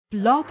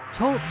Blog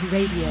Talk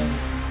Radio.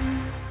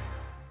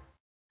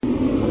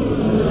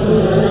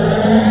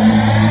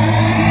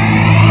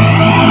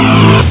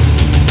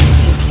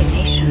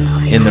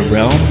 In the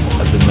realm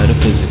of the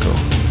metaphysical,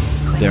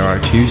 there are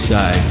two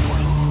sides.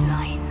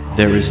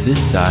 There is this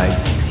side,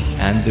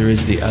 and there is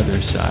the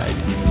other side.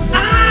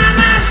 I'm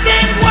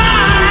asking why!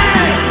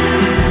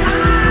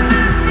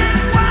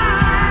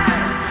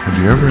 Have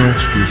you ever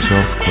asked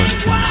yourself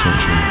questions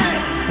such as,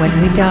 when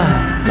we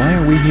die, why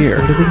are we here?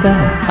 where do we go?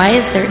 Why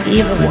is there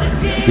evil?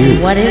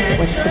 What is it?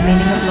 What's the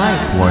meaning of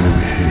life? why do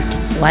we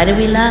hate? Why do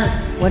we love?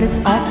 What is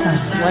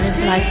Alzheimer's? What is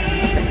life's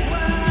purpose?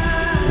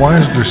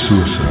 Why is there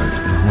suicide?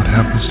 And what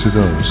happens to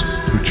those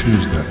who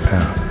choose that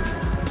path?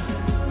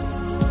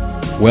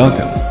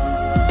 Welcome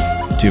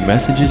to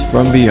Messages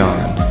from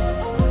Beyond,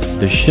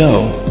 the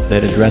show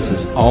that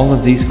addresses all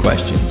of these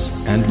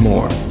questions and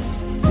more,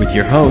 with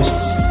your hosts,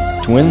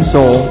 twin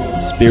soul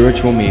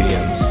spiritual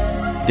mediums,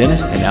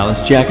 Dennis and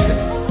Alice Jackson.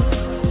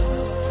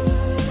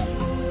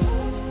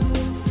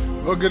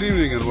 Well, good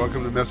evening and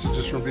welcome to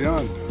Messages from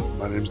Beyond.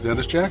 My name's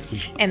Dennis Jackson.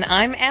 And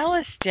I'm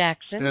Alice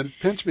Jackson. And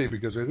pinch me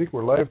because I think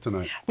we're live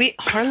tonight. We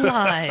are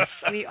live.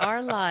 We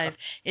are live.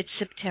 It's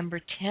September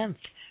 10th,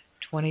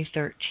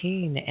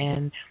 2013,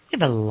 and we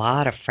have a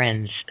lot of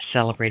friends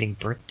celebrating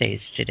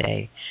birthdays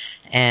today.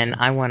 And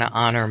I want to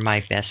honor my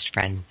best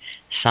friend,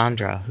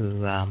 Sandra,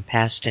 who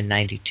passed in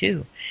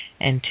 92.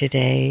 And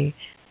today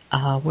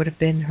would have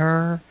been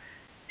her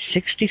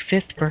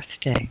 65th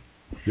birthday.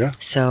 Yeah.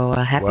 So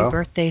happy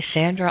birthday,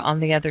 Sandra, on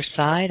the other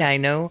side. I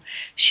know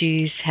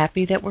she's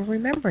happy that we're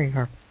remembering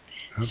her.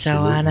 Absolutely. So,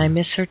 and I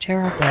miss her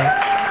terribly.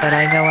 But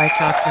I know I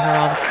talk to her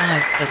all the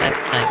time, so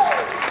that's nice.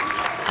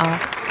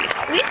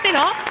 We've been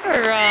off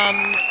for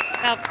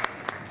about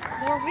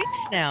 4 weeks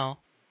now.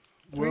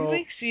 3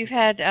 weeks. You've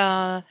had...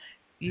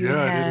 We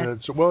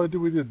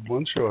did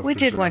one show. We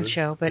did one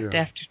show, but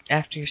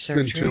after your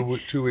surgery. It's been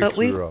 2 weeks. But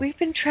we've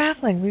been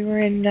traveling. We were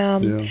in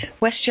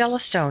West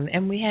Yellowstone,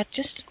 and we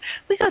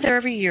go there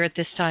every year at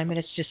this time, and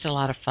it's just a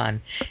lot of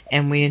fun,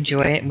 and we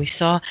enjoy it. And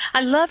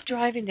I love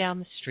driving down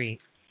the street,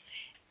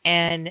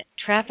 and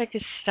traffic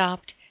is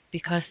stopped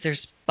because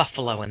there's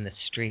buffalo in the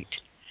street.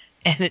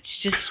 And it's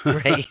just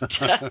great.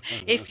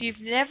 If you've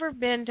never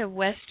been to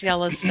West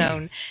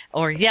Yellowstone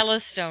or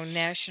Yellowstone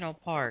National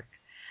Park,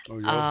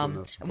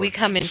 we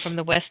come in from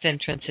the west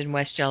entrance in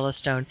West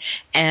Yellowstone,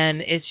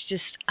 and it's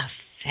just a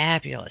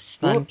fabulous,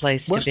 fun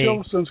place to be. West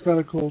Yellowstone's kind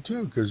of cool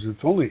too because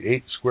it's only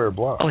 8 square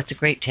blocks. Oh, it's a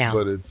great town.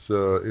 But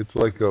it's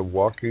like a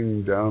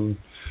walking down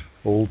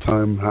old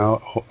time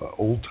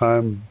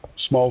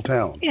small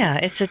town. Yeah,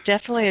 it's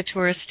definitely a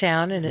tourist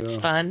town, and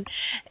it's fun,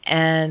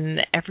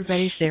 and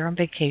everybody's there on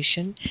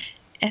vacation,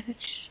 and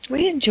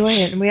we enjoy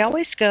it. And we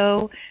always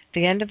go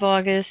the end of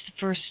August, the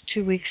first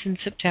 2 weeks in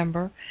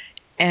September.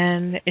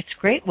 And it's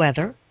great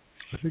weather.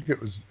 I think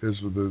this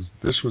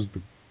was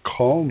the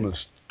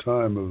calmest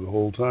time of the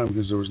whole time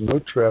because there was no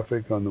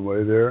traffic on the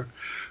way there.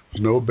 There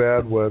was no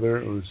bad weather.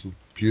 It was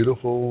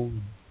beautiful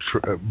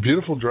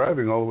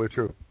driving all the way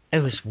through.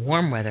 It was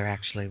warm weather,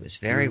 actually. It was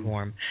very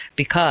warm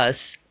because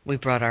we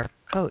brought our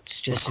coats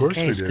just in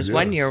case. Because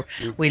one year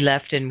we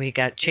left and we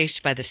got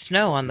chased by the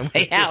snow on the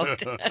way out.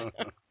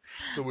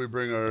 So we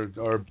bring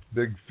our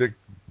big, thick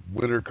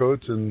winter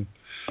coats and...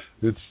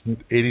 It's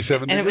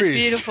 87 and degrees. And it was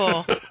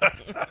beautiful.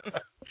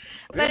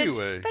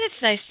 Anyway. But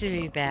it's nice to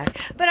be back.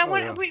 But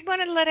we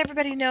want to let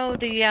everybody know,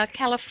 the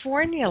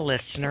California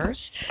listeners,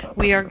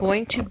 we are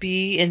going to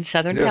be in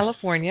Southern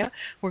California.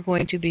 We're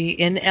going to be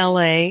in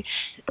L.A.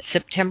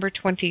 September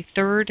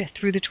 23rd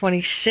through the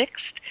 26th.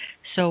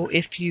 So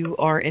if you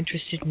are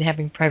interested in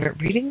having private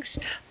readings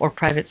or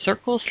private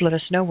circles, let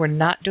us know. We're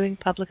not doing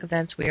public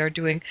events. We are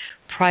doing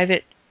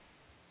private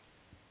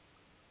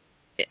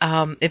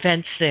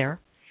events there.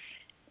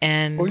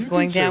 And we're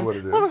going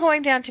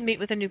down to meet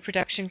with a new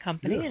production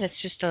company, and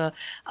it's just going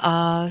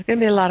to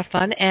be a lot of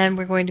fun. And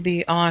we're going to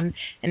be on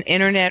an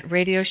internet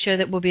radio show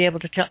that we'll be able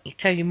to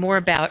tell you more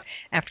about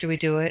after we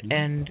do it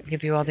and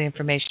give you all the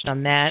information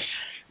on that.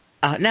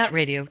 Not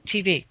radio,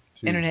 TV,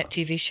 internet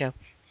TV show.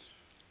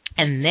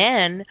 And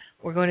then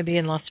we're going to be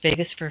in Las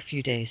Vegas for a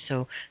few days.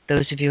 So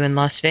those of you in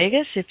Las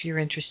Vegas, if you're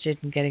interested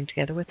in getting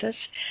together with us,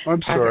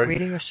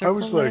 reading or circle,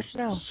 I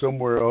was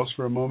somewhere else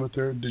for a moment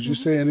there. Did you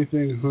say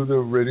anything who the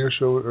radio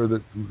show or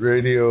the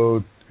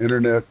radio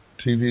internet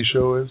TV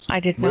show is? I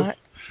did not.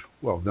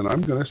 Well, then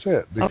I'm going to say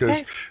it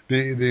because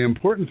the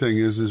important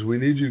thing is we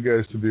need you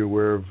guys to be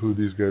aware of who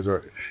these guys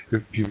are.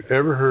 If you've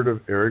ever heard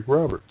of Eric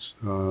Roberts,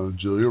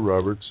 Julia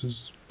Roberts'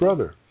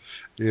 brother,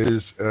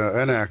 is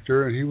an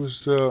actor, and he was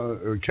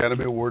an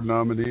Academy Award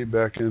nominee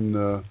back in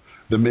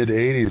the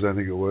mid-'80s, I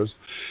think it was.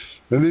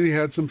 And then he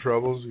had some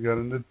troubles. He got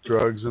into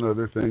drugs and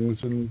other things,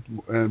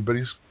 but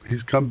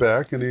he's come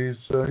back, and he's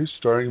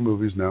starring in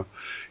movies now.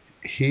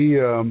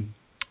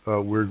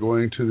 We're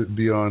going to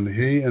be on.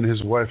 He and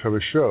his wife have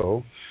a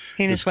show.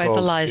 He and his wife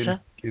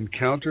Eliza.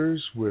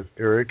 Encounters with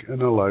Eric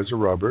and Eliza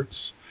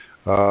Roberts.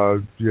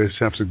 You guys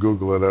have to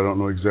Google it. I don't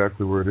know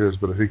exactly where it is,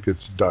 but I think it's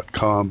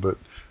 .com. But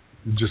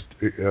just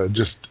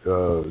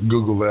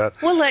Google that.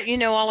 We'll let you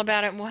know all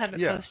about it, and we'll have it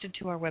posted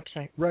to our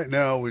website. Right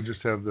now, we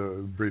just have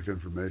the brief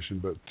information,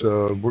 but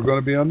we're going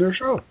to be on their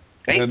show.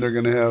 Great. And they're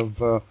going to have,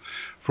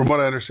 from what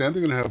I understand,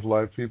 they're going to have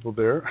live people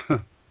there.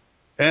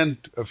 And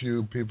a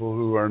few people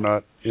who are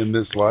not in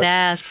this life.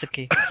 That's the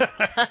key.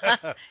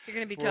 You're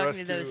going to be talking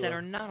to those that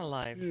are not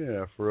alive.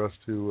 Yeah, for us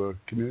to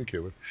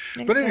communicate with.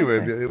 Exactly. But anyway,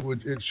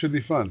 it should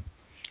be fun.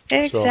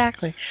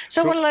 Exactly.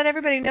 So I want to let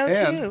everybody know,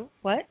 too.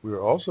 What?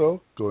 We're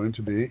also going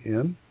to be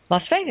in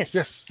Las Vegas.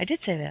 Yes. I did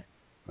say that.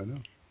 I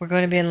know. We're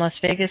going to be in Las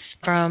Vegas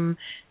from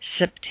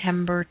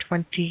September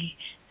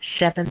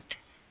 27th.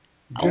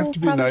 You have to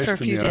be nice to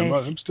me.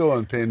 I'm still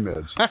on pain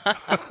meds.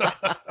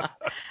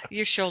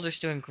 Your shoulder's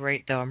doing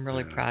great, though. I'm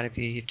really proud of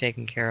you. You've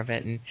taken care of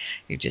it, and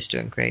you're just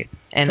doing great.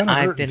 And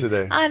I've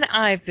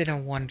been a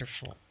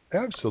wonderful.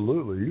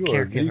 Absolutely, you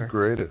caregiver. Are the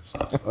greatest.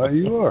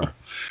 You are.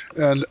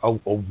 And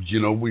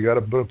we got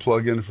to put a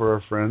plug in for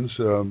our friends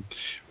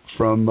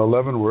from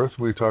Leavenworth.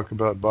 We talk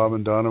about Bob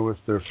and Donna with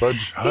their Fudge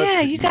Hut.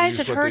 Yeah, you guys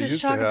have heard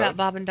us talk about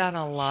Bob and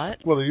Donna a lot.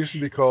 Well, they used to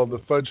be called the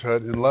Fudge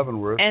Hut in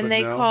Leavenworth. And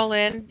they call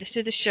in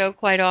to the show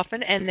quite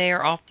often, and they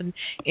are often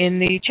in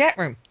the chat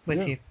room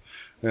with you.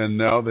 And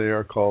now they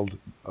are called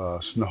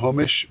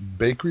Snohomish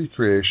Bakery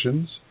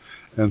Creations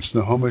and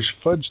Snohomish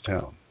Fudge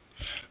Town.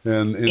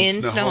 And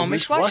in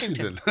Snohomish,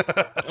 Washington.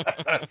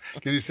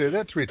 Can you say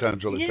that 3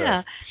 times really fast?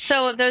 Yeah.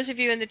 So those of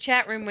you in the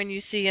chat room, when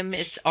you see him,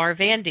 it's R.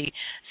 Vandy.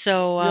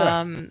 So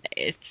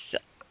it's,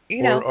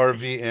 Or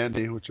RV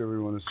Andy, whichever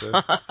you want to say.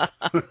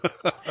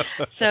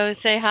 So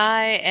say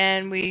hi,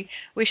 and we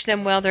wish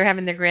them well. They're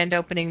having their grand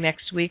opening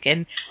next week,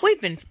 and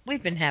we've been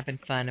having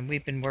fun, and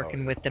we've been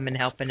working with them and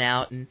helping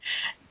out and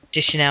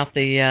dishing out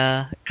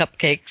the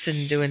cupcakes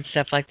and doing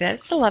stuff like that.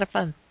 It's a lot of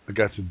fun. I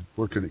got to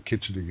work in the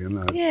kitchen again.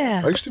 I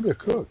used to be a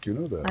cook, you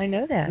know that. I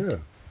know that. Yeah.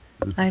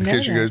 In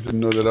case you guys didn't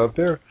know that out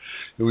there,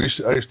 I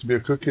used to be a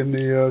cook in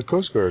the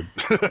Coast Guard.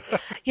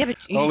 Yeah, but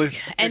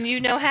and you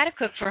know how to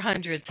cook for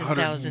hundreds and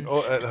thousands.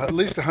 At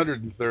least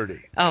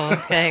 130. Oh,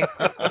 okay.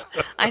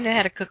 I know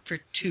how to cook for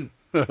 2.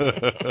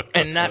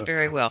 And not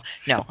very well.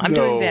 No, I'm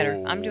doing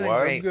better. I'm doing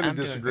great. I'm going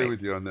to disagree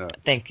with you on that.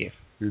 Thank you.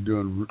 You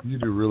do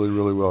really,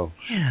 really well.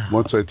 Yeah.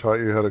 Once I taught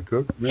you how to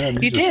cook, man,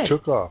 you just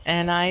took off.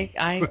 And I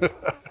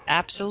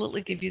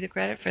absolutely give you the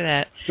credit for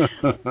that.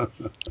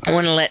 I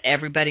want to let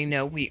everybody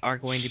know we are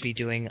going to be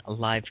doing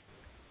live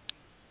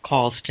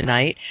calls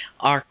tonight.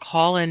 Our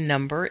call-in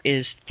number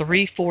is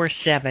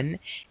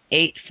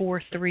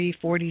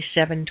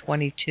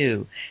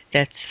 347-843-4722.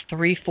 That's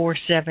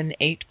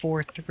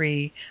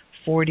 347-843-4722.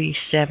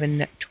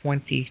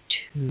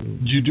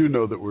 You do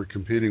know that we're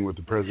competing with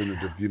the President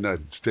of the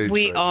United States.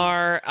 We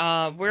are.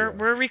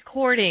 We're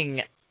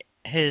recording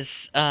his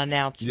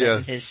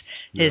announcement, his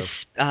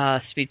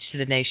speech to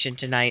the nation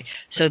tonight.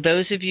 So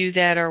those of you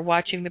that are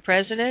watching the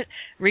President,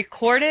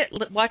 record it,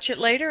 watch it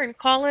later, and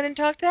call in and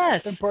talk to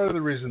us. And part of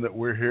the reason that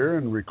we're here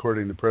and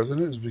recording the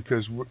President is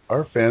because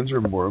our fans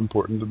are more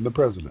important than the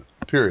President,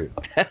 period.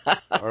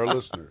 Our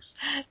listeners.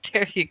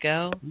 There you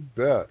go. You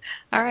bet.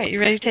 All right, you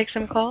ready to take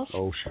some calls?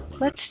 Oh, sure.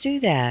 Let's do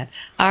that.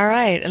 All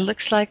right, it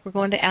looks like we're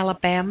going to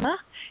Alabama.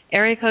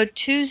 Area code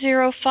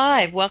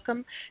 205.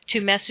 Welcome to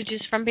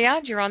Messages from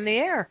Beyond. You're on the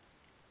air.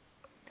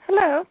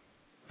 Hello.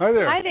 Hi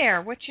there. Hi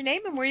there. What's your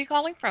name and where are you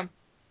calling from?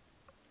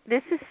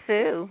 This is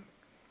Sue.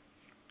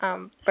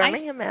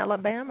 Birmingham,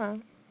 Alabama.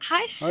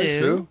 Hi, Sue. Hi,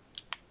 Sue.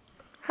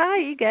 How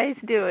you guys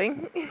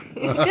doing?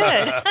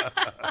 Good.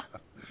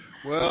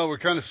 Well, we're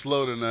kind of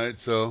slow tonight,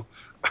 so.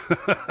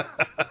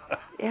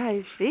 Yeah,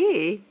 I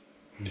see.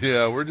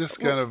 Yeah, we're just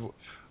kind of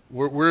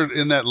we're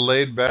in that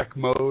laid back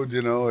mode,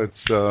 you know.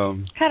 It's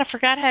kind of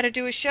forgot how to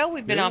do a show.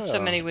 We've been off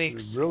so many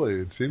weeks. Really,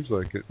 it seems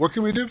like it. What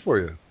can we do for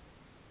you?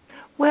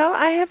 Well,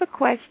 I have a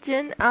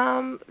question.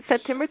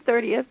 September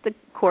 30th, the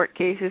court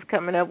case is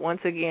coming up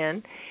once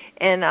again,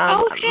 and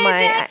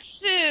that's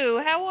Sue.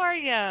 How are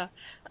you?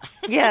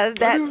 Yeah,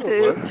 that's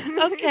Sue.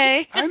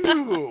 Okay. I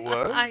knew who it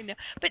was. I know.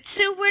 But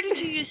Sue, where did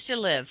you used to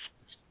live?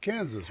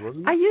 Kansas,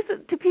 wasn't it? I used to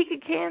Topeka,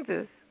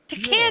 Kansas.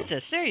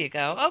 Kansas. There you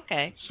go.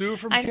 Okay. Sue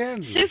from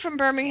Kansas. Sue from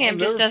Birmingham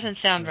just doesn't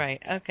sound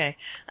right. Okay.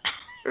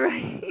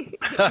 Right.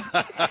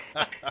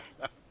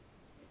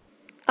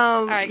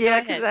 All right,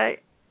 yeah, go ahead.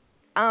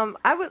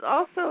 I was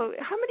also.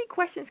 How many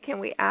questions can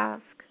we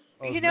ask?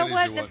 You know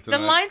what? The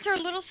lines are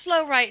a little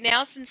slow right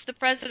now since the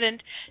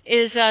president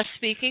is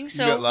speaking.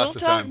 So we'll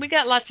talk. We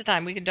got lots of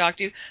time. We can talk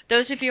to you.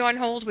 Those of you on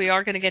hold, we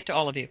are going to get to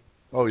all of you.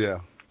 Oh yeah.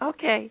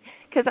 Okay,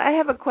 because I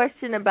have a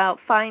question about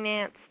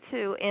finance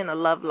too in a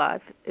love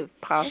life, if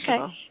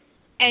possible. Okay.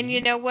 And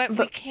you know what?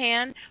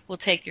 We'll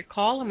take your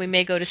call, and we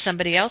may go to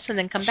somebody else, and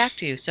then come back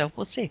to you. So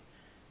we'll see.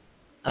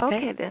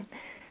 Okay then.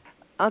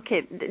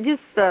 Okay,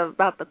 just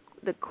about the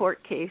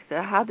court case.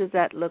 How does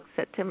that look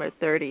September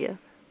 30th?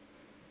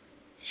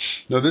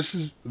 No, this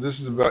is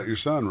about your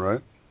son,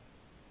 right?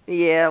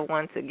 Yeah,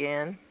 once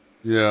again.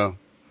 Yeah.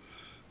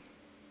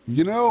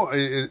 You know,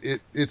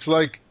 it's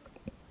like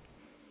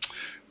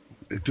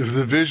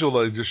the visual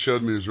that just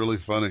showed me is really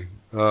funny.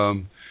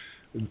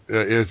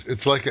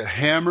 It's like a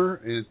hammer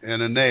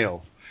and a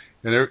nail,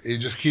 and you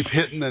just keep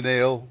hitting the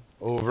nail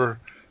over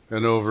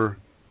and over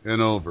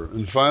and over,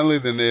 and finally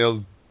the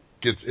nail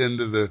gets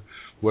into the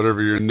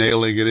whatever you're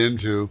nailing it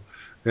into,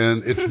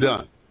 and it's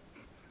done.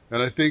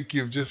 And I think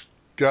you've just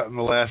gotten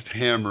the last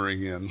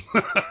hammering in.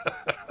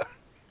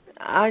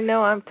 I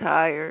know I'm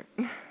tired.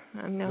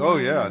 I know. Oh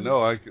yeah,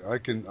 no, I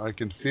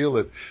can feel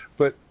it.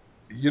 But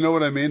you know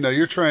what I mean? Now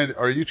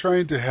are you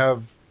trying to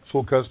have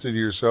full custody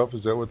yourself?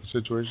 Is that what the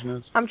situation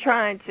is? I'm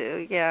trying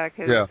to,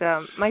 because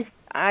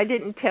I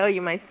didn't tell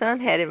you, my son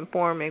had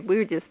informed me. We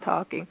were just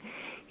talking.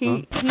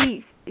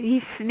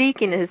 He's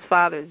sneaking his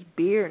father's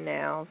beer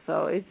now,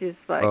 so it's just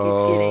like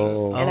it's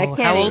getting. And I can't.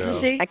 How old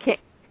is he? I can't.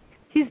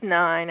 He's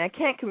 9. I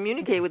can't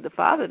communicate with the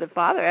father. The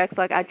father acts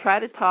like I try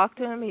to talk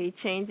to him. He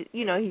changes.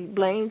 He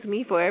blames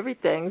me for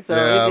everything. So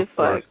it's just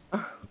like.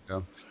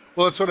 Yeah.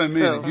 Well, that's what I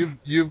mean. So,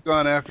 you've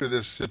gone after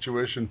this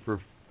situation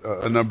for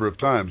a number of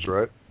times,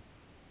 right?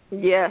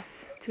 Yes,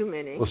 too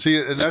many. Well, see,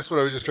 and that's what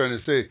I was just trying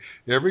to say.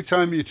 Every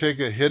time you take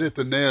a hit at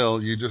the nail,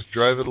 you just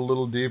drive it a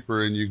little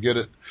deeper, and you get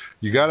it.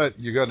 You got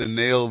to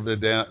nail the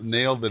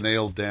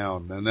nail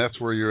down, and that's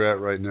where you're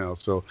at right now.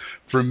 So,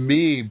 for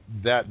me,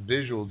 that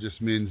visual just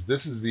means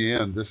this is the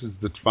end. This is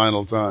the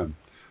final time.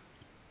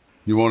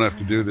 You won't have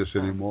to do this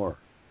anymore.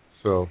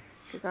 So,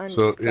 God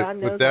knows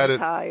I'm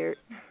tired.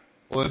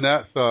 Well, in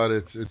that thought,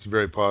 it's a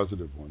very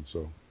positive one.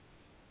 So,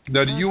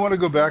 now, do you want to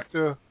go back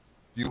to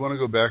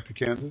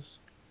Kansas?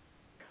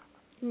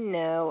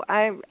 No,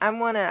 I'm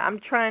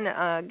trying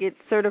to get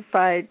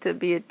certified to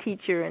be a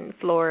teacher in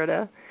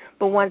Florida,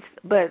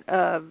 but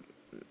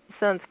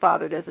son's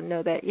father doesn't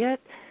know that yet.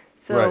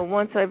 So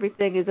once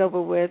everything is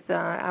over with,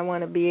 I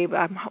want to be able.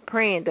 I'm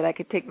praying that I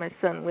could take my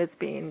son with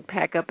me and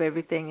pack up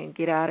everything and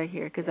get out of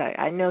here, because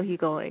I know he's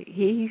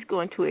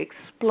going to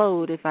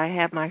explode if I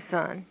have my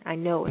son. I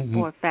know it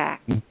for a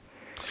fact.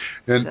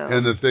 And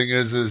the thing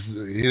is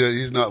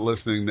he's not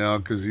listening now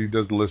because he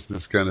doesn't listen to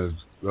this kind of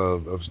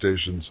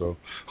station. So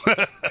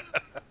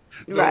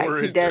no right,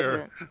 worries he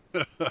doesn't.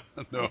 There.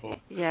 No.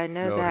 Yeah, I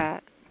know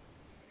that.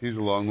 He's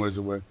a long ways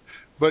away.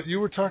 But you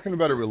were talking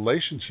about a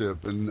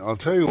relationship, and I'll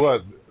tell you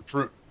what.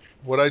 For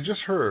what I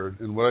just heard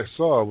and what I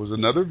saw was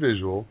another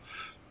visual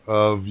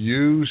of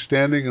you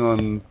standing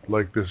on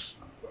like this.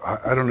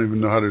 I don't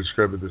even know how to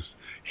describe it. This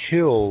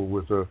hill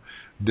with a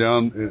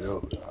down.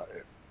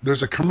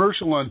 There's a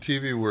commercial on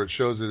TV where it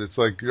shows it. It's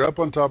like you're up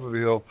on top of a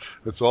hill.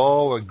 It's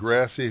all a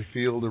grassy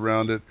field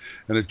around it,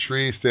 and a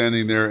tree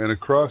standing there. And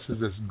across is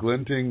this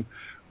glinting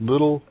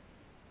little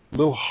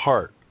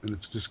heart, and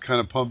it's just kind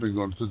of pumping,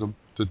 going to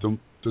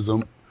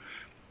them,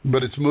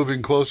 but it's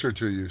moving closer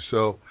to you.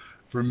 So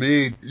for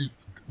me,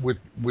 with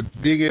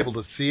being able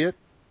to see it,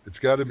 it's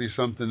got to be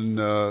something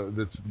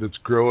that's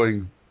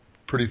growing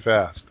pretty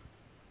fast.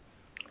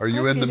 Are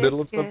you in the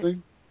middle of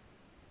something?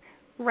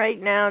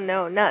 Right now,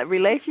 no, not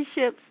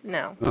relationships.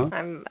 No, huh?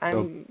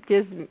 I'm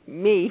just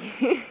me.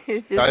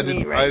 It's just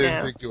me right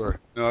now. I didn't think you were.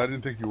 No, I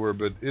didn't think you were,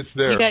 but it's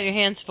there. You got your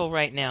hands full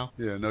right now.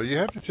 Yeah, no, you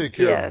have to take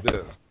care of this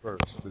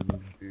first, and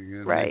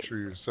make sure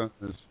your son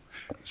is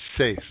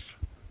safe,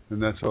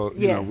 and that's all.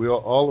 You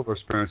know, all of us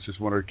parents just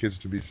want our kids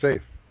to be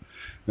safe,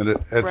 and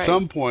at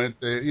some point,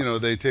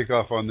 they take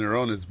off on their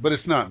own. But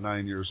it's not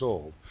 9 years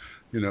old.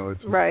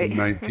 It's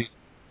 19.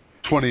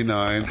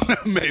 29,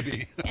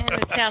 maybe. And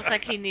it sounds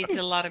like he needs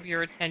a lot of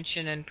your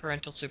attention and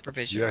parental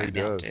supervision right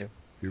now, too.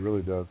 He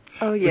really does.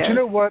 Oh, yeah. But you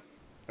know what?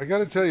 I got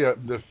to tell you,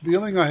 the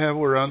feeling I have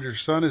around your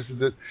son is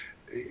that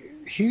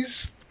he's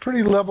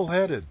pretty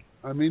level-headed.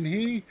 I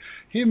mean,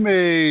 he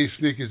may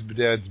sneak his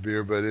dad's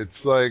beer, but it's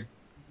like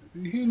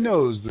he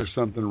knows there's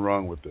something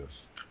wrong with this.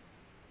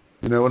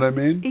 You know what I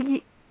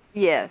mean?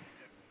 Yes.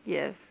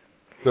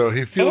 So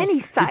he feels. And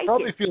he's psychic. He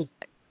probably feels.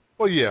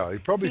 Well, yeah, he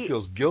probably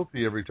feels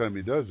guilty every time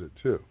he does it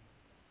too.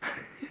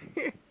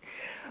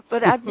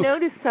 But I've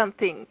noticed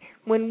something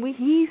when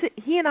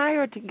he and I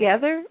are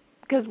together,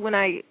 because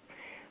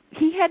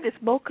he had this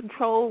remote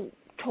control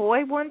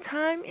toy one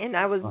time, and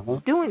I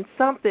was doing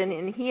something,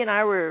 and he and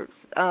I were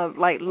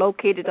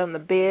located on the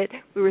bed.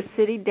 We were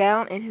sitting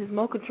down, and his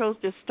remote controls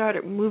just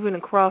started moving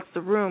across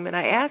the room. And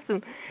I asked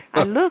him,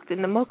 I looked,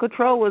 and the remote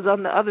control was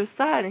on the other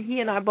side, and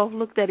he and I both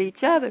looked at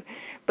each other.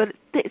 But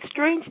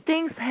strange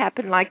things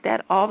happen like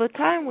that all the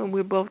time when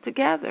we're both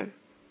together.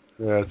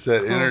 Yeah, it's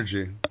that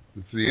energy.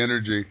 It's the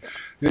energy.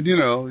 And,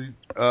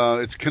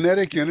 it's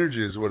kinetic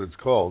energy is what it's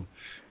called.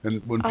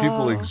 And when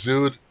people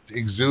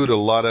exude a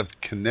lot of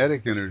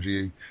kinetic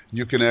energy,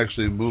 you can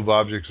actually move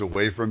objects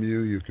away from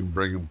you. You can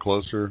bring them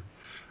closer.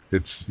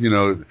 It's,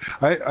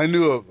 I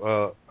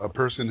knew a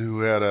person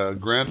who had a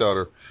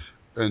granddaughter,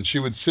 and she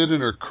would sit in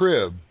her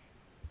crib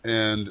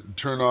and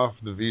turn off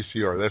the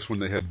VCR. That's when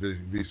they had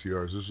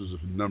VCRs. This was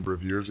a number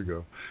of years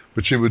ago.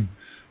 But she would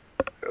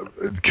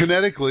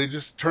kinetically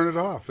just turn it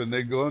off, and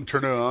they'd go and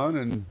turn it on,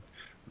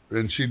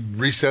 and she'd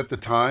reset the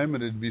time,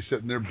 and it'd be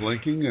sitting there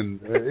blinking,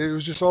 and it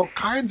was just all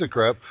kinds of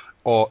crap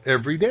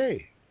every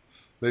day.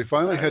 They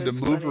finally had to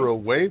move her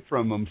away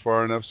from them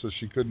far enough so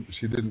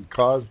she didn't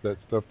cause that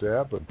stuff to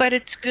happen. But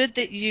it's good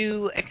that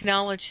you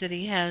acknowledge that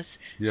he has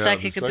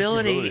psychic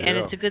ability, and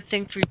it's a good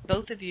thing for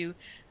both of you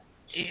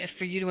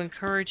for you to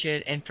encourage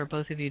it and for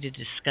both of you to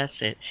discuss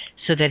it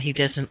so that he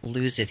doesn't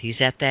lose it. He's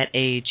at that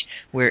age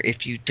where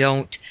if you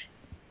don't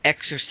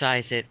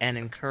exercise it and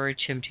encourage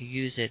him to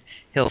use it,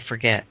 he'll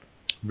forget.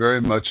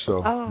 Very much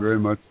so. Very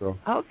much so.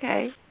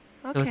 Okay.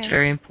 So it's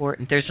very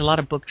important. There's a lot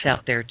of books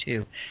out there,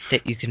 too,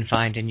 that you can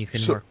find and you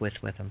can work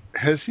with him.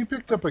 Has he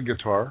picked up a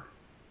guitar?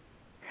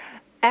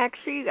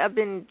 Actually, I've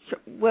been,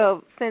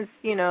 since,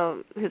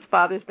 his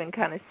father's been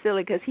kind of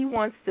silly because he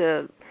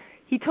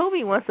told me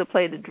he wants to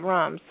play the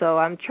drums, so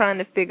I'm trying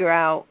to figure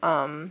out,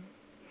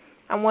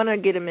 I want to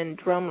get him in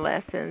drum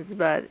lessons,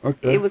 but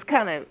it was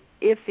kind of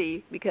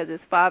iffy because his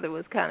father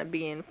was kind of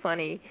being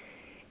funny,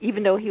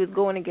 even though he was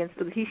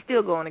he's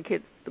still going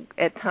against,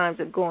 at times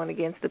of going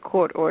against the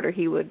court order.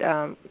 He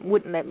wouldn't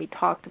let me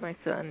talk to my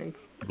son, and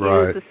it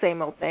was the same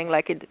old thing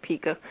like in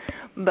Topeka.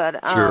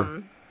 But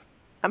I'm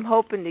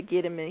hoping to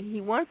get him in.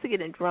 He wants to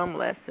get in drum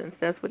lessons.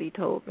 That's what he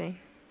told me.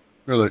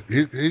 Really,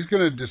 he's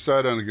going to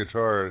decide on a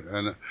guitar,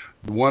 and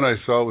the one I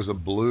saw was a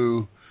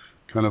blue,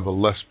 kind of a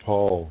Les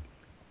Paul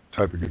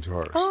type of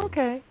guitar. Oh,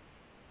 okay.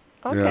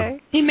 Okay. Yeah.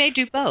 He may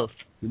do both.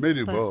 He may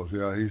do both.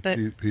 Yeah, he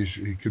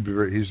could be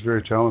very. He's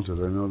very talented.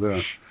 I know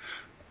that.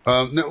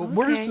 Now,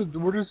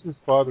 where does his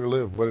father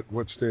live?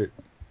 What state?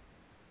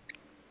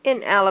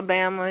 In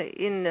Alabama,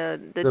 in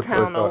the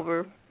town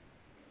over.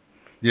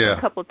 Yeah.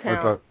 A couple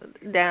towns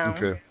down.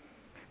 Okay.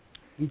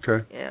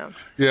 Yeah.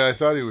 Yeah, I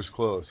thought he was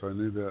close. I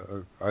knew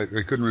that.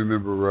 I couldn't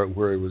remember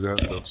where he was at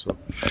though. So.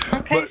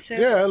 Okay. But,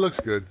 yeah, it looks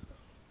good.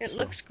 It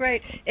looks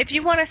great. If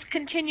you want to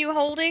continue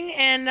holding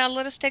and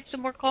let us take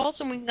some more calls,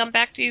 and we can come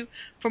back to you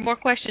for more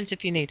questions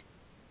if you need.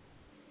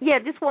 Yeah,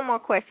 just one more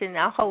question.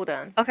 I'll hold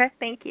on. Okay.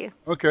 Thank you.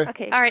 Okay.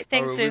 All right.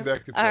 Thanks, Sue. We'll be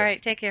back All right.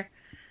 Take care.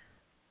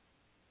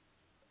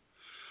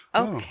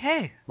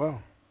 Okay.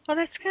 Wow. Well,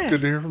 that's good.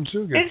 Good to hear from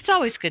Sue again. It's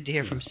always good to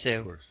hear from Sue.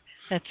 Of course.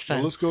 That's fun.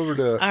 Well, let's go over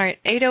to... All right,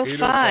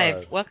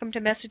 805. Welcome to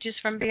Messages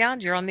from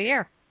Beyond. You're on the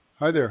air.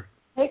 Hi there.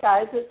 Hey,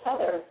 guys. It's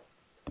Heather.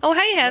 Oh,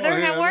 hey, Heather.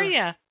 Hey, How are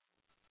you?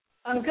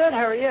 I'm good.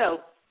 How are you?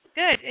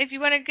 Good. If you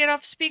want to get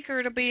off speaker,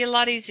 it'll be a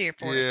lot easier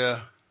for you.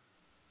 Yeah.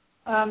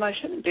 I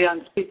shouldn't be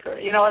on speaker.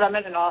 You know what? I'm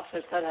in an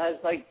office that has,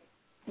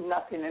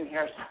 nothing in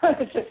here. So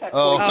it's just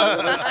echoing.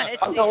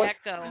 It's the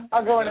echo.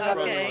 I'll go in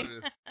another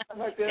room.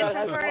 Get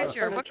some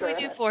furniture. What can we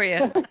do for you?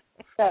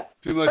 Yeah.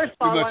 Too much. First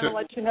of all, I want to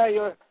let you know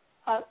you're...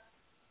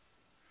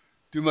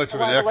 Too much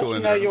of an echo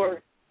in there.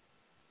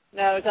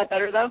 No, is that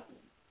better, though?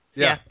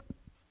 Yeah.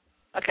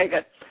 Okay,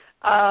 good.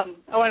 I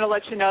want to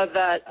let you know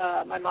that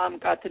my mom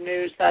got the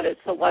news that it's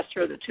the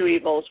lesser of the two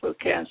evils with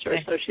cancer,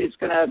 so she's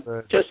going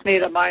to just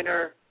need a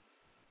minor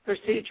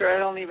procedure. I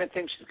don't even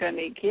think she's going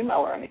to need chemo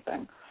or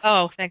anything.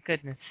 Oh, thank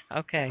goodness.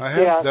 Okay. I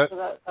had that's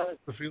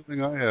the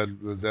feeling I had.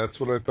 That's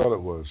what I thought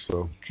it was.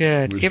 So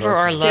good. Give her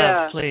our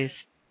love, please.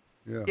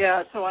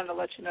 Yeah, so I wanted to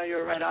let you know you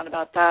were right on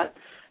about that.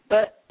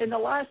 But in the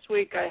last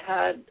week,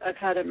 I've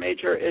had a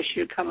major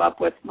issue come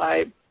up with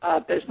my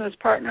business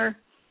partner.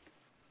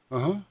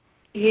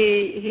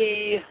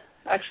 He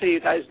actually, you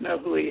guys know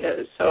who he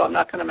is, so I'm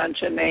not going to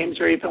mention names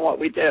or even what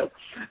we do.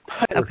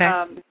 But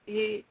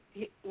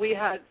we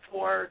had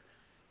 4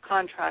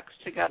 contracts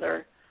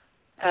together,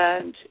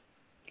 and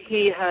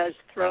he has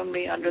thrown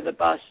me under the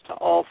bus to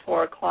all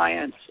 4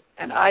 clients,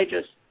 and I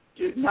just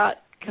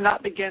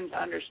cannot begin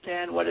to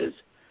understand what his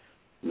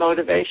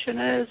motivation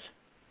is.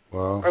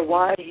 Wow. Or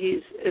why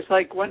it's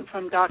like went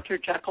from Dr.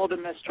 Jekyll to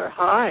Mr.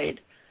 Hyde,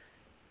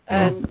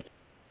 and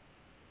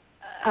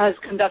has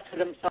conducted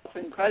himself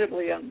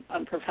incredibly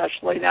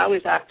unprofessionally. Now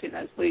he's acting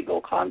as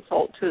legal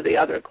consult to the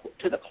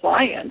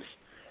clients,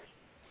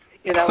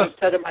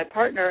 instead of my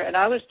partner. And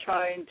I was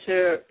trying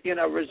to,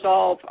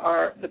 resolve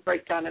the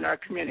breakdown in our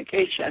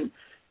communication,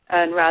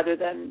 and rather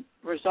than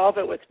resolve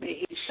it with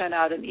me, he sent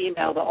out an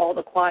email to all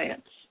the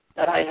clients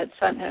that I had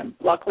sent him.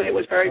 Luckily, it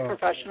was very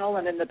professional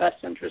and in the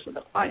best interest of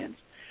the clients.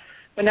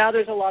 But now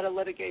there's a lot of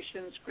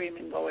litigation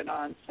screaming going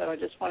on, so I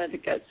just wanted to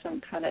get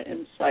some kind of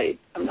insight.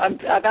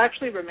 I've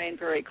actually remained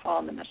very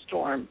calm in the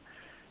storm,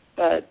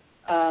 but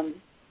a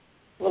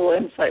little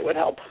insight would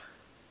help.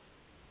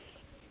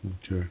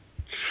 Okay.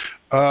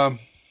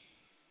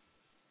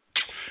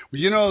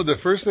 The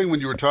first thing when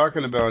you were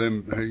talking about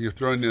him, you're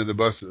throwing me under the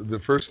bus,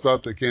 the first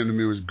thought that came to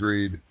me was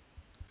greed.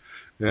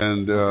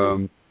 And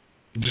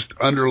just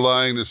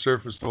underlying the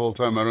surface the whole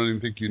time, I don't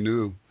even think you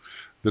knew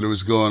that it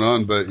was going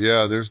on, but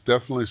yeah, there's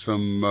definitely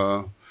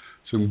some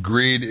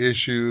greed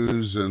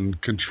issues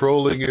and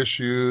controlling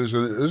issues,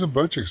 and there's a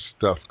bunch of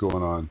stuff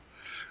going on.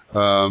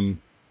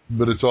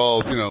 But it's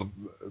all,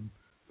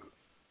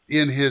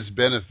 in his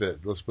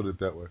benefit. Let's put it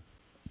that way.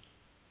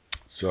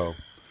 So,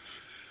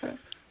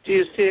 do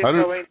you see it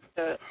going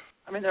to?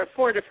 There are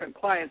 4 different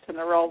clients, and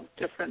they're all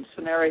different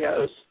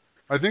scenarios.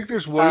 I think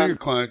there's one of your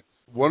clients.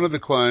 One of the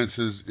clients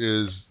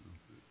is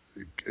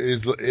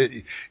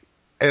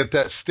at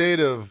that state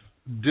of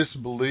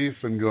disbelief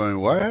and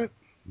going, what?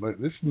 Like,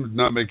 this is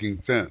not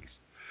making sense.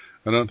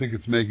 I don't think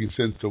it's making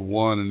sense to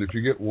one. And if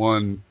you get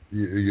one,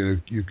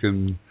 you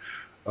can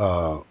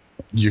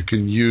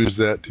use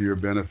that to your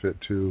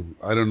benefit too.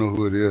 I don't know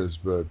who it is,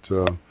 but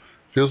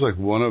feels like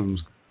one of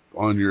them's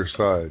on your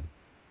side.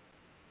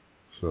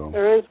 So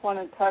there is one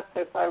in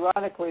Texas.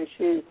 Ironically,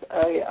 she's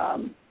a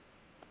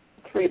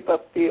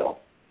 3-book deal,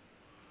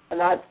 and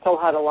that still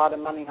had a lot of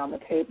money on the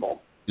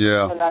table.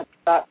 Yeah. And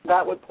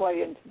that would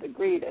play into the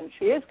greed, and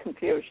she is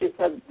confused. She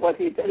said what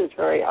he did is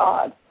very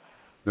odd.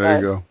 There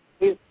you go.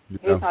 He's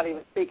not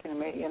even speaking to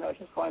me,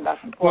 just going back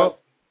and forth.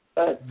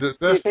 Well, but do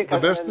you think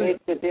I'm going to need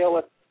to deal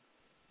with?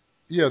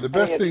 Yeah, the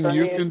best thing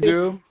you can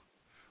do.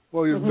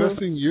 Well, the best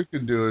thing you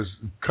can do is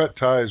cut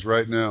ties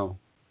right now.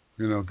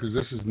 Because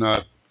this is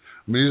not.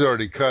 I mean, he's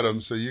already cut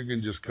them, so you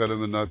can just cut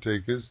him and not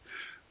take his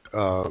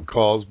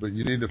calls. But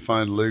you need to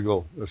find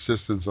legal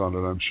assistance on it.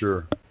 I'm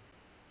sure.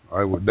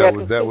 I would. That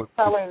would. That would. He's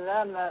telling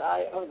them that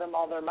I owe them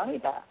all their money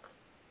back.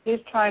 He's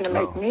trying to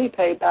make me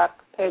pay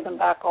them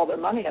back all their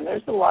money, and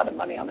there's a lot of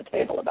money on the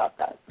table about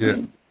that.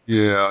 Yeah.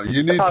 Yeah.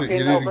 You need to.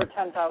 You need over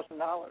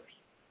 $10,000.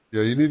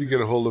 Yeah, you need to get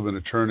a hold of an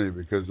attorney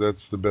because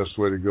that's the best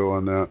way to go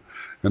on that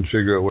and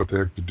figure out what the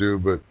heck to do.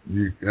 But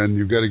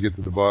you've got to get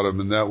to the bottom,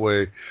 and that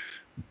way,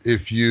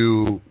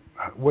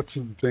 what's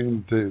the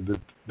thing that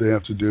they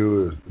have to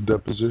do? A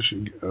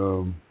deposition,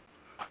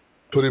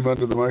 put him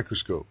under the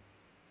microscope.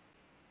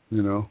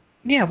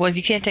 Yeah, well,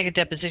 you can't take a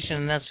deposition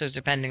unless there's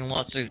a pending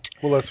lawsuit.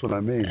 Well, that's what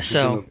I mean.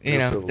 So,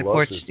 the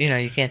courts,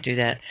 you can't do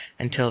that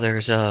until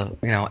there's a,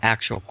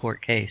 actual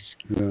court case.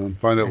 Yeah, and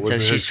find out what the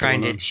heck's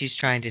going on. She's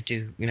trying to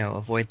do,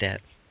 avoid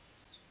that.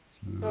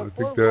 So if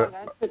we're one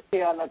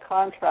entity on the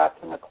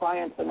contract and the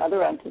client's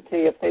another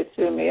entity, if they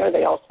sue me, are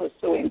they also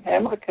suing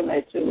him, or can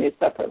they sue me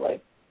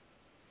separately?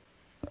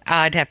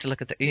 You'd have to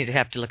look at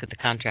the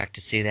contract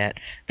to see that.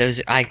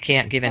 I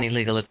can't give any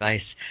legal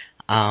advice.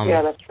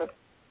 Yeah, that's true.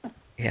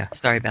 Yeah,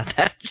 sorry about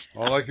that.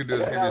 All I can do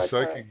is give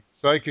you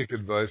psychic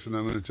advice, and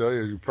I'm going to tell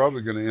you, you're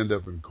probably going to end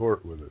up in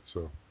court with it.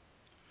 So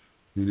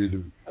you need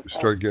to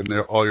start getting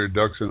all your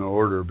ducks in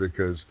order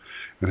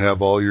and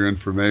have all your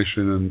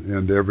information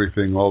and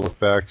everything, all the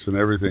facts and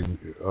everything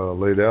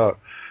laid out,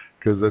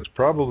 because that's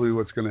probably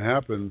what's going to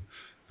happen,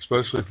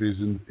 especially if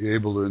he's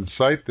able to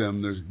incite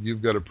them.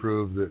 You've got to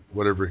prove that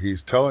whatever he's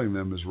telling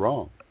them is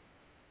wrong.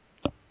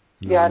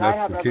 Yeah, and I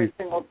have every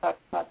single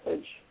text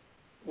message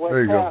with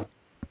him. Go.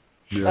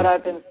 Yeah. But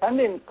I've been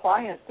sending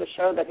clients to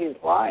show that he's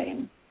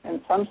lying in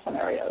some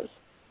scenarios.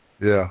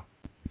 Yeah.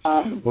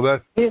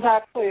 He's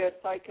actually a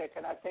psychic,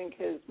 and I think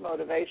his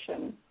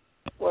motivation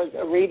was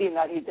a reading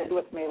that he did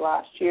with me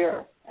last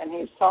year, and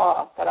he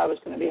saw that I was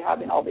going to be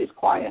having all these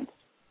clients.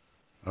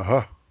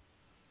 Uh-huh.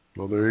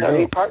 Well, there you go. So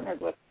he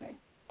partnered with me.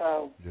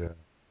 So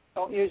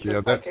don't use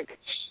your psychic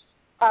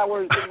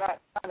powers in that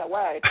kind of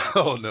way.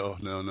 Oh, no.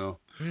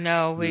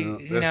 No,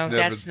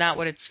 that's not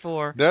what it's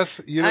for. That's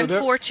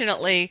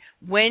unfortunately,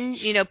 when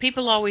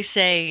people always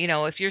say,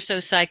 if you're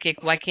so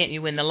psychic, why can't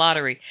you win the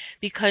lottery?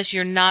 Because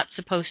you're not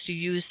supposed to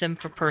use them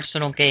for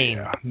personal gain.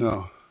 Yeah,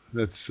 no,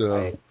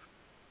 that's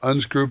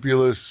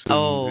unscrupulous.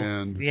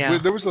 And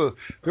there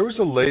was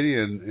a lady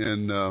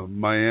in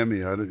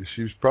Miami.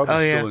 She was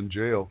probably still in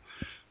jail.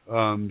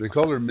 They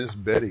called her Miss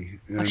Betty.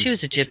 And she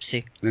was a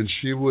gypsy. And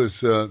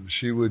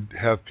she would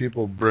have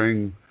people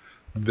bring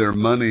their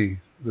money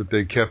that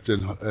they kept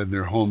in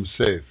their home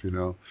safe.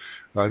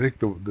 I think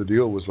the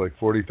deal was like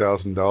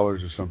 $40,000 or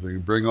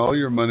something. Bring all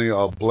your money,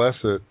 I'll bless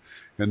it,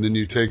 and then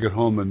you take it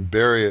home and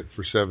bury it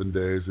for 7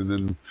 days, and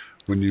then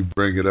when you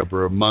bring it up,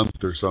 or a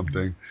month or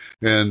something.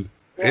 And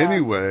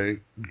anyway,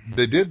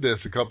 they did this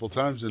a couple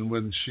times, and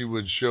when she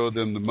would show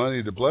them the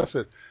money to bless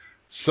it,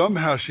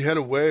 somehow she had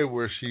a way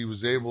where she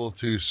was able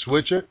to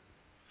switch it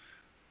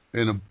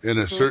in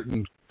a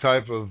certain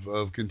type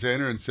of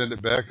container and send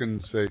it back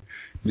and say,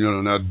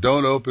 now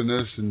don't open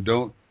this and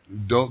don't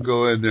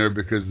go in there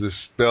because this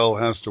spell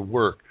has to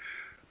work.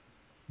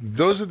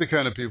 Those are the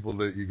kind of people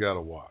that you got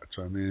to watch.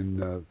 I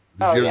mean,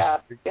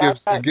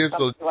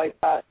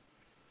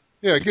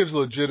 it gives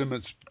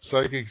legitimate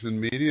psychics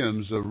and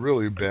mediums a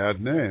really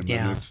bad name.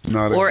 Yeah. And it's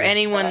not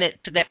anyone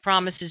that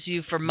promises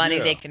you for money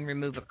they can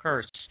remove a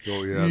curse.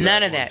 Oh, yeah,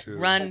 none of that. Too.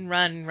 Run.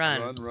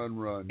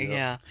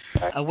 Yeah.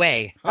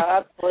 Away.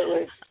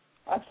 Absolutely.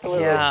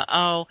 Yeah.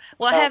 Oh,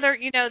 well, Heather,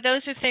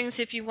 those are things,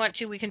 if you want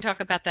to, we can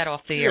talk about that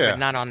off the air, but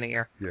not on the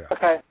air. Yeah.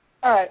 Okay.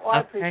 All right. Well, I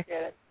appreciate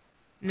it.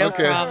 No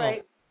problem. All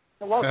right.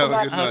 Welcome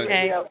back to the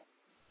video.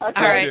 Okay.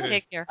 All right.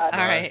 Take care. Bye.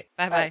 All right.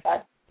 Bye-bye.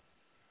 Bye.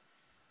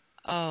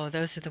 Oh,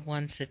 those are the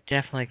ones that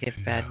definitely give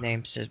bad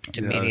names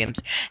to mediums.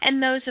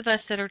 And those of us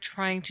that are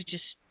trying to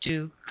just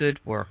do good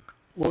work.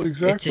 Well,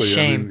 exactly. It's a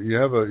shame. I mean,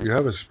 you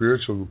have a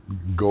spiritual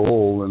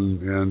goal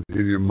and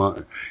in your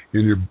mind,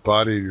 in your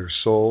body, and your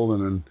soul,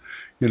 and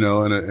I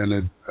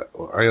don't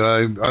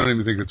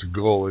even think it's a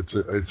goal. It's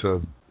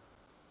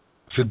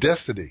a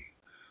destiny,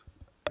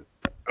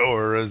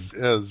 or as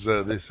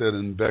they said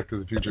in Back to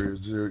the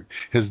Future,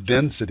 his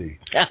density.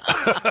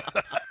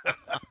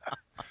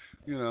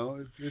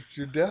 It's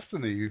your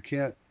destiny. You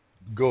can't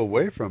go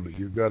away from it.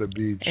 You've got to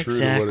be true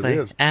to what it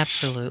is.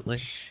 Absolutely.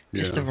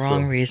 Just the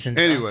wrong reason.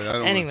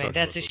 Anyway,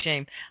 that's a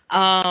shame.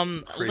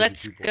 Let's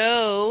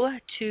go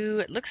to,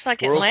 it looks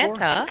like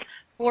Atlanta,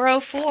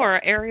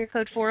 404, area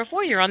code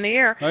 404. You're on the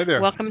air. Hi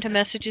there. Welcome to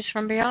Messages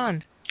from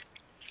Beyond.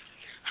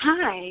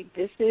 Hi,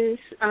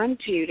 I'm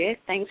Judith.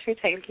 Thanks for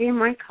taking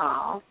my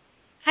call.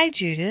 Hi,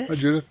 Judith. Hi,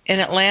 Judith. In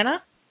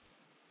Atlanta?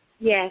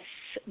 Yes,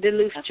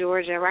 Duluth,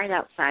 Georgia, right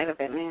outside of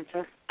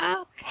Atlanta.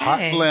 Oh,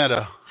 Hot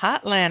Atlanta.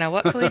 Hot Atlanta.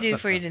 What can we do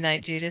for you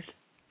tonight, Judith?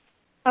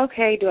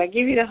 Okay, do I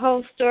give you the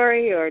whole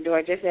story or do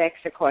I just ask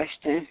a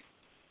question?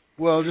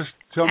 Well, just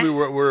tell me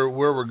where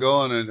we're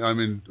going, and I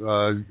mean,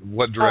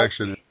 what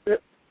direction?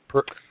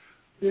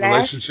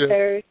 Relationship?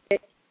 Thursday.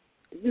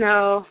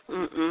 No.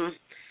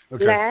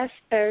 Okay. Last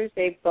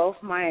Thursday, both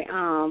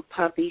my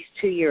puppies,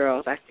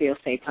 2-year-olds, I still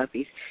say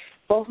puppies,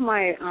 both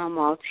my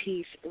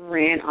Maltese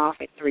ran off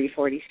at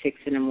 3:46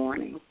 in the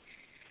morning.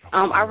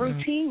 Our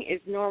routine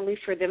is normally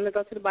for them to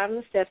go to the bottom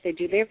of the steps. They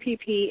do their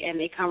pee-pee, and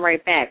they come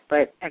right back.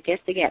 But I guess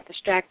they got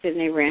distracted,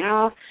 and they ran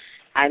off.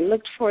 I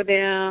looked for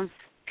them,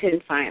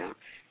 couldn't find them.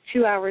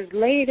 2 hours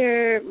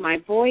later, my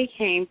boy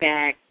came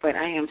back, but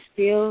I am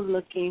still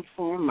looking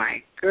for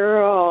my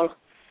girl.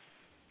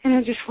 And I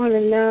just want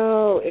to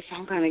know if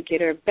I'm going to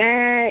get her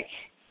back.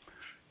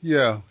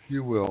 Yeah,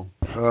 you will.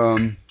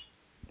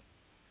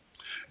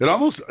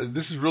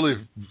 This is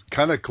really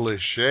kind of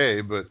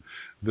cliche, but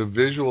the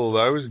visual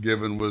I was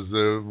given was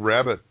the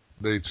rabbit.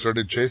 They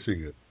started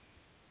chasing it.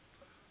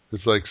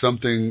 It's like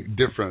something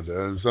different,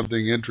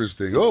 something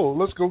interesting. Oh,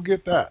 let's go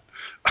get that.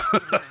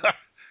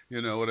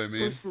 You know what I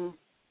mean?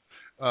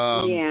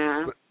 Mm-hmm.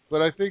 Yeah.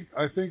 But I think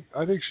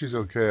she's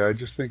okay. I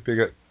just think they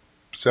got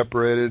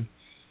separated,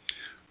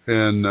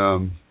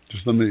 and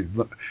just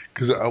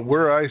because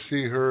where I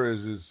see her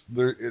is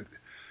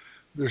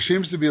there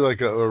seems to be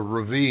like a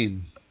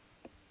ravine.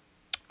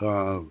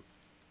 Do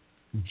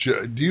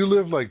you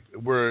live like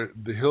where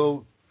the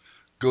hill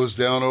goes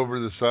down over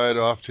the side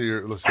off to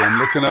your? Listen, I'm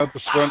looking out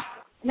the front.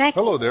 Mackie.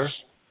 Hello there.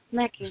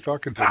 Mackie. He's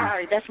talking to me.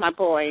 Sorry, that's my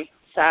boy.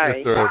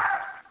 Sorry. That's all right.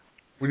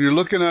 When you're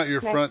looking out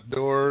your front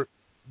door,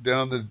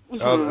 down the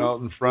out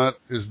in front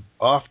is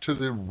off to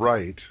the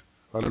right.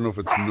 I don't know if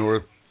it's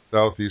north,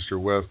 south, east, or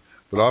west,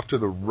 but off to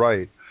the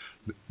right,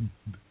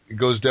 it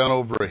goes down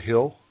over a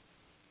hill.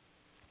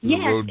 Yes,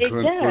 it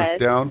does.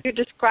 Down. You're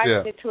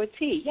describing it to a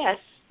T. Yes.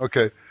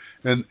 Okay.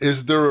 And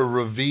is there a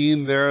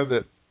ravine there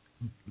that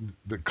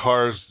the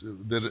cars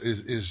that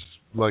is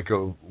like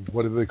a,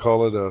 what do they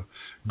call it, a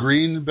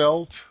green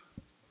belt?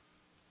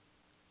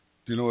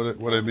 Do you know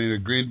what I mean? A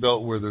green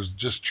belt where there's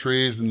just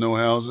trees and no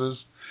houses,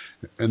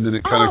 and then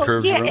it kind of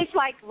curves around? It's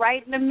like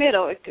right in the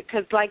middle,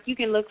 because like you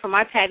can look from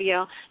my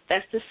patio,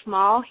 that's the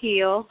small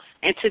hill,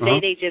 and today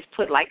they just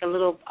put like a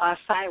little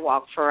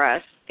sidewalk for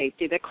us. They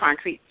did a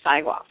concrete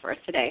sidewalk for us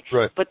today.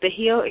 Right. But the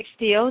hill is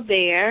still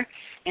there,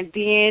 and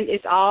then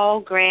it's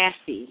all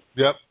grassy.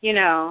 Yep. You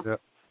know.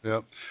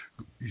 Yep.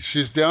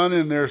 She's down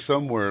in there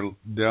somewhere,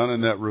 down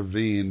in that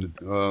ravine.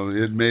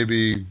 It may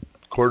be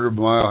quarter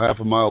mile, half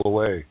a mile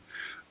away,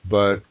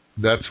 but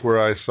that's where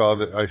I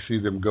see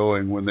them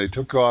going. When they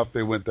took off,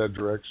 they went that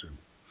direction.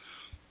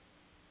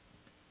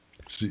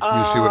 You see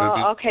what I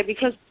mean? Okay,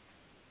 because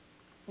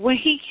when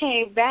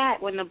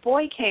the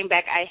boy came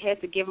back, I had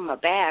to give him a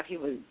bath. He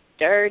was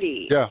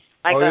dirty. Yeah.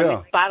 Like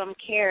his bottom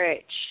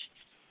carriage.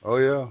 Oh,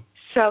 yeah.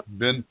 So,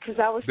 because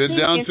I was been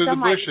down to the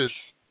bushes.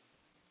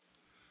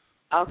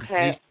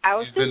 Okay. I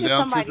was thinking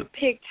somebody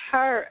picked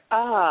her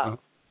up.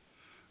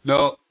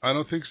 No, I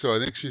don't think so. I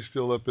think she's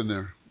still up in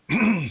there.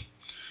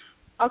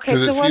 Okay,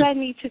 so what I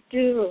need to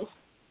do?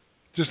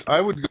 I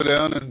would go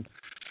down, and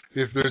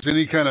if there's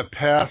any kind of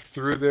path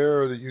through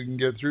there that you can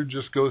get through,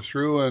 just go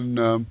through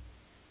and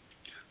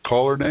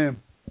call her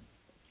name.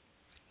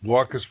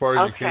 Walk as far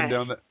as you can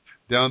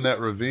down that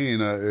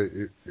ravine.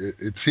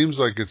 It seems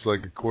like it's like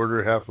a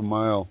quarter, half a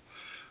mile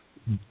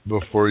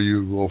before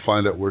you will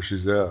find out where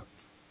she's at.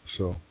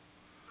 So.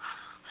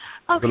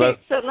 Okay,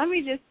 so let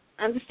me just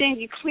understand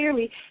you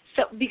clearly.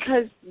 So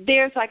because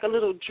there's like a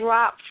little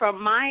drop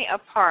from my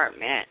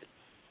apartment,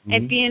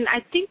 and then I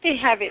think they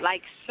have it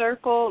like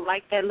circle,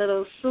 like that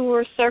little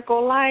sewer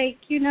circle, like,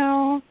 you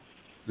know.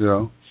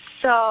 Yeah.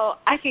 So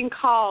I can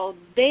call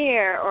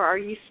there, or are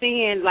you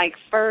saying like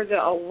further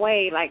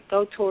away, like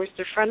go towards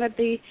the front of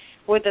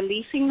where the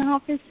leasing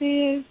office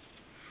is?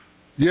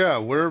 Yeah,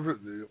 wherever.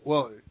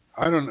 Well,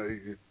 I don't know.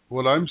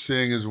 What I'm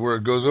seeing is where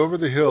it goes over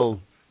the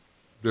hill,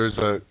 there's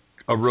a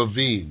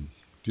ravine.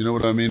 Do you know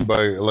what I mean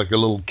by like a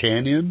little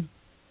canyon?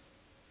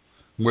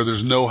 Where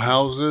there's no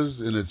houses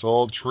and it's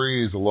all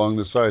trees along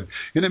the side.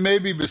 And it may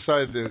be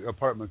beside the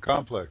apartment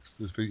complex.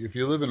 If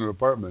you live in an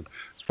apartment,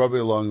 it's probably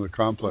along the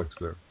complex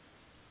there.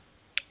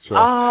 So,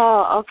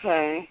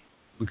 okay.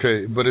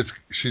 Okay, but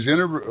she's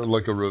in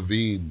like a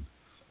ravine.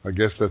 I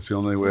guess that's the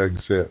only way I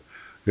can say it.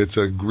 It's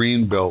a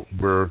green belt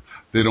where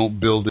they don't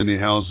build any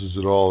houses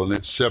at all, and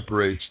it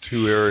separates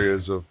two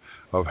areas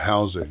of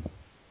housing.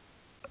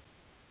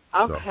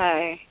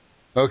 Okay.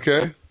 So.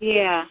 Okay.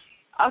 Yeah.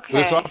 Okay. But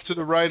it's off to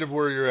the right of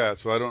where you're at,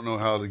 so I don't know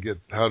how to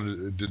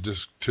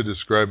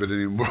describe it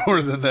any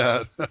more than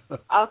that.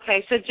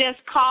 Okay, so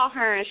just call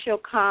her and she'll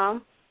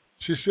come.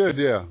 She should,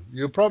 yeah.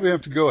 You'll probably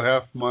have to go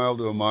half a mile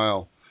to a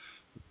mile,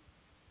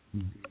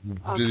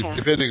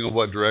 depending on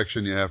what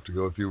direction you have to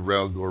go. If you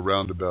go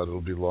roundabout, it'll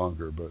be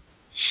longer. But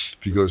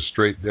If you go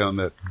straight down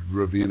that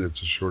ravine, it's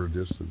a shorter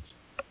distance.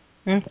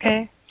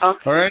 Okay. All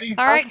righty.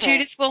 All right,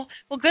 Judith. Well,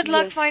 good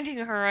luck finding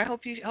her. I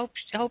hope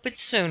it's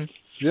soon.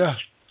 Yeah.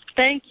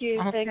 Thank you.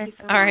 Okay. Thank you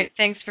so much. All right.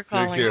 Thanks for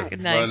calling. Take care. Good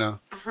night. Bye now.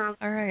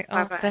 All right. Oh,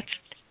 Bye-bye.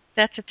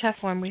 that's a tough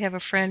one. We have a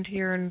friend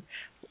here in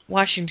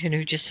Washington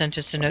who just sent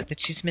us a note that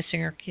she's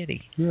missing her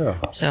kitty. Yeah.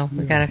 So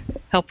we got to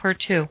help her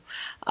too.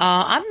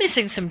 I'm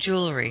missing some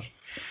jewelry.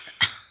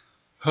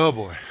 Oh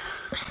boy.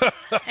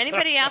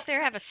 Anybody out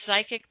there have a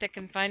psychic that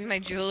can find my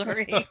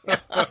jewelry?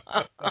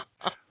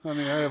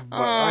 Honey,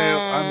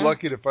 I'm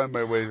lucky to find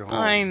my way home.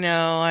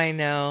 I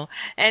know.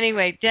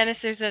 Anyway, Dennis,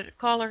 there's a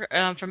caller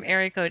from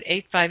area code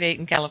 858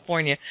 in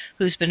California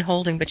who's been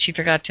holding, but she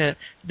forgot to,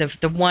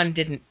 the one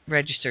didn't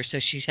register, so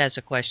she has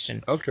a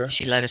question. Okay.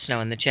 She let us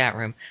know in the chat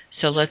room.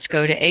 So let's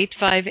go to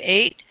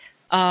 858.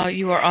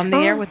 You are on the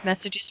air with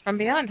Messages from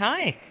Beyond.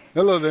 Hi.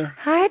 Hello there.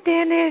 Hi,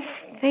 Dennis.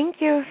 Thank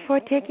you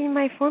for taking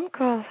my phone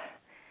call.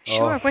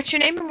 Sure. What's your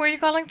name and where are you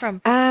calling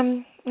from?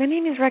 My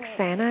name is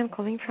Roxana. I'm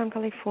calling from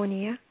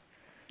California.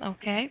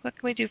 Okay. What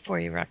can we do for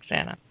you,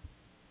 Roxana?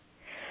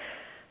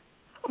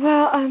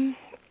 Well,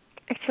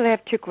 actually, I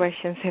have two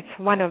questions.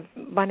 One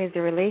is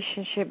the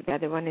relationship. The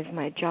other one is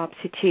my job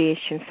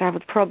situation. So I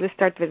would probably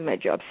start with my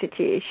job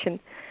situation.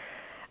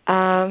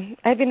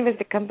 I've been with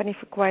the company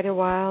for quite a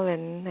while,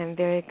 and I'm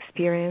very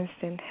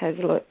experienced and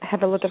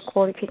have a lot of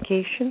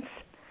qualifications.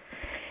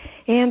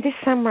 And this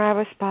summer I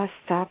was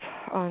passed up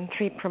on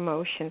 3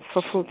 promotions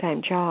for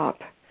full-time job.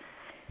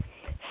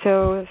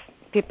 So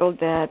people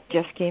that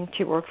just came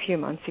to work a few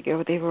months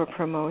ago, they were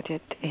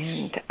promoted,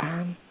 and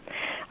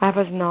I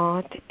was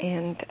not.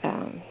 And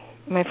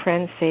my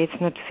friends say it's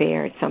not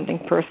fair, it's something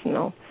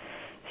personal,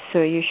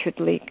 so you should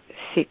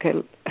seek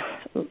a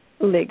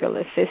legal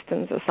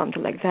assistance or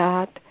something like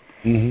that.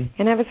 Mm-hmm.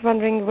 And I was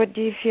wondering, what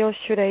do you feel?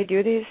 Should I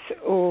do this,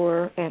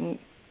 and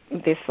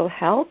this will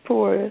help,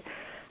 or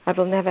I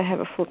will never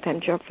have a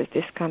full-time job with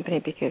this company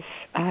because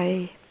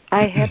I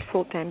had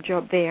full-time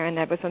job there and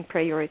I was on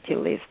priority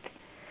list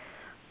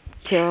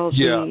till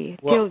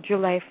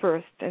July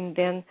 1st, and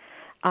then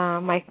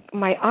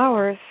my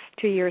hours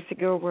 2 years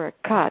ago were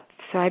cut,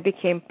 so I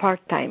became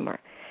part-timer,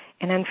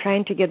 and I'm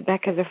trying to get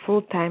back as a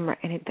full-timer,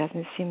 and it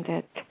doesn't seem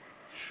that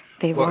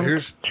they want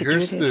to do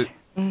this.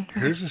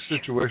 Here's the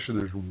situation.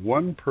 There's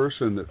one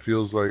person that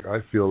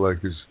I feel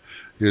like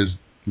is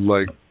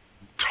like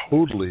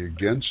totally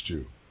against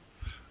you.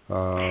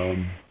 There's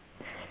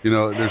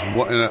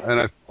one, and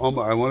I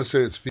want to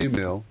say it's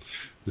female.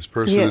 This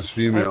person is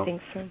female. I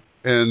think so.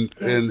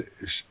 And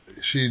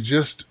she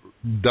just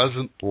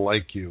doesn't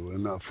like you,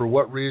 and for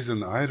what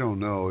reason I don't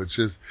know. It's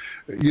just,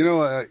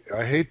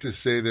 I hate to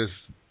say this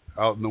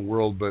out in the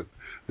world, but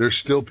there's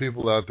still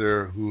people out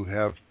there who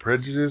have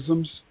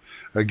prejudices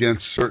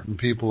against certain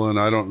people, and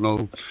I don't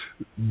know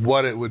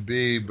what it would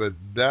be, but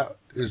that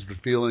is the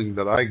feeling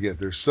that I get.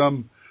 There's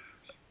some,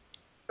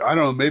 I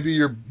don't know, maybe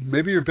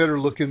you're better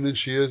looking than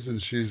she is,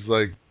 and she's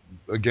like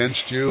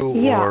against you.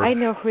 Yeah, or, I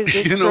know who's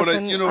this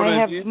person. I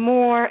have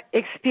more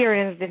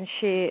experience than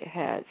she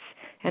has,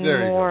 and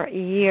more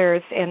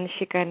years, and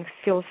she kind of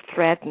feels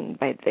threatened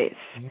by this.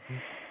 Mm-hmm.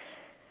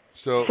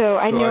 So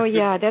I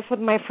know, that's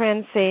what my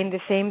friend's saying, the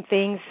same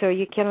thing. So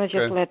you cannot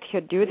just let her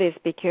do this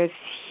because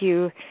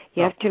you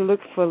have to look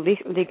for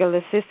legal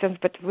assistance.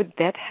 But would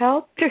that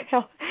help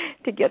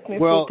to get me a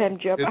full-time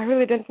job? I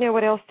really don't know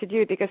what else to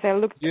do because I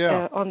looked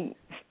on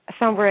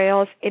somewhere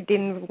else. It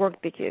didn't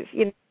work because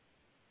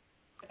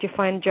to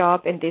find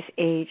job in this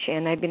age,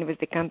 and I've been with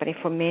the company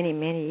for many,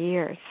 many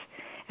years,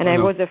 and I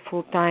was a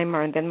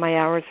full-timer, and then my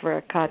hours were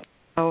cut.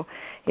 So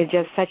it's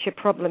just such a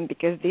problem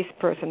because this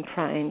person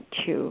trying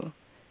to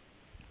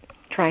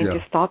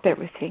stop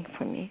everything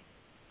for me.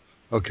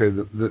 Okay,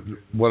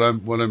 what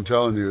I'm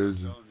telling you is,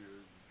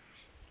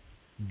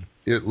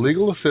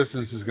 legal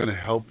assistance is going to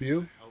help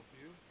you,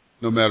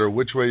 no matter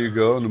which way you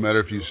go, no matter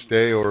if you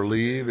stay or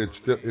leave.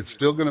 It's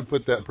still going to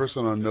put that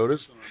person on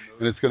notice,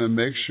 and it's going to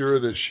make sure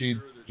that she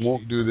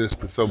won't do this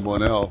to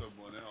someone else,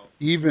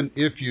 even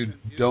if you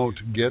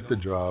don't get the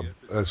job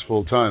as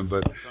full time.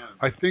 But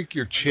I think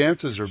your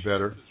chances are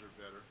better.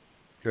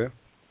 Okay.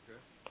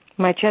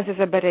 My chances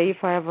are better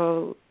if I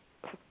will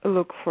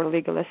look for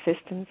legal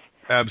assistance.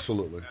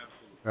 Absolutely.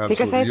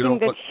 Because I think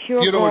that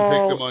you don't want to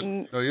take them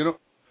on. No,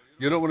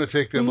 you don't want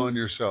to take them on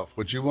yourself.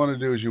 What you want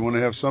to do is you want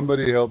to have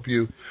somebody help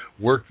you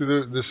work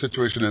through the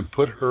situation and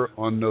put her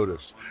on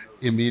notice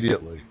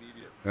immediately,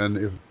 and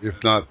if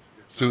not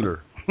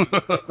sooner.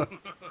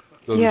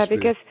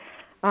 Because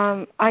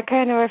I'm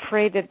kind of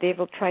afraid that they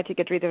will try to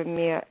get rid of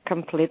me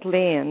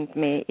completely and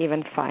may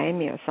even fire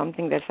me or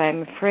something. That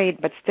I'm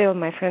afraid. But still,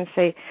 my friends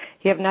say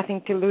you have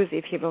nothing to lose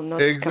if you will not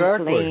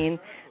complain.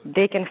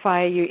 They can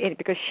fire you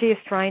because she is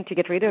trying to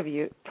get rid of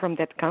you from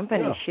that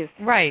company. Yeah. She's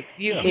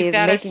she's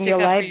making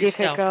your life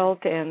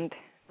difficult, and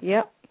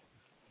You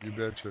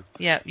betcha.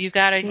 Yeah, you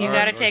gotta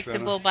take the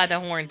bull by the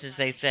horns, as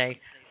they say.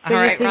 So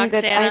all right,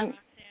 Roxana.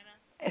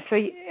 So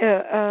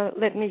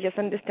let me just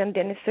understand,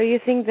 Dennis. So you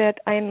think that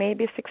I may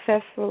be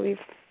successful if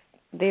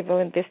they will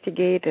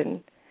investigate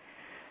and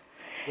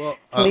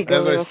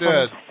legally as I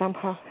said,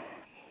 somehow?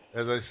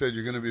 as I said,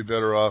 you're going to be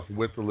better off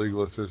with the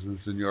legal assistance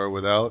than you are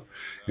without.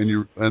 And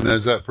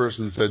as that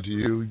person said to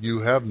you, you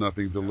have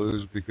nothing to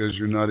lose because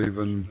you're not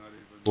even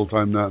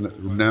full-time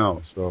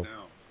now. So,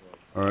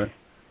 all right.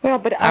 Well,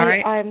 but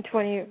I'm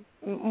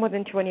more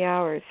than 20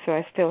 hours, so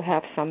I still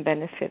have some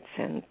benefits,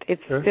 and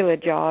it's still a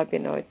job, you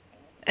know.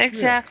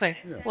 Exactly.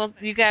 Yeah. Well,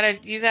 you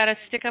gotta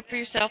stick up for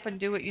yourself and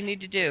do what you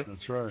need to do.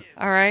 That's right.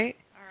 All right.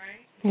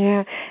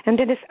 Yeah, and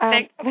then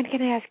when can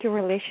I ask you a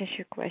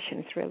relationship question?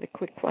 It's a really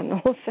quick one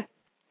also.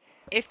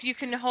 If you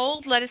can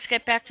hold, let us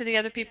get back to the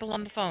other people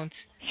on the phones.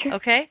 Sure.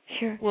 Okay?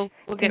 Sure. We'll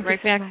get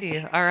right back to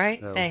you. All right?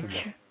 Yeah, thanks.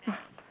 Sure. Oh,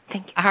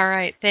 thank you. All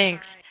right,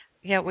 thanks.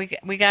 Yeah, we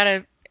got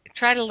to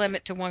try to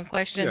limit to one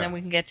question, and then we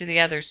can get to the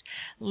others.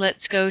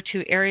 Let's go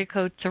to area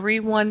code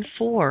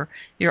 314.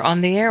 You're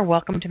on the air.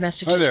 Welcome to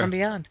Messages from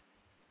Beyond.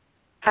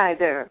 Hi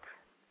there.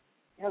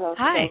 Hello to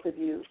Hi. both of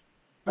you.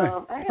 I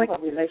have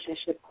a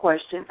relationship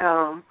question.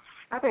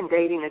 I've been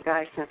dating a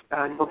guy since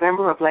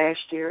November of last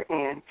year,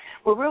 and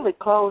we're really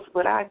close,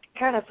 but I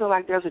kind of feel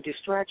like there's a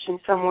distraction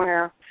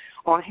somewhere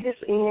on his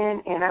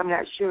end, and I'm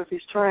not sure if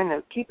he's trying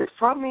to keep it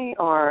from me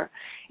or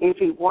if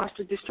he wants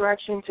the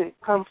distraction to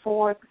come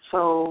forth.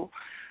 So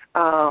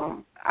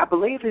I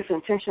believe his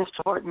intentions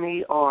toward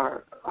me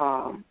are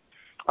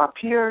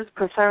pure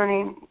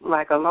concerning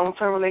like a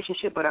long-term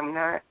relationship, but I'm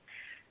not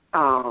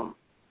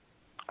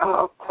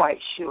quite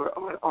sure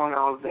on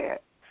all of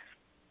that.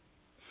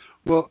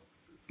 Well,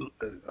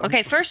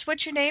 okay, first,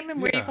 what's your name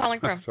and where are you calling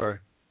from? Sorry.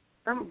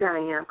 I'm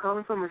Diane. I'm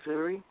calling from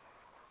Missouri.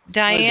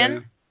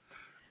 Diane?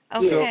 Hi,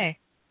 okay. Yes.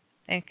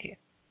 Thank you.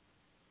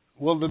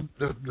 Well,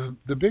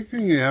 the big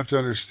thing you have to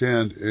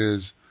understand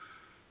is,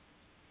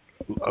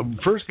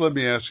 first let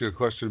me ask you a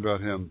question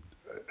about him.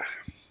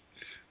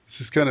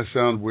 This is kind of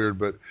sound weird,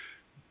 but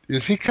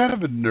is he kind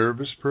of a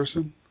nervous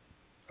person?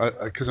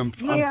 Because I'm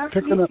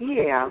picking up.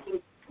 Yeah.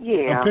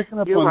 I'm picking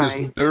up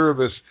on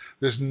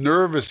this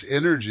nervous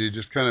energy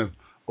just kind of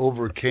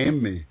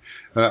overcame me.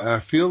 I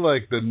feel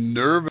like the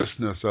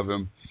nervousness of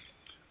him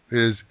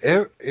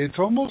it's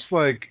almost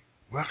like,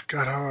 well,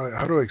 God,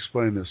 how do I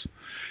explain this?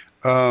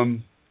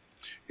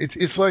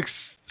 It's like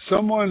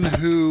someone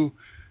who,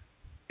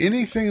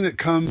 anything that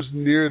comes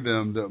near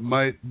them that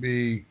might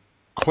be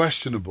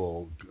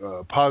questionable,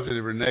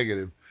 positive or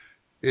negative,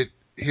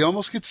 he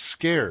almost gets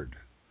scared.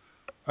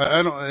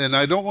 I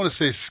don't want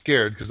to say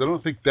scared because I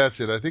don't think that's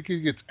it. I think he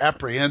gets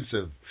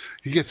apprehensive.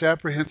 He gets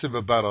apprehensive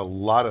about a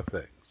lot of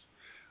things.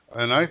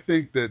 And I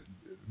think that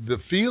the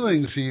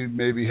feelings he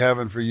may be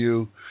having for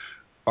you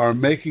are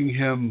making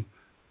him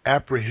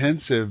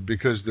apprehensive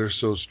because they're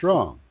so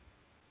strong.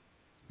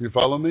 You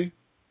follow me?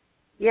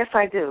 Yes,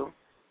 I do.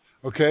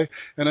 Okay,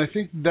 and I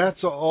think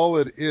that's all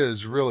it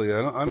is, really.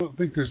 I don't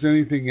think there's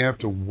anything you have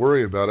to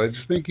worry about. I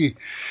just think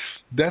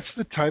that's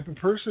the type of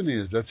person he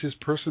is. That's his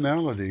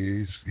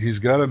personality. He's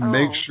got to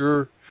make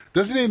sure.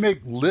 Doesn't he make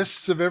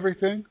lists of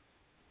everything?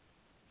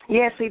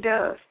 Yes, he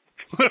does.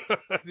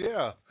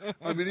 Yeah,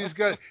 I mean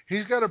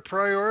he's got to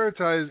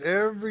prioritize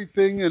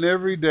everything and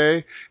every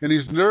day, and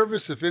he's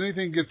nervous if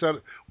anything gets out.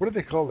 What do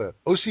they call that?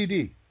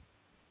 OCD,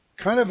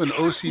 kind of an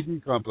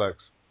OCD complex.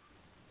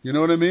 You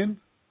know what I mean?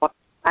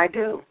 I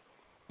do.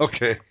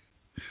 Okay,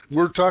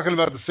 we're talking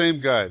about the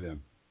same guy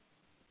then.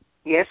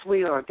 Yes,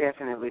 we are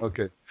definitely.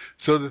 Okay,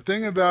 so the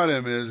thing about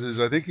him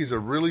is I think he's a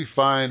really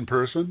fine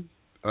person.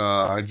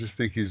 I just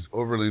think he's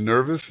overly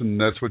nervous, and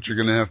that's what you're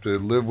going to have to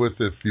live with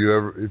if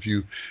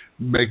you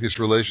make this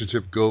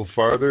relationship go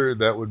farther.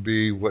 That would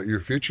be what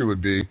your future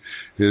would be,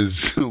 is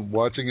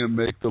watching him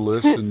make the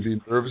list and be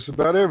nervous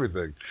about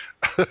everything.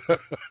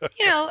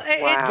 You know,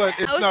 but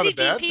it's not a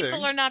bad people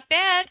thing. Are not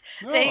bad.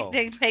 No.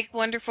 They make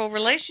wonderful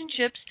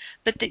relationships,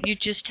 but that you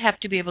just have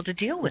to be able to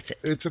deal with it.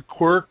 It's a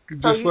quirk,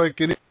 just like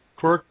any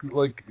quirk.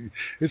 Like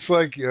it's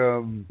like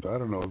I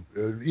don't know,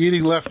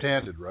 eating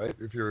left-handed, right?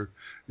 If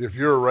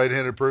you're a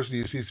right-handed person,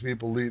 you see some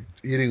people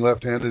eating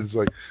left-handed. It's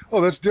like,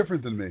 oh, that's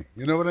different than me.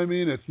 You know what I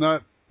mean? It's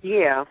not.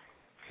 Yeah.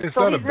 It's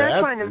so not he's a bad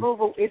not trying thing. to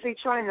move. Is he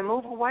trying to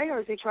move away, or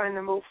is he trying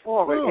to move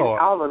forward No. in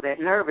all of that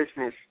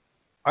nervousness?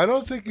 I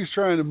don't think he's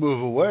trying to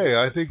move away.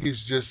 I think he's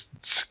just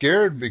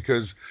scared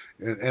because,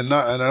 and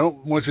I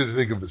don't want you to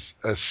think of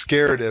as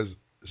scared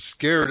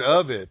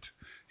of it.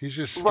 He's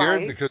just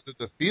scared because of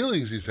the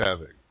feelings he's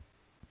having.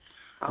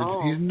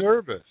 Oh. He's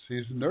nervous.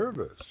 He's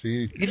nervous.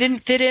 You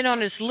didn't fit in on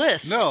his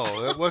list.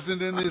 No, that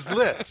wasn't in his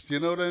list. You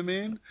know what I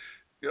mean?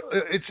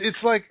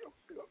 It's like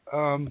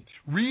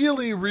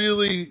really,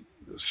 really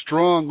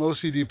strong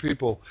OCD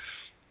people.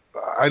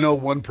 I know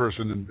one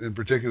person in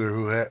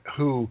particular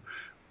who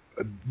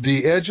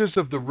the edges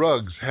of the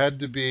rugs had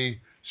to be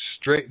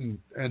straight.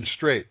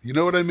 You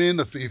know what I mean?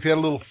 If you had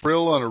a little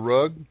frill on a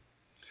rug,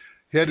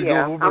 he had to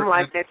go over. I'm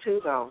like that too,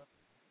 though.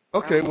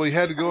 Okay, well, you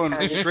had to go and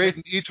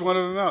straighten each one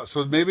of them out.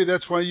 So maybe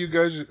that's why you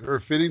guys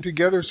are fitting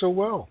together so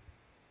well.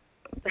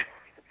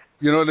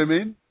 You know what I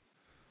mean?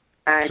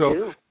 I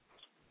do.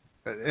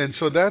 And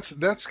so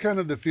that's kind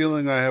of the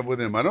feeling I have with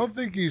him. I don't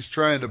think he's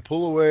trying to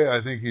pull away. I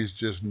think he's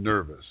just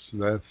nervous.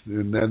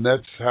 And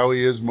that's how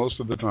he is most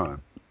of the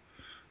time.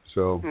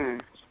 So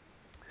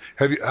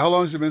How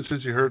long has it been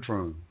since you heard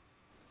from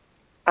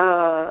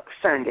him?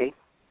 Sunday.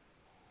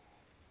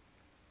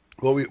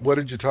 Well, what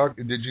did you talk?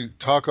 Did you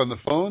talk on the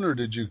phone, or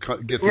did you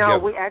get together? No,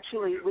 we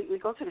actually we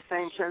go to the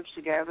same church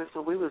together,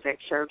 so we was at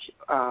church.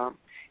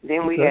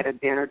 Then we had a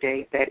dinner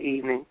date that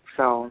evening.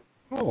 So.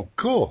 Oh,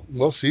 cool.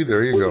 Well, see,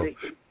 there you go.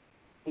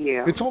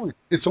 Yeah. It's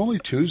only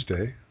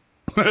Tuesday.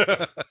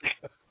 Tuesday.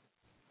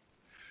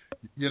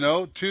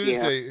 Yeah.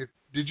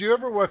 Did you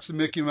ever watch the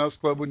Mickey Mouse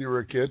Club when you were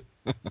a kid?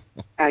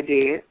 I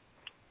did.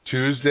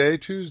 Tuesday.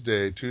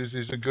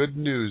 Tuesday's a good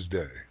news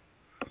day.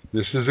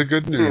 This is a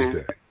good news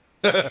day.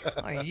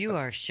 You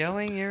are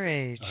showing your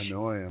age. I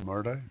know I am,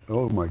 aren't I?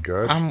 Oh my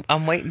God!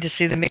 I'm waiting to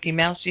see the Mickey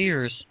Mouse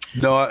ears.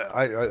 No, I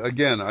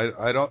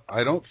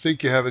don't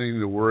think you have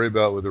anything to worry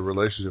about with a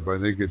relationship. I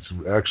think it's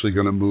actually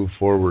going to move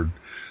forward.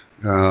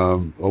 A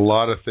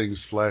lot of things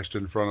flashed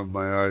in front of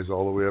my eyes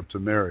all the way up to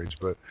marriage,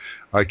 but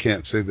I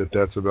can't say that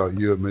that's about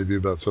you. It may be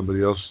about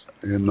somebody else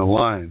in the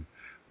line.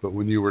 But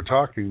when you were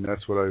talking,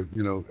 that's what I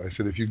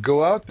said, if you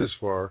go out this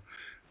far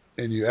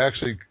and you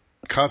actually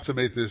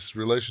consummate this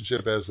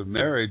relationship as a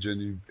marriage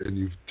and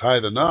you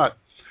tie the knot,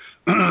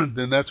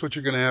 then that's what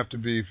you're going to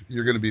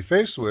be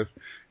faced with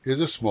is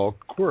a small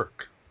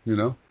quirk,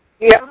 Yeah,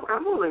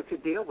 I'm willing to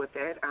deal with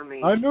that. I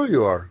know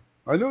you are.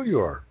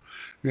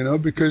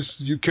 Because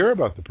you care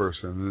about the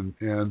person,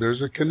 and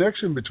there's a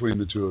connection between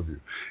the two of you.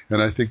 And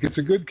I think it's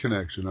a good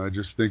connection. I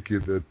just think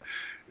that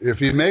if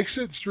he makes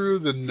it through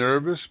the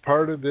nervous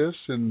part of this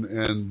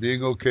and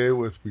being okay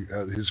with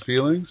his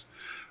feelings,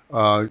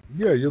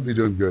 you'll be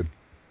doing good.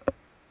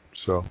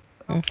 So.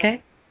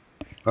 Okay.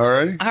 All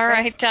righty. All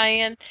right,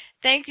 Diane.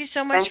 Thank you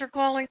so much for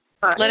calling.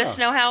 Let us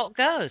know how it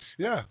goes.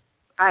 Yeah.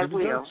 I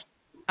will.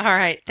 All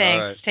right. Thanks.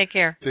 All right. Take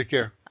care. Take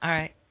care. All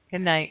right.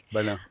 Good night.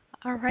 Bye now.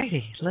 All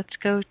righty. Let's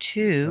go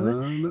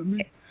to...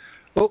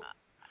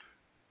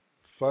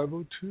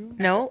 502?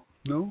 No.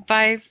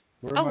 5...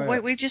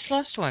 wait, we just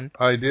lost one.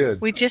 I did.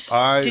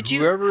 Did you?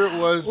 Whoever it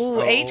was...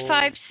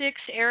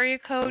 856 area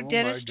code.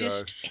 Dennis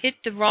just hit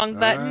the wrong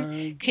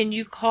button. Can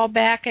you call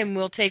back and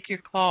we'll take your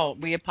call?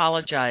 We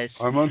apologize.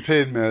 I'm on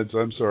pain meds.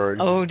 I'm sorry.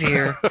 Oh,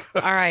 dear.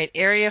 All right.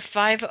 Area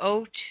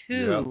 502.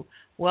 Yep.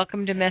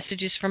 Welcome to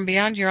Messages from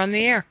Beyond. You're on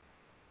the air.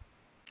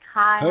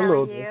 Hi,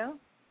 Hello. How are you?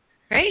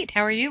 Great.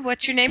 How are you?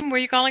 What's your name and where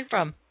are you calling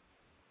from?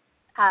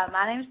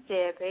 My name's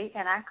Debbie,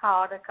 and I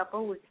called a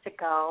couple of weeks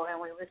ago, and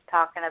we was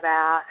talking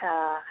about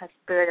a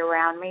spirit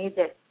around me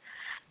that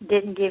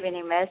didn't give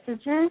any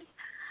messages,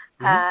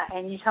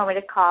 and you told me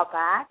to call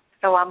back,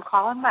 so I'm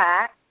calling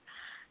back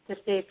to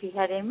see if you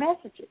had any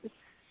messages.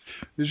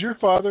 Is your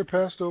father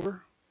passed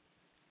over?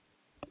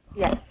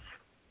 Yes.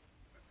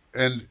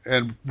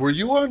 And were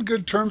you on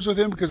good terms with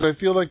him? Because I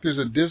feel like there's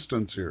a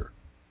distance here.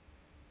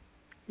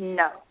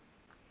 No.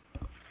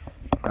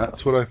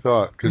 That's what I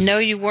thought. No,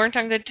 you weren't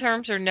on good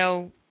terms, or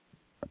no?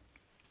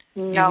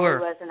 No, we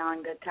wasn't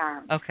on good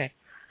terms. Okay.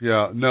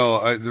 Yeah, no.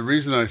 The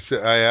reason I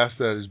asked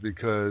that is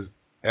because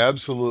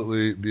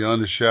absolutely,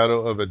 beyond a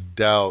shadow of a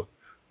doubt,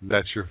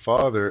 that's your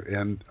father,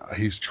 and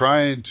he's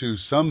trying to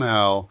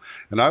somehow.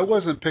 And I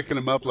wasn't picking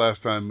him up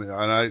last time,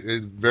 and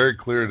it's very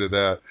clear to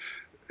that.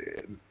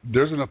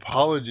 There's an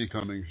apology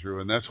coming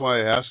through, and that's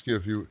why I asked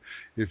you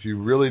if you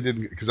really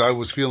didn't, because I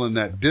was feeling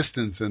that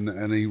distance,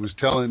 and he was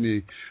telling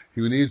me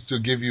he needs to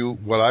give you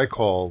what I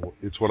call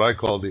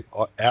the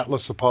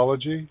Atlas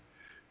apology.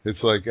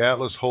 It's like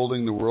Atlas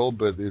holding the world,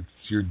 but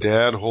it's your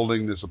dad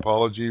holding this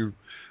apology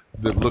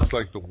that looks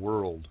like the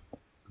world.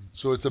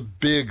 So it's a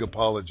big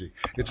apology.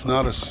 It's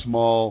not a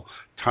small,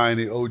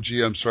 tiny, oh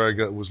gee, I'm sorry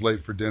I was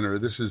late for dinner.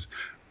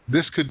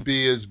 This could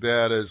be as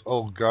bad as,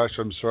 oh gosh,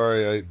 I'm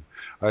sorry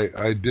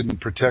I didn't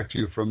protect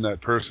you from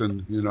that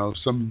person,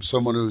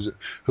 someone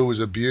who was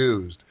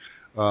abused,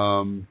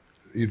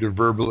 either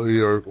verbally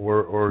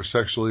or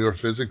sexually or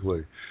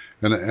physically,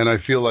 and I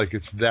feel like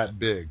it's that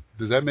big.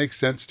 Does that make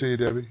sense to you,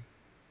 Debbie?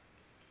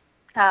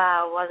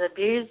 Was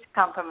abused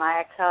come from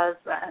my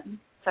ex-husband,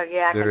 so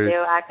yeah,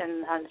 I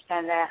can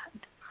understand that.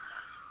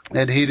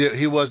 And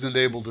he wasn't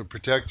able to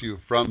protect you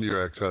from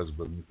your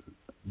ex-husband.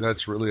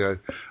 That's really, I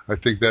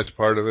think that's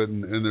part of it,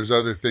 and there's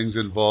other things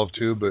involved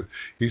too, but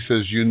he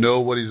says,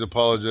 what he's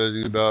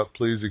apologizing about,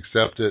 please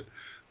accept it.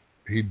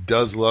 He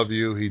does love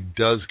you, he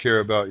does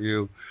care about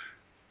you,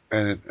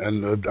 and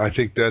I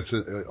think that's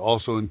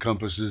also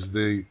encompasses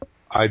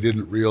I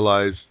didn't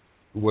realize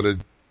what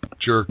a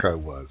jerk I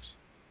was.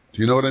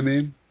 Do you know what I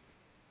mean?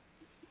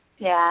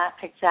 Yeah,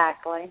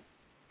 exactly.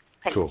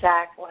 Cool.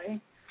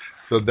 Exactly.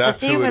 So that's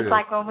he was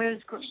like when we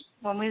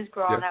was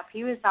growing up,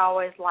 he was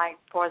always like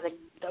for the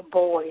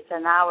boys,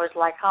 and I was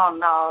like, oh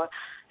no,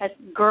 that's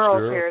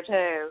girls here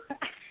too.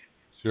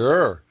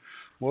 Sure.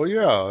 Well,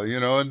 yeah,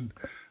 and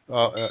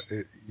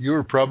you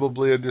were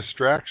probably a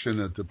distraction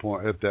at that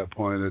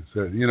point. It's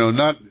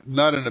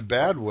not in a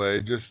bad way.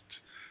 Just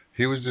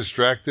he was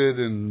distracted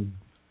and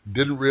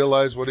didn't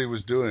realize what he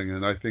was doing,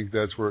 and I think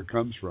that's where it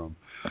comes from.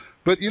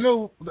 But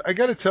I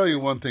got to tell you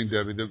one thing,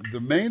 Debbie. The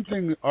main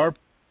thing our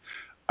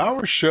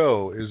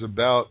show is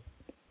about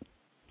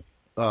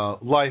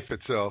life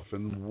itself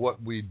and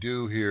what we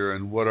do here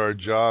and what our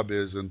job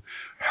is and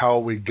how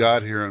we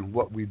got here and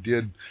what we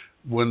did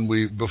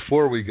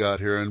before we got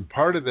here. And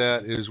part of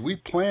that is we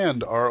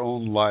planned our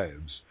own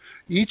lives.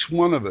 Each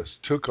one of us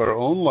took our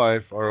own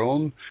life, our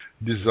own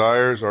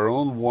desires, our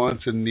own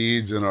wants and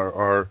needs, and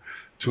our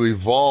to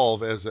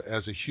evolve as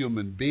a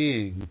human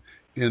being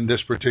in this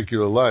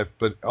particular life,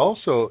 but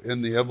also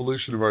in the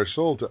evolution of our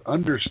soul to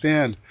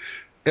understand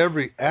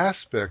every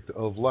aspect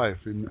of life.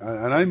 And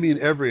I mean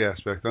every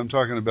aspect. I'm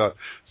talking about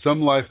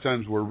some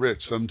lifetimes we're rich,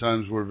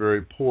 sometimes we're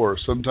very poor,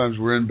 sometimes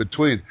we're in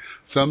between,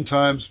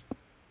 sometimes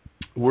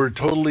we're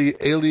totally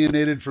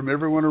alienated from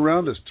everyone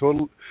around us.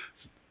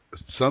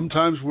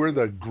 Sometimes we're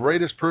the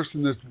greatest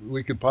person that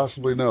we could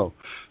possibly know.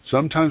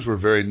 Sometimes we're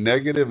very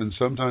negative and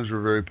sometimes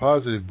we're very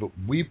positive, but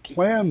we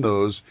plan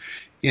those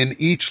in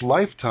each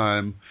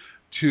lifetime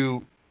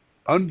to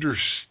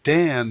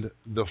understand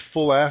the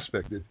full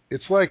aspect.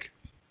 It's like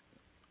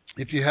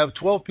if you have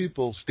 12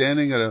 people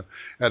standing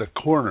at a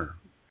corner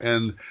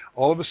and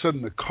all of a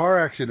sudden a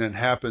car accident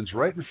happens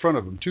right in front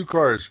of them, two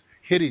cars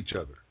hit each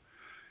other.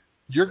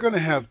 You're going to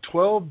have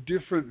 12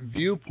 different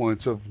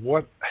viewpoints of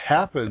what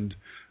happened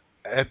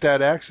at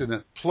that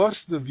accident, plus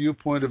the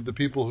viewpoint of the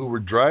people who were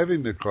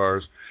driving the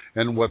cars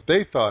and what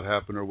they thought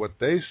happened or what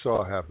they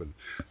saw happen.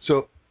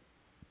 So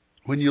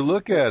when you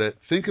look at it,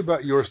 think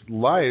about your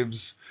lives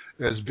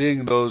as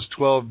being those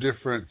 12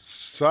 different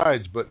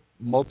sides, but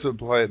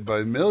multiply it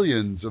by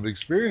millions of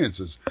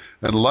experiences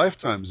and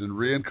lifetimes and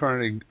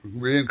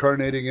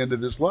reincarnating into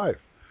this life.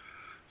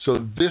 So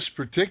this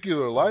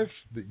particular life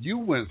that you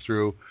went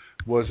through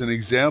was an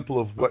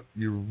example of what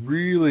you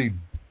really,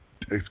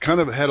 it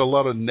kind of had a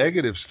lot of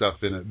negative stuff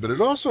in it, but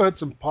it also had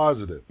some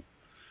positive,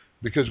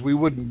 because we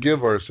wouldn't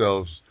give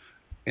ourselves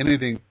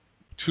anything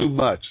too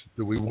much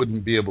that we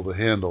wouldn't be able to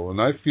handle. And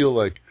I feel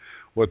like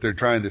what they're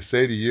trying to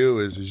say to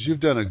you is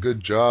you've done a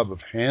good job of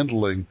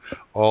handling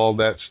all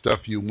that stuff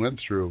you went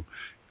through,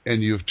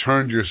 and you've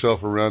turned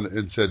yourself around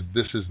and said,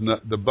 this is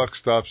not, the buck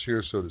stops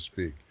here, so to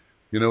speak.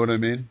 You know what I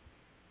mean?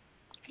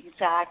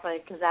 Exactly,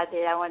 because I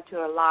did. I went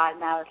through a lot,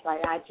 and I was like,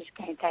 I just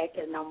can't take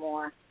it no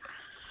more.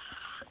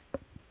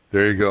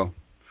 There you go.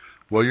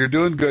 Well, you're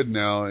doing good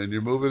now, and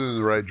you're moving in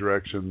the right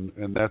direction,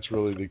 and that's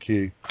really the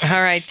key.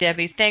 All right,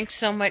 Debbie. Thanks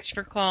so much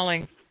for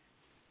calling.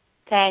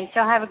 Thanks.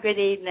 Y'all have a good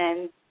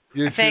evening.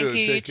 You too. Thank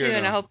you, Take you care too,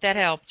 and I hope that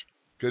helped.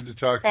 Good to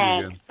talk to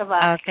Thanks. you again.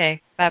 Bye-bye.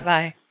 Okay,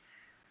 bye-bye.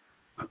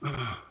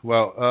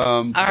 Well,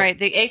 all right,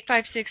 the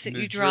 856 that New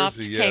you dropped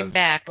Jersey, came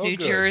back. Oh, New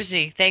good.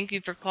 Jersey. Thank you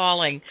for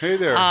calling. Hey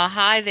there.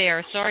 Hi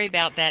there. Sorry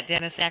about that.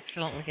 Dennis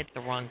accidentally hit the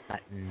wrong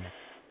button.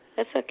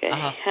 That's okay.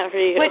 How are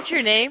you? What's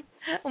your name?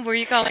 Where are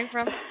you calling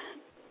from?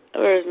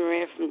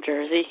 Rosemary from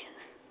Jersey.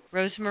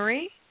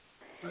 Rosemary?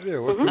 Oh, yeah,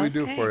 what can we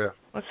do for you?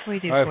 What can we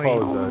do I for you?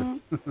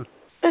 apologize.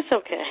 That's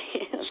okay.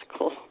 That's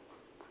cool.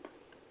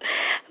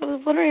 I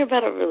was wondering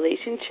about a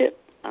relationship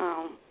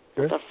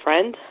with a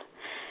friend.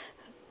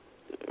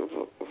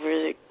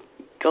 Where is it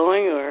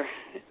going, or is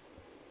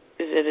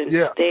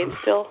it staying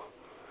still?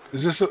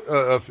 Is this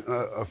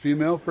a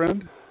female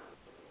friend?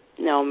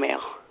 No,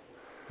 male.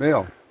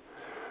 Male.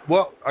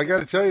 Well, I got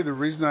to tell you, the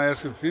reason I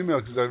asked him female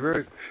because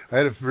I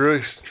had a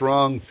very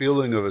strong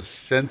feeling of a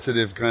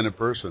sensitive kind of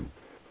person.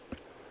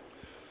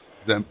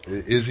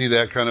 Is he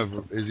that kind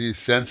of? Is he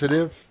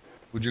sensitive?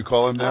 Would you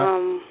call him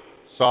that?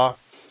 Soft,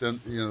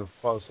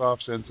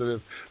 soft,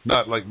 sensitive,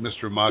 not like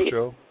Mr.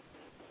 Macho.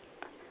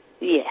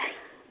 Yeah,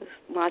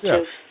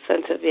 macho,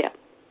 sensitive. Yeah.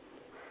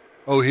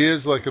 Oh, he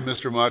is like a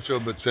Mr. Macho,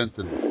 but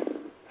sensitive.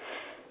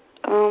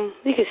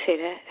 You could say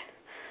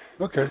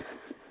that. Okay.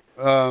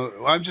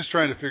 I'm just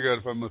trying to figure out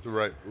if I'm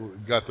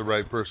got the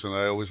right person.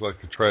 I always like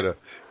to try to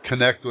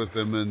connect with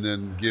them and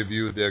then give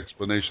you the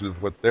explanation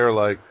of what they're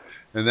like,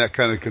 and that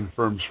kind of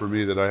confirms for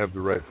me that I have the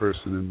right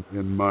person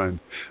in mind.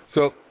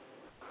 So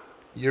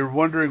you're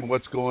wondering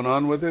what's going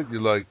on with it?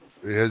 You're like,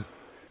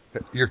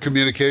 your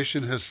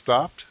communication has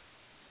stopped?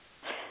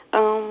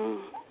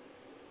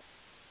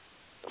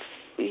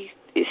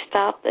 He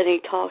stopped and he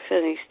talks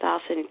and he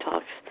stops and he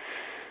talks,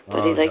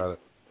 but he got it.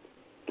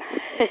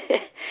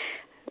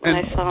 When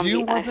I saw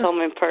him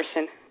in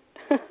person.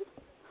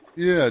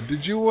 Yeah.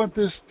 Did you want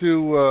this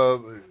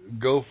to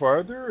go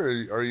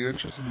farther? Or are you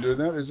interested in doing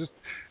that? Is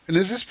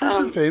this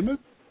person famous?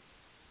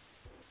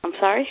 I'm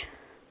sorry?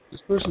 Is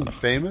this person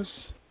famous?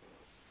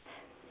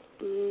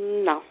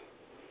 No.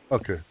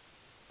 Okay.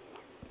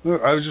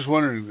 I was just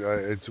wondering.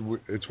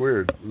 It's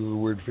weird. There's a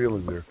weird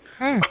feeling there.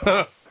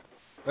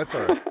 That's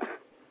all right.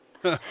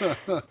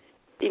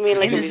 You mean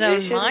like a musician?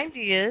 In his own mind,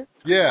 he is.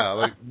 Yeah,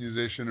 like a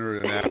musician or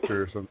an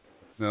actor or something.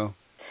 No?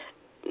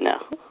 No.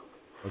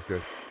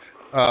 Okay.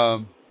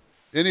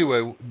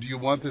 Anyway, do you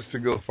want this to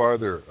go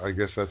farther? I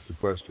guess that's the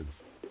question.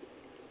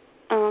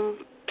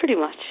 Pretty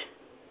much.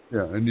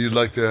 Yeah, and you'd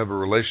like to have a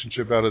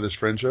relationship out of this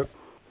friendship?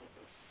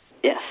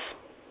 Yes.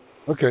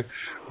 Okay.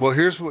 Well,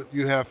 here's what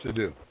you have to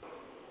do.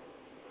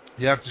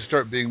 You have to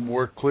start being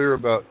more clear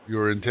about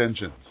your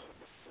intentions.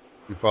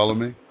 You follow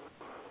me?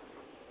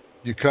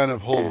 You kind of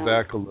hold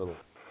back a little.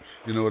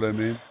 You know what I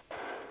mean?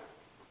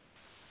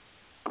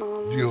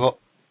 Are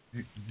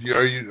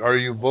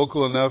you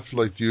vocal enough?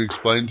 Like, do you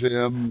explain to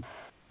him?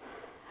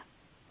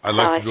 How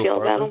I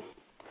feel about him?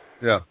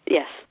 Yeah.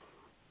 Yes.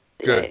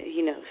 Good.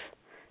 He knows.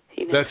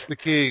 That's the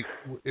key.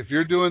 If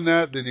you're doing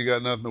that, then you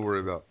got nothing to worry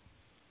about.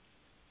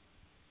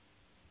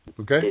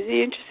 Okay? Is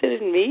he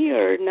interested in me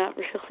or not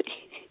really?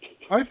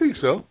 I think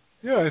so.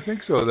 Yeah, I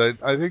think so.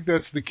 I think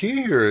that's the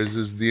key here.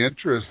 Is the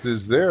interest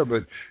is there,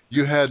 but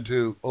you had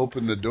to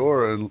open the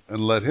door and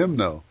let him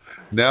know.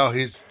 Now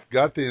he's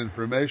got the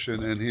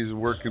information and he's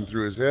working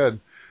through his head.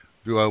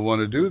 Do I want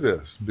to do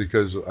this?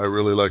 Because I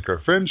really like our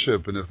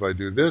friendship, and if I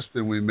do this,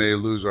 then we may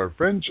lose our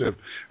friendship.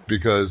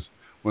 Because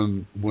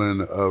when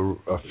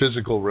a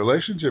physical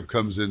relationship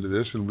comes into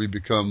this and we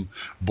become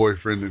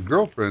boyfriend and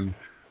girlfriend,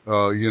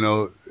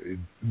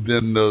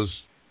 then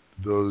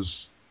those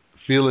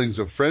feelings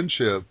of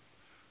friendship,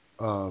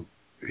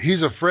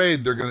 he's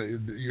afraid you're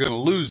gonna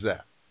lose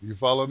that. You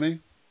follow me?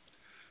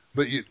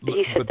 But he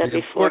said that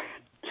before.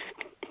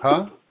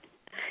 Huh?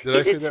 Did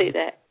I say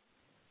that?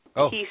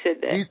 Oh, he said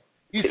that.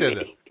 He said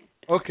that.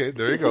 Okay,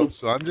 there you go.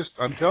 So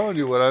I'm telling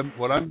you what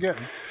I'm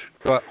getting.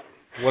 But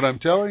what I'm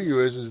telling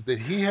you is that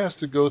he has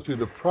to go through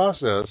the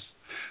process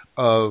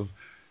of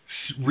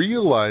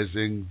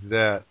realizing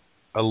that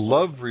a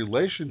love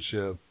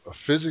relationship, a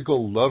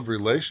physical love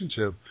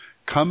relationship,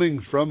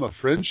 coming from a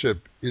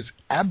friendship is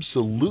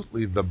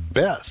absolutely the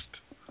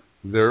best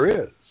there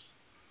is.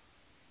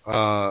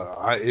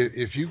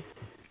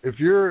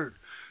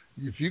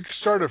 If you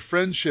start a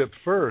friendship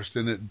first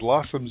and it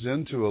blossoms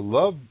into a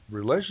love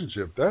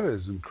relationship, that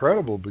is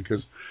incredible,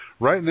 because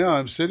right now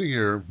I'm sitting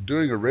here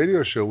doing a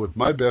radio show with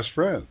my best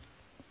friend.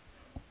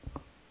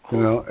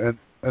 And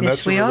yes,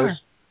 that's we are.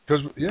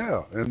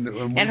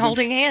 And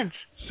holding hands.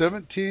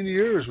 17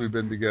 years we've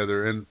been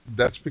together, and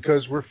that's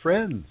because we're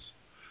friends.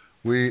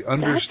 We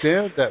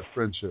understand that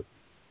friendship.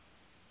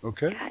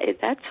 Okay?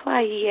 That's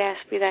why he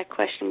asked me that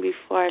question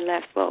before I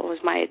left. What was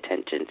my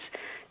intentions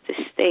to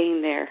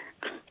staying there?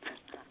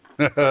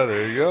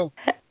 There you go.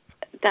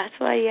 That's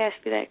why he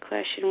asked me that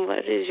question. What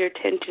is your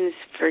intentions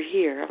for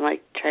here? I'm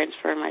like,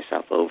 transferring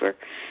myself over.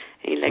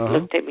 And he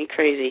looked at me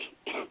crazy.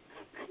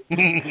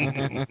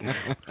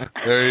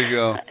 There you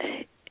go.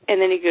 And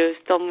then he goes,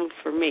 don't move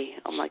for me.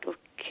 I'm like,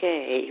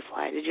 okay,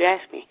 why did you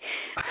ask me?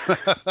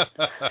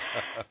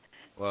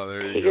 Well,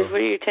 there you go. He goes,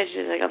 what are your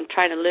intentions? Like, I'm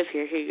trying to live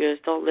here. He goes,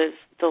 don't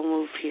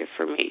move here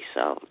for me.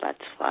 So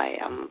that's why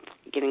I'm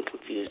getting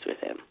confused with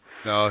him.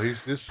 No, he's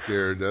just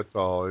scared, that's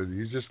all.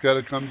 He's just got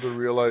to come to the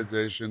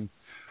realization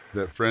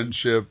that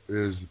friendship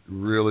is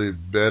really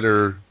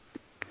better,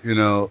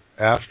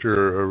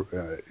 after,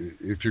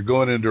 if you're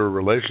going into a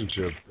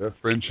relationship, that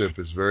friendship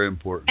is very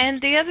important.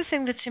 And the other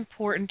thing that's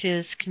important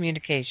is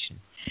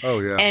communication. Oh,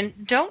 yeah.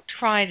 And don't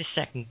try to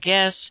second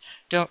guess.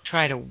 Don't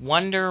try to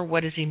wonder,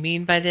 what does he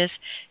mean by this?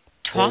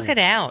 Talk it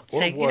out.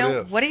 Say,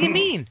 what do you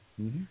mean?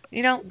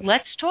 Mm-hmm.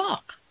 Let's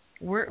talk.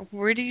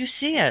 Where do you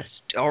see us?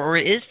 Or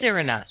is there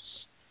an us?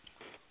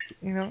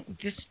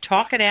 Just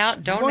talk it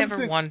out. Don't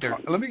ever wonder.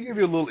 Let me give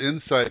you a little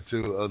insight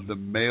to the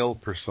male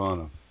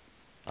persona.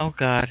 Oh,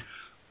 God.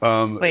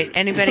 Wait,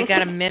 anybody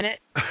got a minute?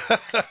 Sorry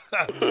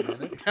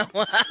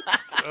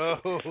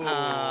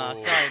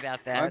about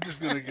that. I'm just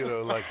going to get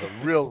a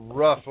real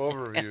rough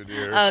overview,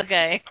 dear.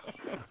 Okay.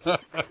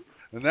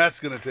 And that's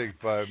going to take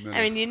 5 minutes.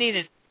 I mean, you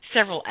needed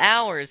several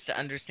hours to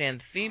understand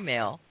the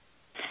female.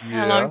 Yeah.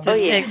 How long does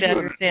it take to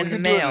understand the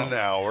male? An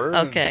hour.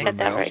 Okay. Got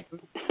that right.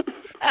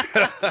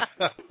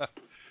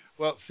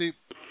 Well, see,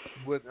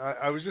 what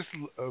I was just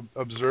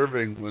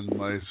observing when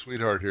my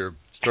sweetheart here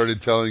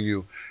started telling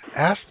you,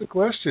 ask the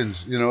questions.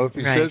 If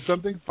he says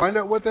something, find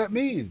out what that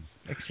means.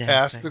 Exactly.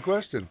 Ask the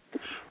question.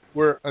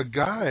 Where a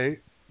guy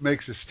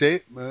makes a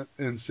statement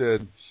and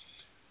said,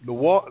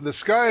 the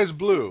sky is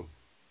blue,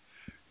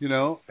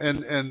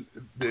 and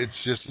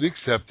it's just an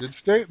accepted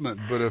statement.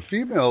 But a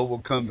female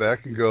will come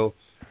back and go,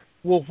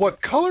 well,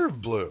 what color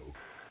of blue?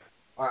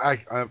 I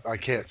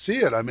can't see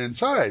it. I'm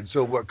inside.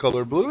 So what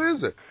color blue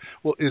is it?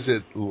 Well, is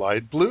it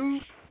light blue,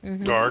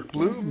 dark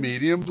blue,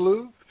 medium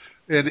blue?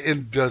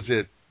 And does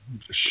it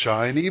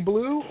shiny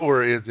blue,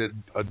 or is it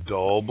a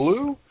dull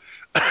blue?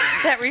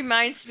 That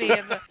reminds me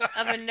of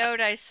a note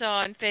I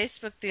saw on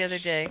Facebook the other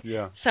day.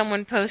 Yeah.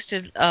 Someone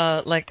posted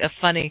like a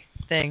funny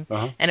thing,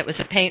 and it was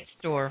a paint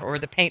store or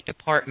the paint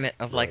department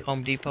of like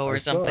Home Depot or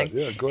something.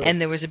 Yeah, go ahead.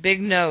 And there was a big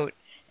note,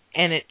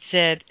 and it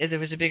said, there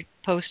was a big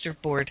poster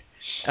board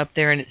up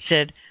there, and it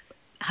said,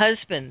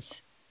 husbands,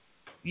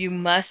 you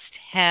must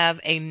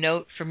have a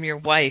note from your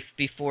wife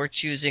before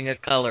choosing a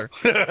color.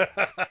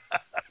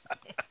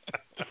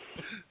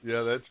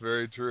 Yeah, that's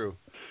very true.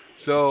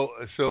 So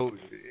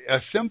a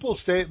simple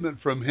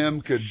statement from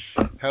him could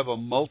have a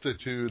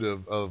multitude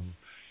of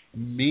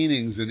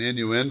meanings and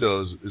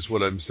innuendos, is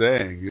what I'm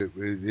saying.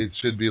 It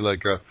should be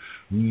like a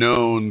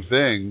known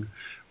thing,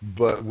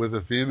 but with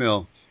a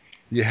female,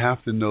 you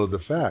have to know the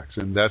facts,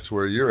 and that's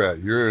where you're at.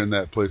 You're in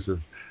that place of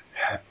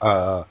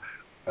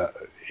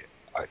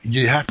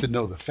you have to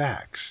know the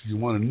facts. You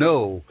want to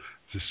know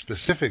the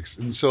specifics,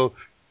 and so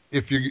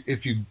if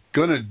you're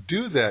gonna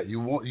do that,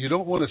 you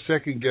don't want to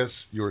second guess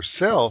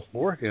yourself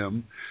or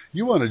him.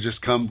 You want to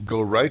just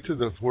go right to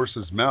the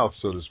horse's mouth,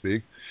 so to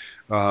speak,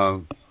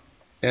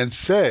 and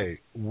say,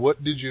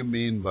 what did you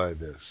mean by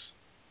this?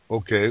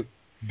 Okay,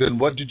 then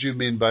what did you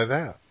mean by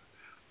that?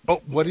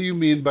 Oh, what do you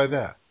mean by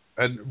that?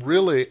 And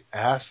really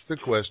ask the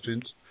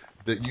questions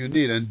that you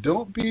need. And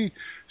don't be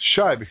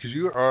shy, because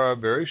you are a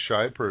very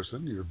shy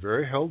person. You're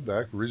very held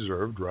back,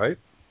 reserved, right?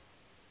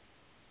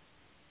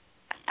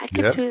 I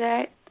could do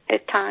that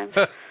at times.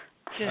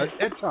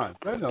 At times,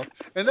 I know.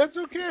 And that's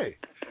okay.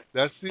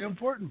 That's the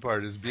important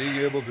part, is being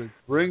able to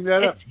bring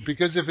that up.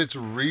 Because if it's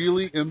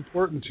really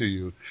important to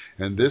you,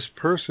 and this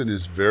person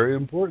is very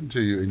important to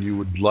you, and you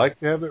would like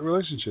to have that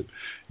relationship,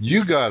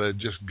 you got to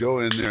just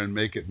go in there and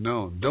make it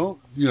known. Don't,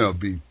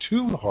 be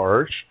too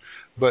harsh,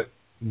 but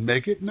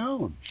make it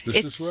known.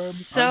 This is where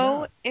I'm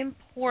so at.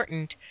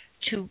 Important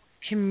to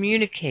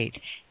communicate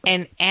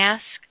and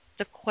ask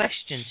the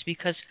questions,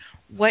 because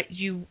what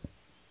you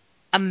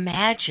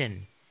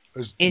imagine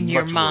in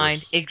your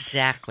mind is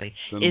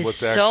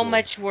so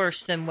much worse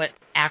than what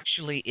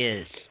actually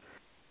is.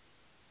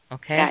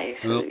 Okay? Yeah,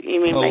 so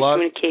you mean by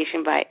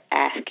communication by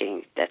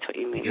asking. That's what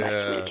you mean by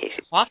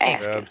communication.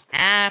 Asking.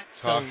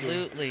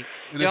 Absolutely.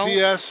 And if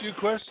he asks you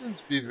questions,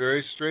 be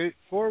very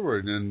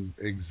straightforward and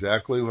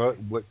exactly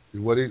what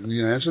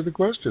you answer the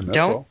question. That's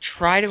Don't all.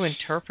 try to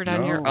interpret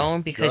on your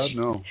own, because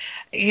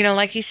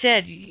like you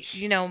said,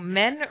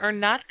 men are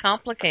not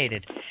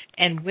complicated,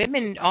 and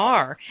women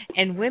are,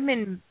 and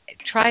women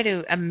try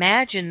to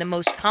imagine the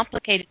most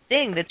complicated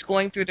thing that's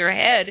going through their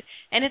head,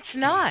 and it's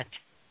not.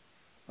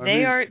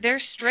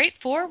 They're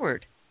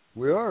straightforward.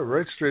 We are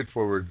right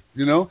straightforward.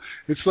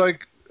 It's like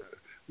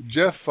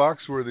Jeff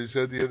Foxworthy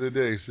said the other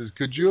day. He says,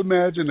 "Could you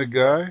imagine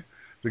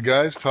the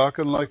guy's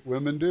talking like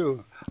women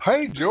do?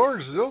 Hey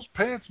George, these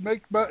pants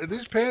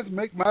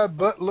make my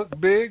butt look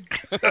big."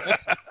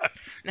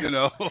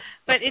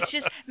 But it's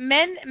just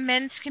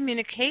men's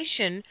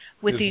communication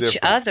with each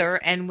other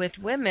and with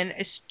women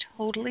is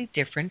totally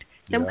different.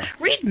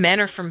 Read Men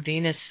Are From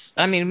Venus.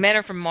 I mean, men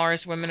are from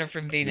Mars, women are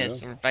from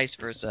Venus, or vice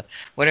versa.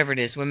 Whatever it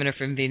is, women are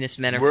from Venus,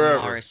 men are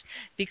from Mars.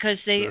 Because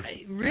they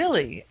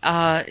really,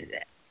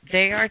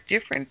 they are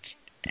different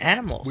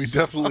animals. We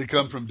definitely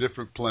come from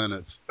different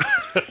planets.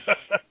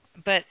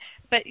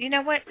 But you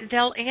know what?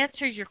 They'll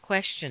answer your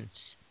questions.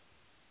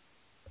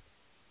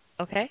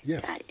 Okay?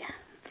 Yeah.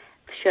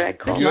 Should I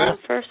call him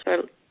first,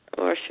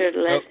 or should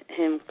I let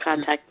him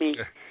contact me?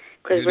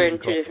 Because we're in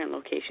two different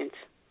locations.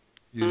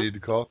 You need to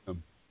call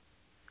him.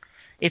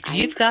 If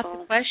you've got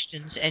the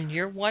questions and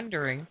you're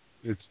wondering,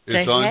 it's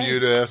on you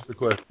to ask the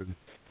question.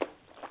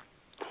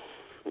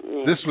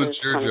 Yeah, this one's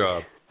your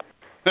job.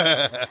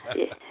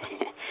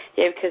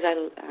 Because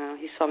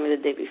he saw me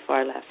the day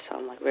before I left, so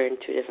I'm like, we're in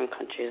two different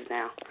countries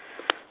now.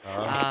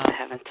 I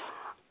haven't.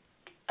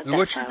 And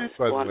what's your name,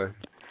 by the way?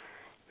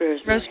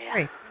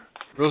 Rosemary.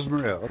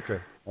 Rosemary,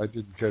 okay. I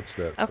didn't catch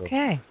that.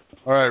 Okay. So.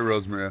 All right,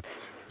 Rosemary.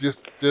 Just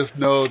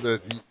know that,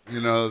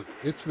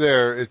 it's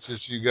there. It's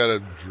just you got to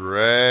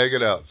drag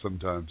it out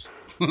sometimes.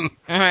 All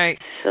right.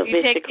 So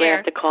you basically I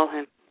have to call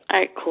him. All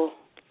right, cool.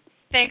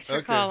 Thanks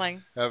for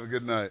calling. Have a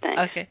good night.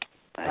 Thanks. Okay.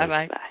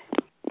 Bye-bye. Bye.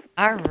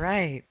 All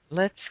right.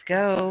 Let's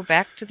go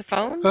back to the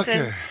phones.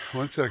 Okay.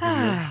 1 second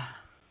here.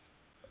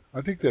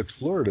 I think that's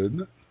Florida,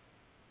 isn't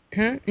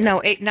it?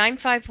 No,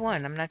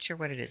 8951. I'm not sure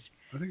what it is.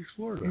 I think it's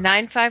Florida.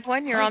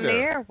 951, you're on there. the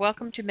air.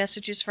 Welcome to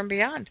Messages from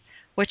Beyond.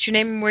 What's your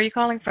name and where are you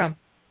calling from?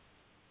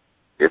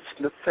 It's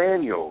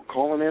Nathaniel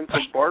calling in from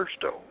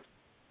Barstow.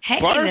 Hey,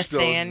 Barstow,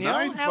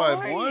 Nathaniel. How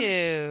are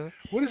you?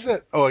 What is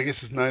that? Oh, I guess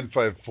it's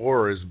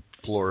 954 is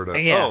Florida.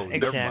 Yeah,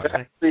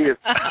 exactly.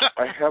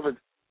 I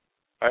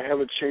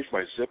haven't changed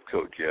my zip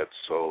code yet,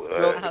 so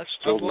it's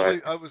still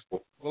I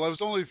was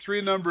only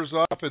 3 numbers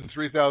off and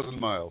 3,000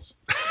 miles.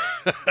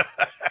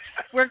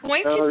 We're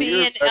going to be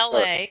in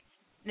L.A.,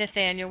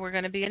 Nathaniel. We're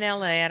going to be in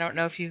L.A. I don't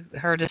know if you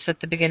heard us at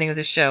the beginning of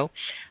the show.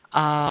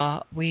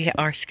 We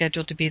are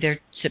scheduled to be there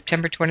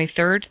September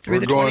 23rd through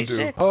the 26th. We're going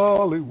to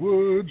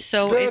Hollywood.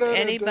 So if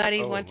anybody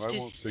wants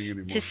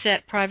to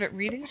set private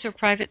readings or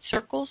private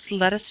circles,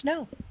 let us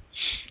know.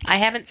 I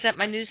haven't sent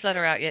my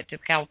newsletter out yet to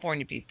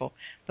California people,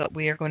 but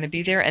we are going to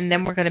be there, and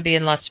then we're going to be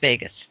in Las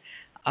Vegas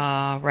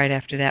right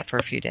after that for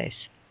a few days.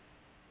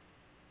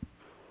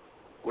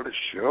 What a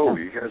show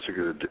you guys are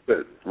going to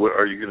do!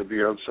 Are you going to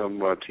be on some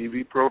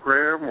TV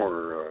program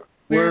or?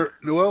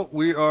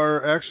 We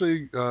are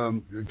actually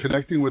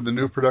connecting with the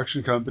new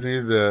production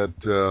company that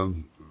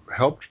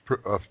helped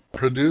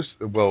produced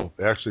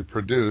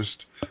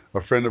a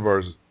friend of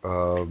ours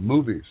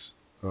movies.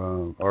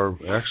 Our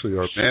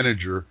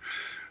manager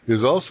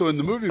is also in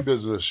the movie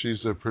business.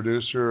 She's a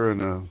producer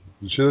and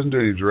she doesn't do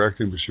any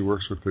directing, but she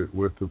works with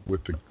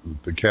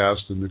the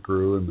cast and the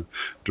crew and the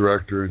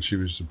director, and she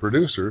was the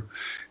producer.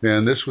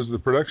 And this was the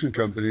production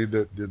company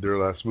that did their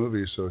last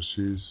movie, so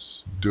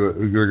they're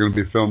going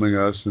to be filming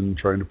us and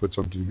trying to put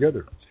something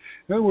together.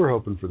 And we're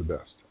hoping for the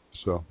best.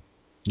 So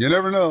you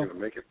never know. Gonna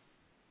make it.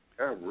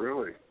 Yeah,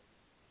 really.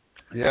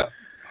 Yeah.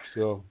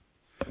 So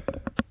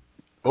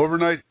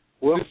overnight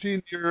Well,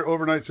 15-year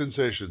overnight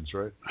sensations,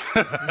 right?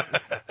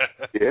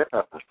 Yeah.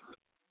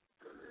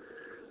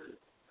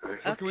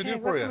 What can we do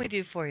for what you? can we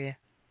do for you?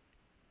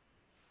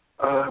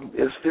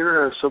 Is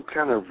there some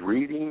kind of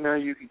reading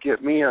you could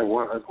get me? I'm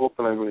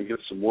hoping I'm going to get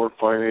some more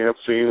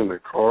financing in the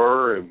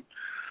car, and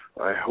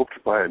I hope to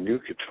buy a new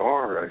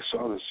guitar. I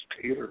saw this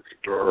Taylor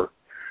guitar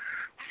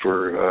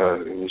for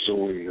it was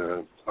only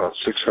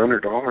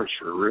 $600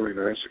 for a really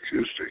nice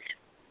acoustic.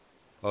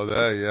 Oh,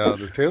 yeah,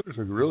 the Taylors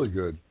are really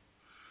good.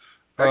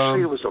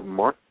 Actually, it was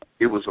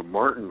a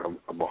Martin,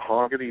 a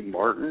mahogany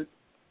Martin.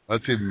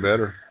 That's even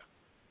better.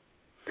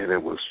 And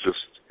it was just,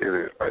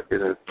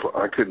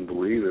 I couldn't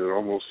believe it. It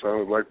almost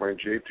sounded like my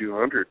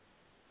J200.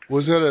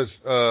 Was that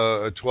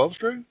a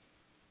 12-string?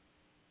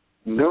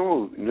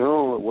 No,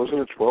 it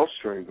wasn't a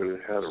 12-string, but it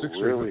had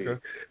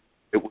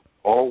it was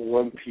all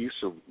one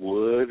piece of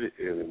wood,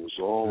 and it was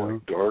all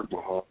like dark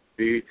mahogany.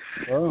 It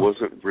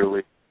wasn't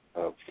really,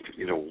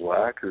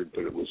 lacquered,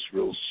 but it was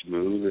real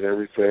smooth and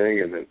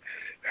everything, and it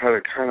had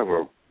a kind of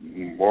a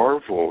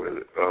marvel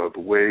the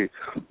way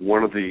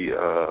one of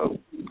the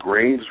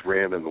grains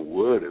ran in the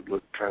wood. It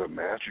looked kind of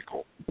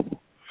magical.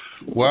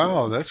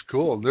 Wow, that's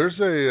cool. There's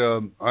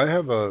I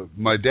have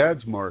my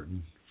dad's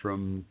Martin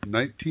from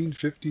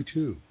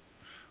 1952.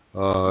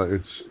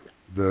 It's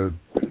the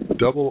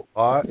double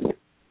aught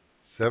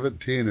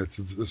 17. It's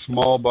a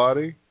small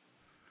body,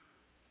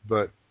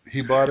 but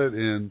he bought it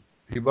in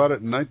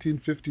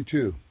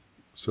 1952.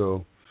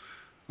 So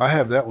I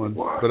have that one,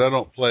 but I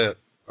don't play it.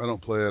 I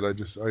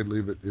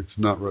leave it. It's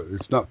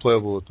not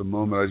playable at the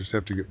moment. I just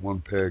have to get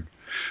one peg.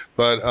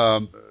 But I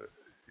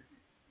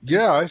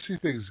see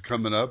things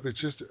coming up.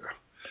 It's just,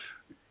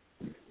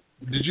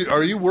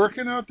 are you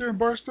working out there in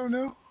Barstow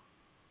now?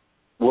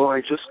 Well,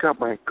 I just got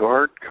my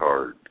guard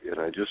card, and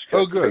I just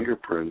got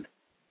fingerprinted.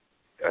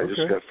 I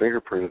just got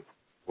fingerprinted.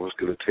 I was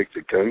going to take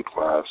the gun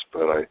class,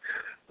 but I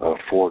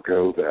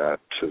forego that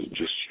to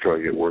just try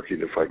to get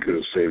working. If I could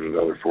have saved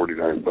another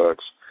 $49,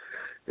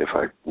 if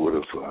I would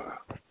have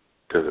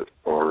did it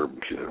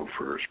armed,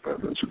 first,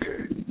 but that's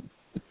okay.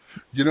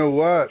 You know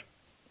what?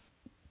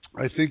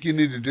 I think you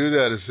need to do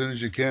that as soon as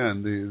you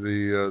can.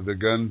 The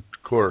gun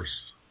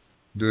course,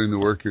 doing the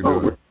work you're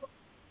doing.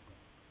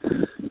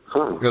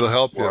 Huh. It'll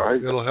help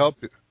you. It'll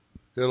help you.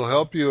 It'll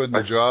help you in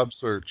the job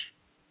search.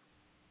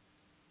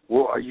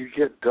 Well, you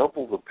get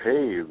double the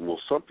pay. Well,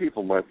 some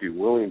people might be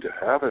willing to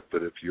have it,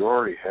 but if you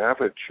already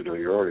have it,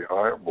 you're already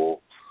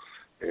hireable.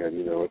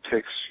 And, it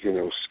takes,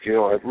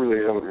 skill. I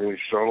haven't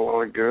shot a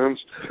lot of guns,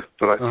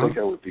 but I think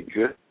I would be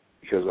good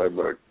because I'm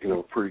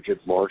a, pretty good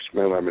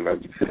marksman. I mean,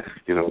 I've,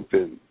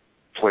 been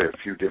play a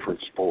few different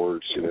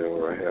sports,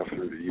 I have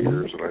through the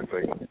years, and I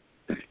think,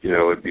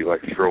 it'd be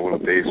like throwing a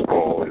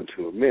baseball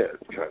into a mitt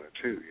kind of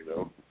too,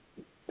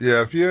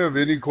 Yeah, if you have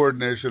any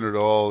coordination at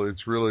all,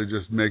 it's really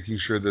just making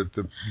sure that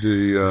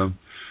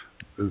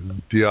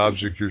the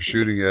object you're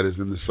shooting at is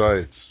in the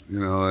sights,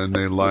 and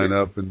they line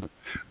up. And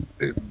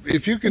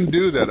if you can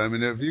do that, I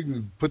mean, if you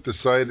can put the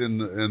sight in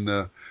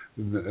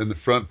the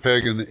front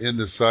peg in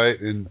the sight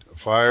and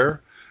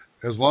fire,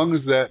 as long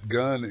as that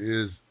gun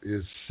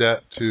is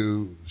set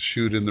to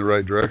shoot in the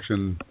right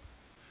direction,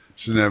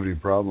 shouldn't have any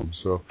problems.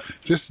 So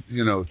just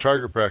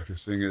target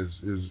practicing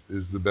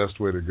is the best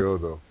way to go,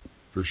 though,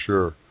 for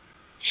sure.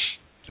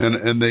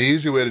 And the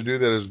easy way to do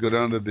that is go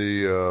down to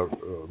the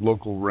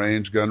local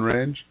gun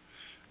range,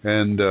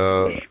 and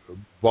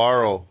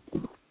borrow,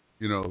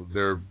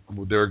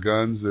 their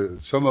guns.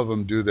 Some of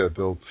them do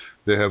that.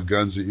 They have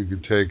guns that you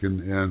can take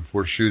and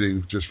for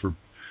shooting, just for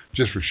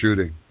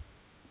shooting.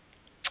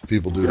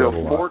 People do that a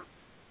lot. Fort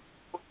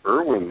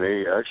Irwin,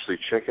 they actually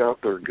check out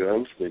their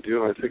guns. They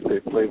do. I think they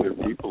pay their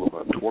people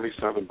about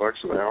 $27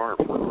 an hour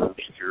for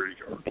security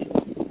guards.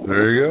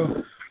 There you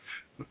go.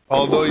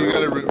 Although you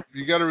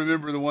got to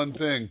remember the one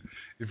thing: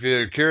 if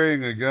you're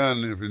carrying a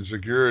gun, if in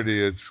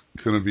security,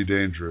 it's going to be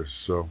dangerous.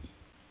 So,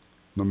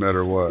 no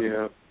matter what.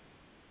 Yeah.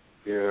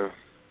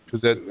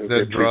 Because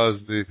that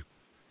draws the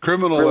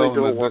criminal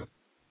element.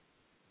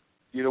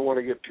 You don't want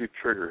to get too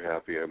trigger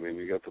happy. I mean,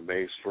 you got the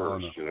mace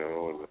first,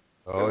 And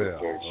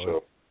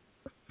so.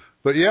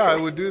 But yeah, I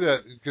would do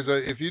that because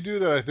if you do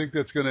that, I think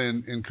that's going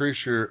to increase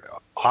your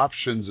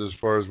options as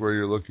far as where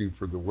you're looking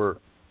for the work.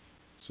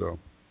 So.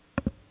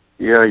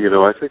 Yeah,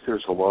 I think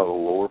there's a lot of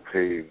lower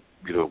paid,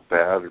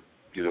 bad,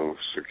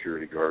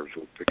 security guards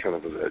with the kind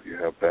of that you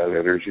have bad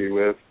energy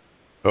with.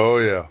 Oh,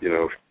 yeah.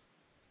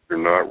 You're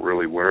not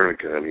really wearing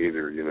a gun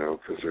either,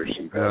 because there's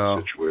some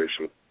bad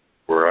situations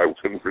where I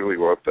wouldn't really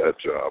want that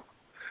job.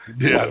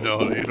 Yeah, no,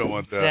 you don't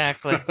want that.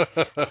 Exactly.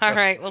 All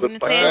right. Well,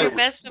 Nathaniel,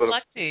 best of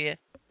luck to you.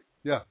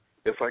 Yeah.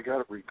 If I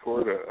got to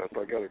guard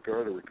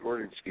a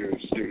recording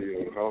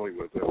studio in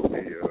Hollywood, that would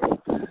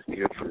be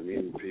good for me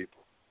and people.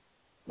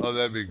 Oh,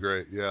 that'd be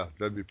great. Yeah,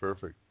 that'd be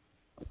perfect.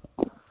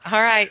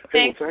 All right.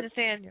 Thanks,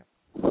 Nathaniel.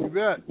 You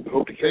bet.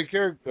 Hope to take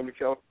care. Come to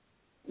California.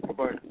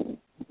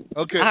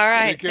 Bye-bye. Okay. All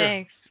right. Take care.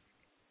 Thanks.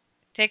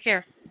 Take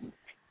care.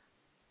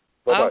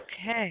 Bye-bye.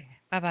 Okay.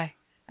 Bye-bye.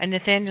 And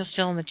Nathaniel's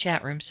still in the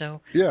chat room, so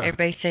yeah.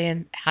 Everybody's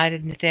saying hi to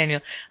Nathaniel.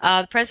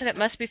 The president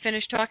must be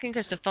finished talking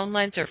because the phone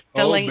lines are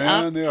filling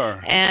up. They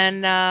are.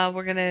 And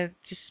we're going to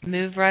just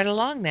move right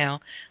along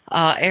now.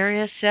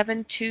 Area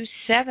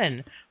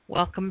 727,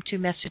 welcome to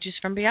Messages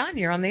from Beyond.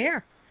 You're on the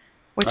air.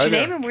 What's your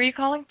name and where are you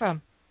calling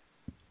from?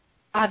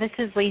 This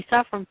is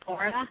Lisa from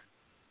Florida.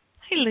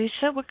 Hey,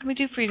 Lisa. What can we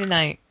do for you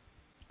tonight?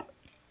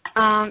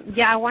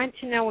 I wanted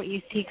to know what you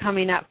see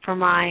coming up for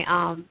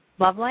my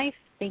love life.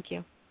 Thank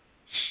you.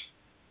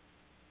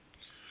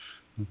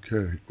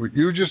 Okay.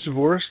 You were just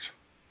divorced?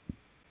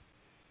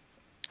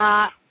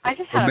 I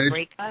just had a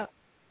breakup.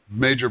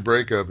 Major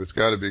breakup. It's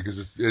got to be because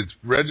it's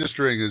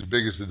registering as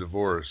big as a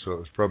divorce, so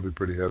it's probably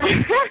pretty heavy.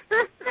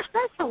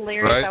 That's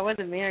hilarious. Right? I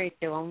wasn't married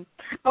to him.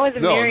 To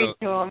him.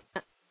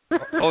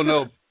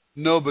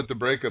 No, but the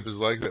breakup is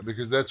like that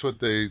because that's what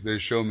they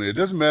show me. It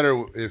doesn't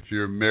matter if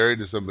you're married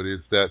to somebody.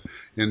 It's that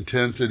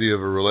intensity of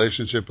a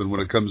relationship, and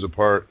when it comes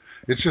apart,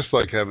 it's just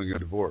like having a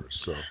divorce.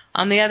 So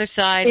on the other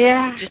side,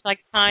 just like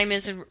time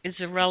is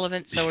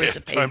irrelevant, so is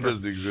the paper. Time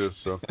doesn't exist.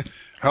 So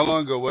how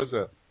long ago was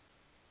that?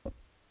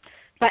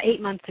 About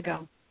 8 months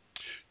ago.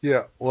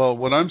 Yeah. Well,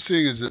 what I'm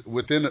seeing is that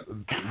within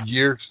a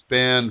year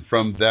span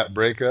from that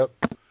breakup,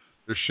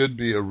 there should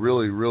be a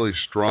really, really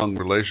strong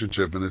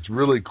relationship, and it's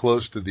really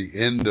close to the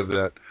end of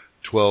that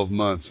 12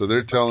 months. So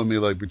they're telling me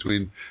like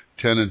between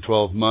 10 and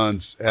 12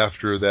 months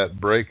after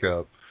that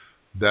breakup,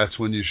 that's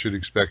when you should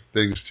expect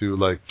things to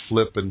like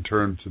flip and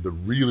turn to the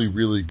really,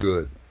 really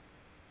good.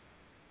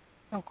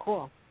 Oh,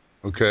 cool.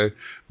 Okay,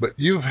 but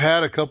you've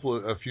had a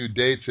few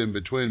dates in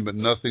between, but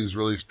nothing's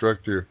really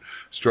struck your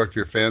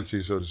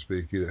fancy, so to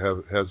speak.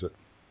 Has it?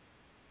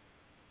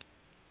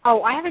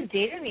 Oh, I haven't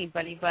dated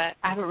anybody, but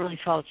I haven't really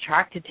felt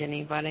attracted to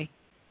anybody.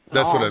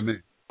 That's what I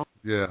mean.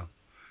 Yeah.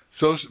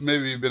 So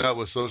maybe you've been out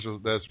with social.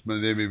 They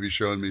may be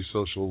showing me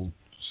social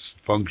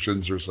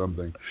functions or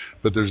something,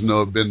 but there's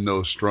been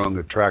no strong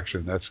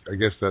attraction. I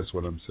guess that's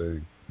what I'm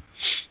saying.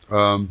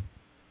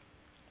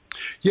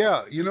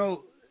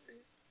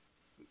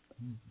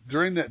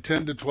 During that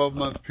 10 to 12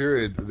 month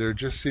period, there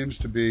just seems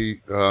to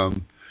be,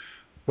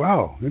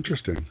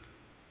 interesting.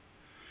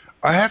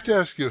 I have to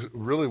ask you a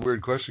really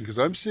weird question because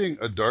I'm seeing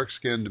a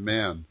dark-skinned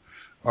man.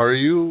 Are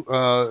you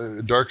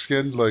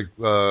dark-skinned like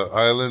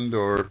island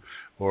or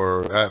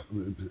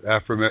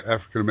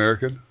African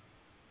American?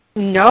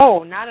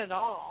 No, not at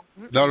all.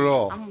 Not at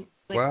all. I'm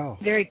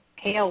very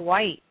pale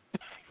white.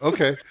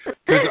 Okay,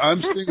 because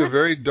I'm seeing a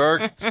very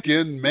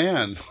dark-skinned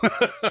man.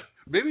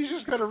 Maybe he's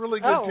just got a really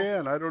good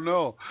tan. I don't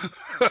know.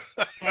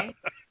 Okay.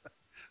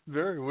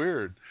 Very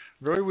weird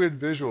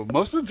visual.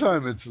 Most of the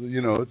time, it's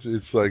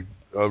like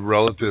a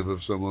relative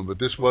of someone, but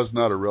this was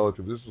not a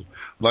relative. This is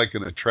like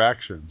an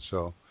attraction.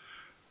 So,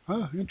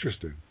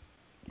 interesting.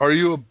 Are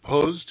you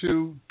opposed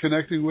to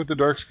connecting with a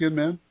dark-skinned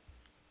man?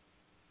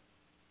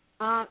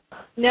 No.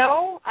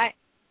 No.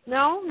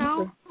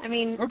 Okay. I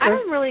mean, okay.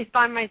 I'm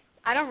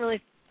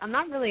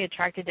not really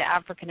attracted to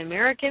African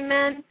American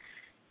men.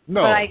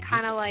 No. But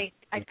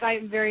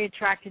I'm very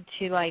attracted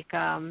to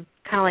kind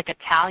of like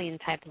Italian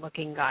type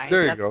looking guys.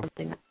 There you go.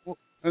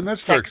 And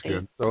that's dark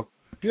skin. So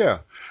yeah.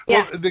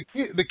 Well,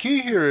 the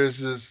key here is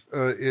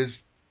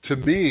to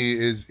me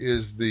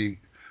is the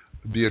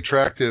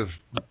attractive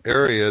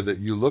area that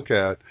you look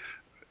at.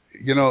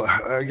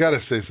 I got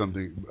to say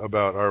something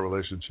about our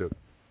relationship.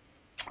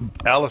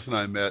 Alice and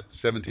I met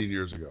 17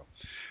 years ago,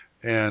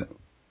 and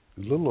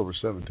a little over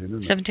 17,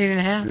 isn't it? 17 and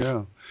a half.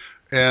 Yeah,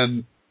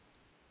 and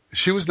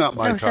she was not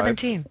my type.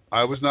 17.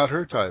 I was not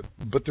her type,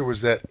 but there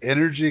was that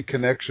energy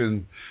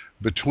connection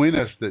between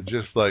us that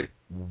just like,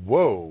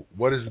 whoa,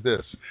 what is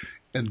this?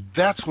 And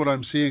that's what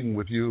I'm seeing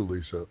with you,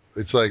 Lisa.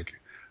 It's like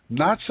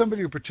not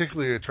somebody you're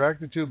particularly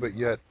attracted to, but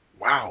yet,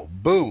 wow,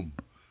 boom,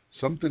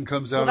 something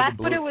comes out of the blue. Well, that's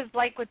what it was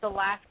like with the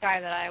last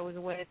guy that I was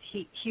with.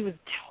 He was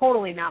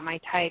totally not my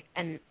type,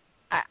 and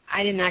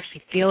I didn't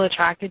actually feel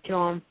attracted to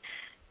him.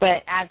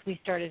 But as we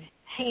started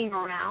hanging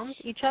around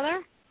each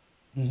other,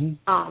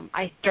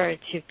 I started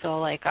to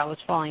feel like I was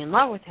falling in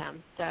love with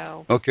him.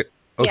 So okay.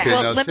 Yeah.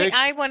 Well,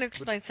 I want to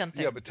explain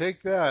something. Yeah, but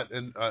take that,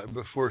 and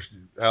before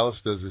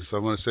Alice does this, I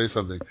want to say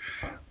something.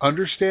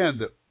 Understand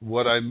that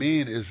what I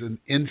mean is an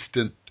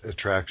instant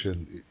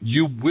attraction.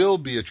 You will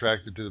be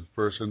attracted to the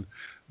person,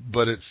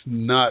 but it's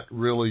not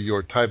really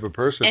your type of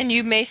person. And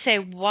you may say,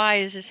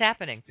 why is this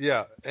happening?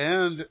 Yeah,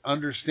 and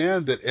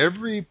understand that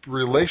every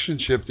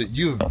relationship that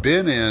you've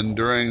been in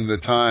during the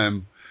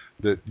time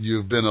that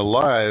you've been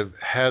alive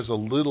has a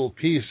little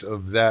piece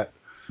of that,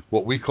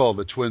 what we call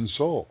the twin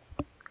soul.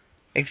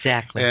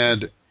 Exactly.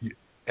 And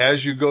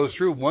as you go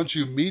through, once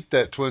you meet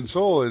that twin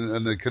soul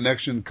and the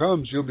connection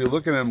comes, you'll be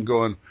looking at him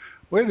going,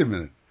 wait a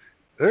minute,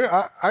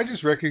 I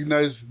just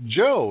recognized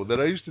Joe that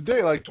I used to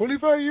date like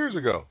 25 years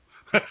ago.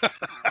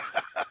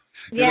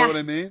 You know what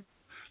I mean?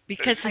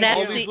 Because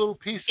all these little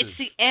pieces. It's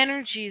the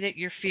energy that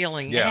you're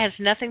feeling. Yeah. It has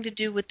nothing to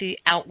do with the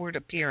outward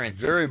appearance.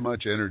 Very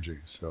much energy.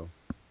 So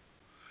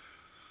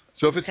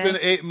if it's been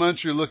 8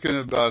 months, you're looking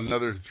at about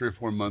another 3 or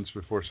 4 months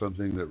before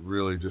something that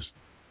really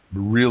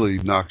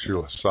knocks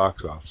your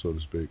socks off, so to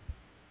speak.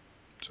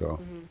 So.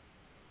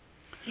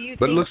 Do you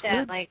but think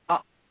that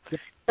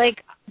good.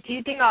 Do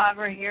you think I'll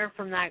ever hear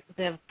from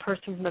the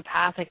person from the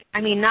past? Like,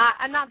 I mean, not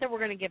that we're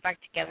going to get back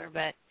together,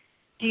 but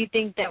do you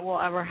think that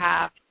we'll ever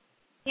have,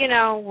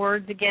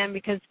 words again?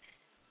 Because,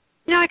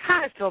 I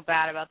kind of feel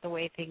bad about the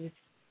way things,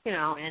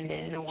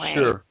 ended in a way.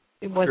 Sure.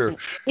 It wasn't,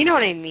 you know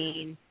what I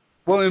mean?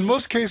 Well, in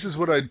most cases,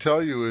 what I'd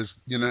tell you is,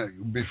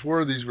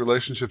 before these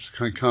relationships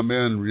can come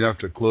in, you have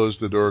to close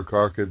the door,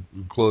 caulk it,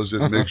 close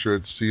it, make sure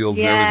it's sealed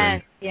and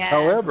everything. Yeah.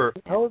 However,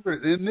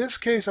 in this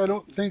case, I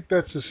don't think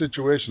that's the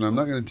situation. I'm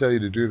not going to tell you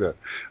to do that.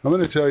 I'm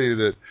going to tell you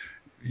that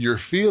your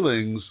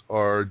feelings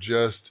are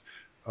just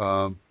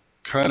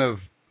kind of,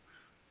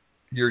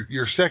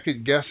 you're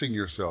second guessing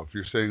yourself.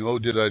 You're saying, oh,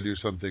 did I do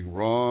something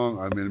wrong?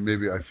 I mean,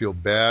 maybe I feel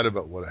bad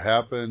about what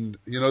happened.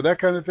 That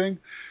kind of thing.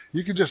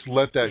 You can just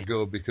let that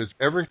go because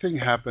everything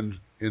happened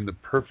in the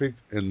perfect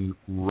and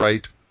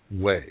right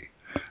way.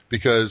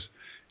 Because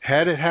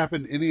had it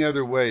happened any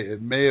other way,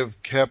 it may have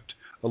kept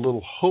a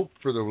little hope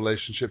for the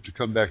relationship to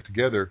come back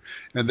together,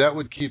 and that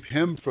would keep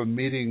him from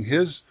meeting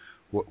his,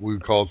 what we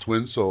call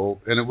twin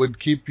soul, and it would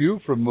keep you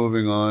from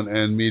moving on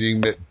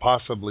and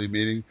possibly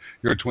meeting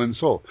your twin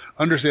soul.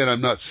 Understand, I'm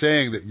not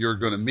saying that you're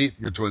going to meet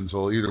your twin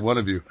soul, either one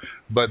of you,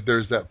 but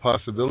there's that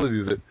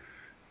possibility that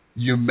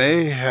you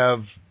may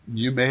have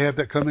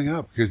that coming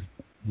up, because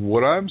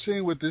what I'm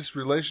seeing with this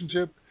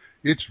relationship,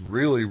 it's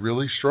really,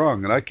 really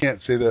strong, and I can't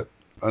say that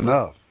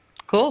enough.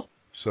 Cool.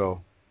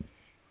 So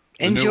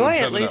enjoy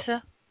it, Lisa.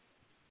 Up.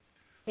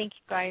 Thank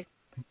you, guys.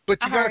 But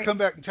you got to come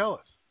back and tell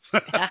us.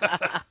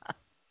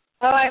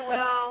 Oh, I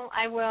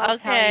will.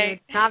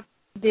 Okay. Not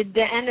the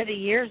end of the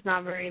year is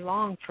not very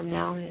long from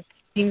now. It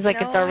seems like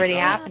it's already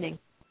happening.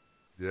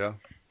 Yeah.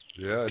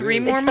 3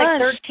 more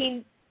months.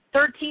 Like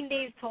 13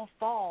 days till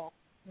fall.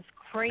 It's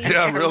crazy.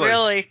 Yeah, really.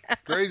 Really.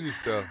 Crazy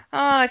stuff.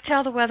 Oh,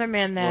 tell the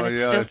weatherman that.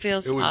 Well, it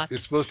still feels hot.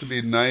 It's supposed to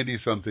be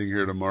 90-something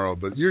here tomorrow,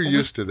 but you're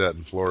used to that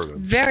in Florida.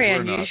 Very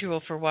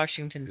unusual for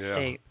Washington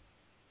State.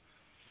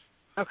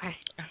 Okay.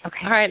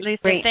 All right,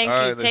 Lisa. Great. Thank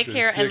All you. right, Take Lisa.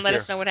 care and Take let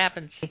care. us know what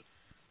happens.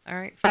 All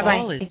right. Bye-bye.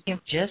 Fall is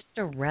just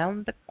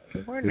around the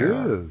corner.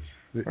 It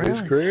is. Really.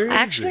 It's crazy.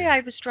 Actually,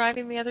 I was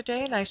driving the other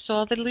day and I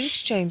saw the leaves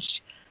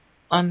changed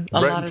on a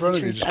right lot in of front the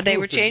of you. trees. Just They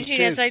were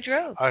changing as I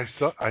drove.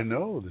 I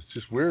know. It's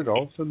just weird.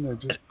 All of a sudden, they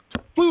just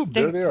boom.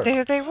 There they are.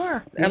 There they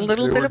were. Yeah, A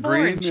little they bit were of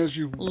green orange. as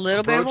you A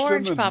little bit of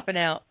orange popping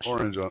out.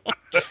 Orange on.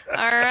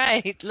 All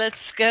right. Let's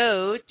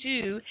go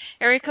to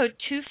area code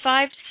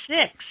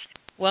 256.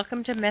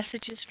 Welcome to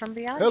Messages from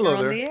Beyond. Hello You're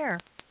on there. the air.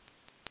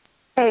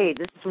 Hey,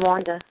 this is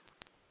Wanda.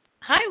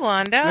 Hi,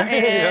 Wanda.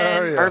 Hey, how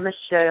are you? Or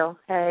Michelle.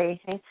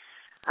 Hey.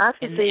 I have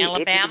to In see Alabama? if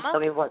you can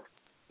tell me what.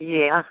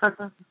 Yeah.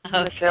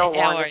 Michelle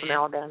Wanda from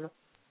Alabama.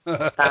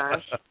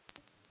 Fine.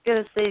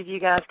 Going to see if you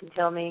guys can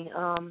tell me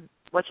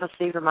what you'll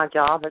see for my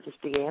job that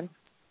just began.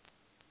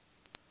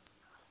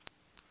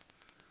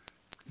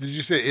 Did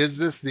you say, is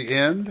this the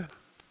end?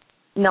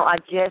 No, I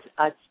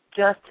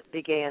just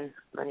began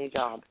my new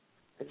job.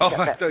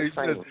 I thought you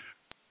said.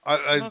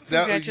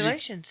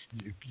 Congratulations.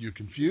 You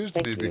confused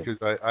Thank me you. because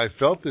I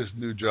felt this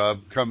new job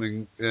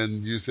coming,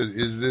 and you said,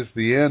 "Is this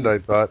the end?" I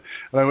thought,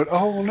 and I went,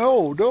 "Oh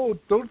no,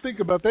 don't think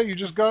about that. You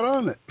just got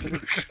on it."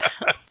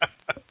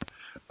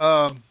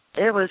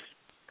 It was.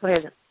 Go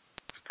ahead.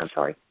 I'm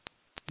sorry.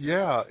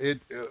 Yeah,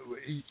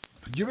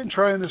 you've been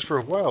trying this for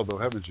a while, though,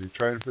 haven't you?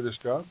 Trying for this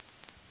job?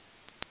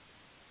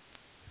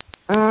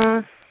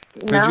 No,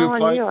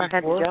 I knew I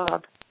had before? a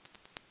job.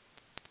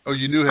 Oh,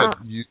 you knew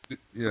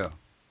yeah.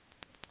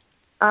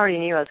 I already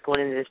knew I was going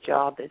into this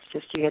job. It's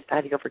just I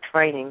had to go for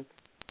training.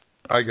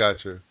 I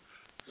got you.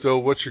 So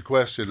what's your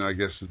question, I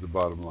guess, is the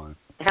bottom line.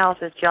 How's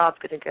this job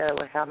going to go?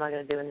 How am I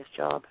going to do in this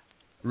job?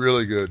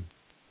 Really good.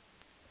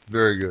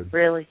 Very good.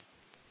 Really?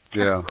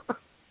 Yeah.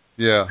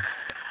 Yeah.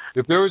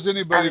 If there was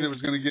anybody that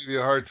was going to give you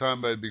a hard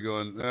time, I'd be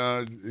going,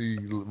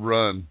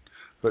 run.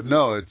 But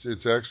no,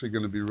 it's actually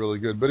going to be really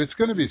good. But it's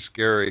going to be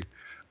scary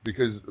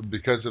because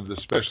of the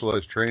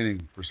specialized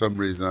training for some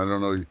reason. I don't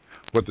know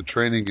what the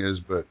training is,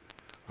 but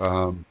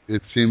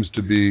it seems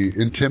to be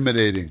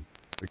intimidating.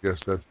 I guess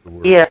that's the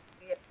word. Yeah.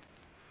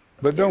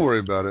 But don't worry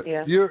about it.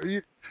 Yeah.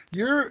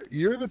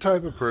 You're the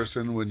type of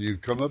person when you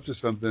come up to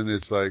something,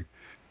 it's like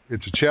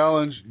it's a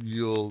challenge.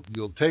 You'll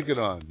take it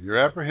on. You're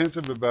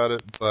apprehensive about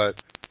it, but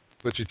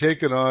you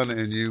take it on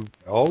and you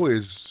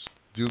always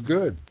do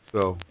good.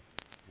 So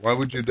why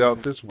would you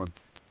doubt this one,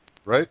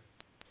 right?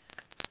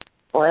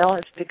 Well,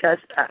 it's because,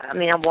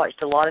 I've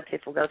watched a lot of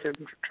people go through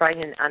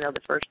training. I know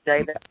the first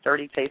day that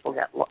 30 people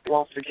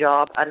lost their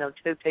job. I know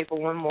 2 people.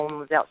 One woman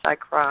was outside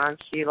crying.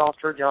 She lost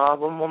her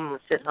job. One woman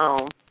was sitting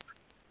home.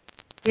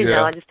 You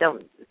know, I just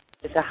don't,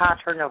 it's a high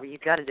turnover.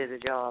 You've got to do the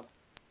job.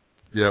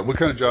 Yeah, what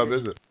kind of job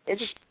is it?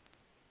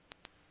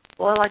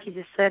 Well, like you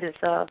just said,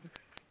 it's a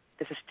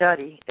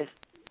study. It's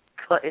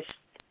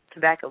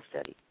tobacco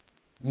study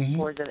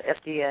for the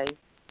FDA.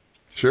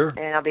 Sure.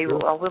 And I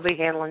will be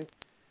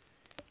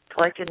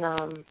collecting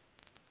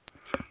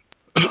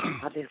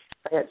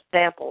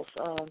samples.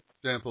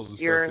 Samples and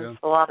urine, stuff,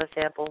 saliva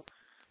sample.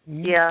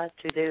 Yeah,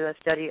 to do a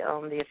study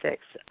on the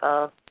effects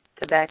of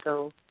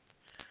tobacco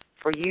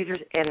for users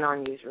and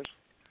non-users.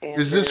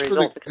 And is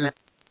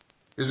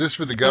this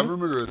for the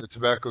government or the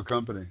tobacco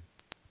company?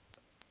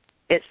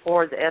 It's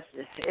for the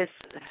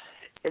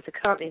it's a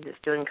company that's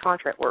doing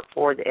contract work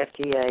for the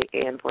FDA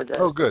and for the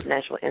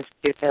National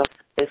Institute of Health.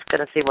 It's going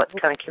to see what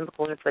kind of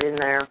chemicals are put in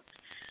there.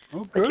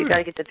 Oh, but you got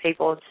to get the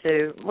people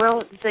to.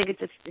 Well, the thing is,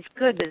 it's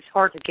good, but it's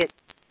hard to get.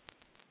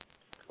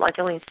 Like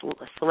only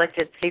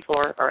selected people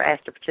are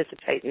asked to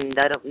participate, and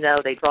they don't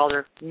know. They draw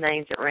their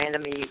names at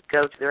random, and you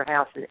go to their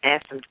house and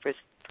ask them to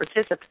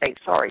participate.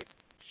 Sorry.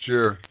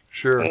 Sure.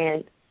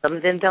 And some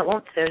of them don't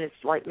want to, and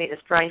it's like meeting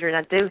a stranger, and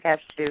I do have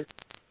to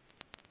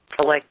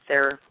collect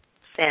their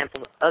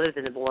sample other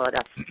than the blood.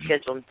 I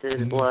schedule them to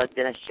the blood,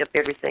 then I ship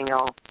everything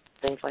off,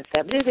 things like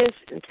that. But it is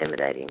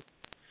intimidating.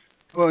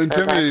 Well,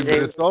 intimidating,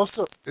 but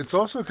it's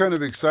also kind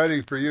of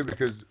exciting for you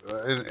because,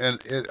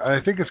 and I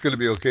think it's going to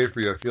be okay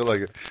for you. I feel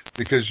like it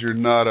because you're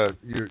not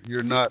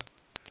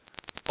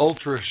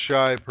ultra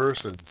shy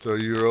person, so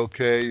you're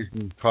okay. You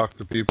can talk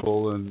to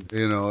people, and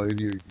and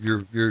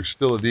you're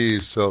still at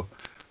ease. So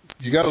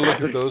you got to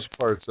look at those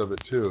parts of it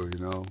too.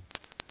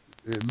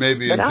 It may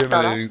be intimidating. I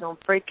thought I was going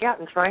to freak out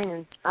in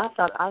training. I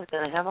thought I was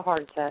going to have a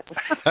heart attack.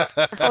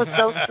 I was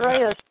so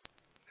stressed.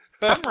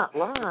 I'm not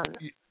lying.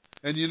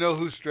 And you know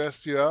who stressed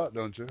you out,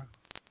 don't you?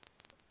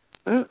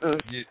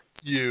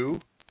 You.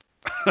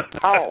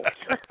 Oh.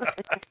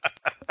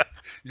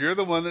 You're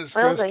the one that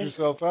stressed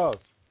yourself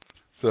out.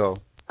 So.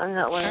 I'm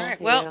not all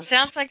right. Well,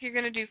 sounds like you're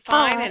going to do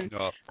fine, and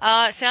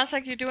it sounds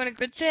like you're doing a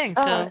good thing.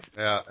 So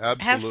yeah,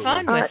 absolutely.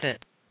 Have fun with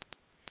it.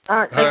 All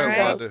right.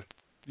 Wanda.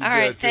 All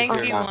right. Thank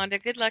you, Wanda.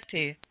 Good luck to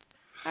you.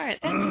 All right.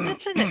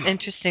 That's an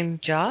interesting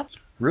job.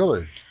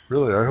 Really?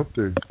 I hope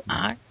they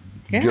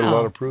get a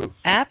lot of proof.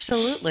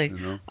 Absolutely.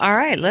 All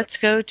right. Let's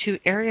go to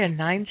area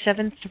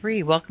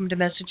 973. Welcome to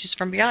Messages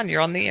from Beyond.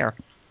 You're on the air.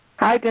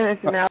 Hi, Dennis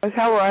and Alice.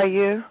 How are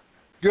you?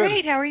 Good.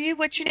 Great. How are you?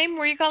 What's your name?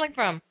 Where are you calling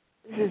from?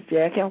 This is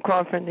Jackie. I'm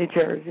calling from New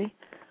Jersey.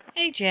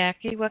 Hey,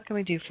 Jackie. What can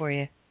we do for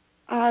you?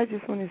 I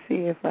just want to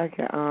see if I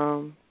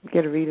can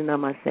get a reading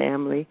on my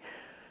family.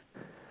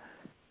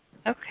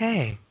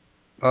 Okay.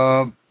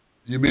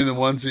 You mean the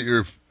ones that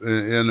you're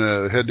in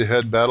a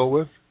head-to-head battle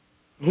with?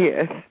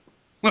 Yes.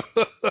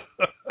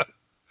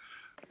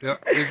 Yeah.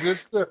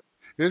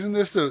 Isn't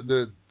this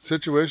the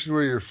situation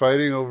where you're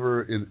fighting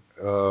over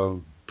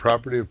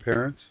property of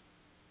parents?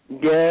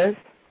 Yes.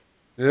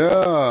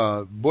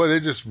 Yeah. Boy, they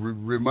just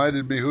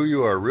reminded me who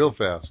you are real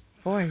fast.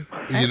 Boy.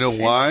 You know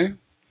why?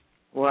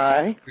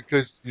 Why?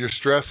 Because you're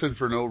stressing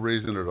for no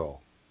reason at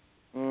all.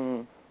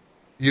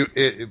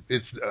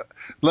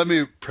 Let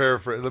me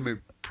paraphrase. Let me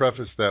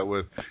preface that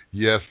with,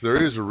 yes,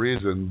 there is a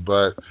reason,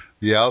 but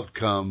the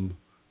outcome,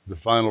 the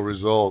final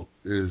result,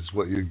 is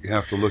what you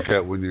have to look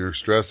at when you're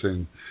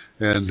stressing.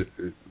 And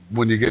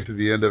when you get to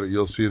the end of it,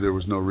 you'll see there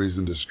was no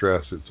reason to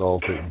stress. It's all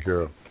taken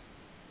care of.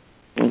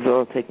 It's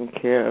all taken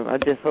care of. I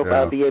just hope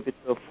I'll be able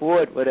to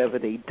afford whatever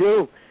they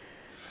do.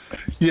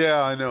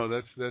 Yeah, I know.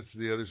 That's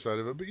the other side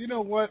of it. But you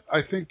know what?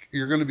 I think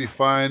you're going to be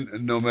fine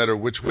no matter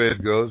which way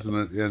it goes.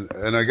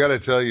 And I got to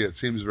tell you, it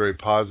seems very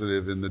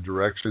positive in the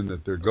direction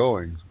that they're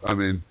going. I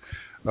mean,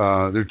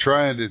 they're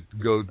trying to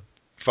go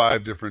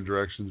 5 different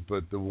directions,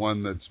 but the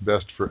one that's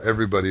best for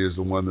everybody is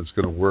the one that's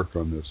going to work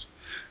on this.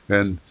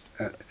 And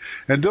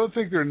don't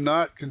think they're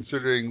not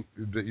considering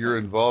that you're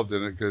involved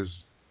in it, because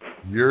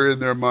you're in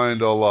their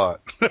mind a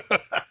lot.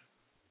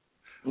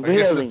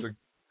 Really?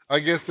 I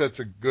guess that's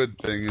a good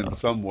thing in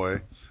some way.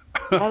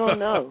 I don't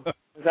know.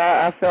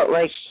 I felt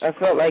like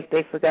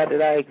they forgot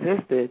that I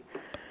existed.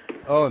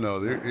 Oh no,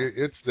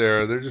 it's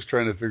there. They're just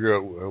trying to figure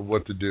out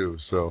what to do.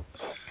 So,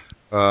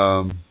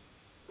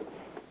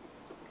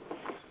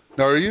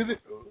 now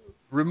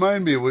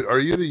remind me, are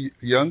you the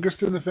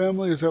youngest in the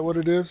family? Is that what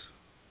it is?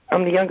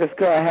 I'm the youngest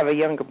girl. I have a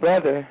younger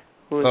brother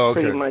who is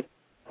pretty much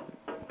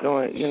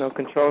going,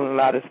 controlling a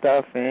lot of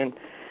stuff, and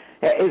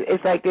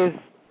it's like there's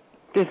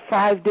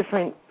 5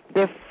 different.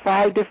 There's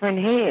 5 different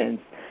hands.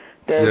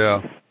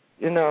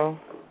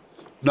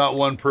 Not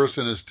one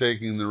person is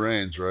taking the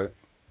reins, right?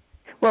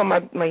 Well,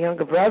 my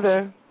younger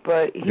brother,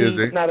 but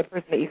he's not a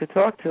person that you could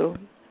talk to.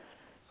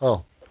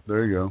 Oh,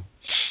 there you go.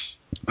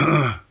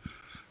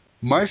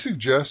 My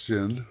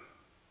suggestion,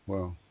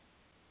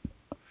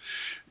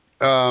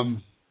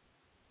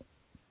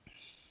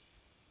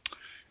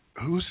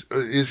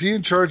 is he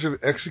in charge of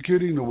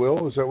executing the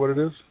will? Is that what it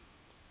is?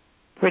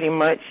 Pretty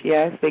much,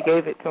 yes. They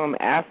gave it to him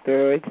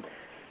afterwards.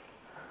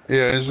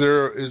 Yeah, is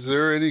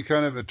there any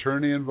kind of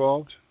attorney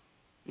involved?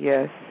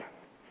 Yes.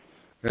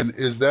 And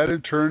is that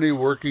attorney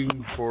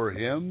working for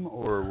him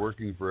or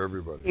working for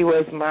everybody? He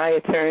was my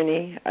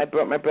attorney. I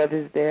brought my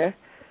brothers there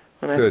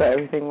when I thought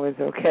everything was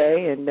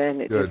okay, and then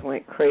it just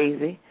went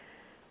crazy.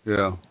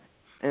 Yeah.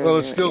 And, well,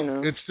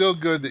 it's still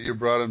good that you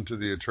brought him to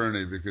the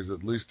attorney, because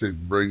at least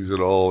it brings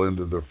it all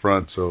into the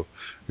front, so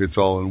it's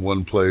all in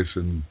one place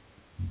and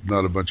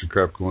not a bunch of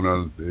crap going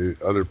on at the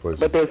other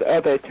places. But there's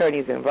other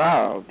attorneys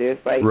involved. There's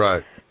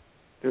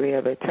 3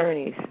 other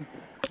attorneys.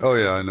 Oh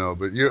yeah, I know.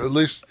 But at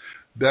least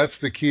that's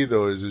the key,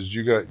 though, is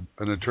you got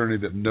an attorney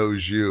that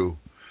knows you,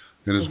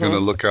 and is going to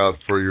look out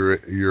for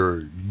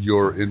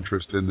your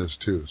interest in this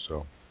too.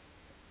 So,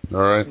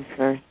 all right.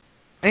 Okay.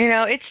 You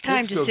know, it's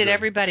time to sit good.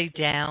 everybody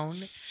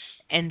down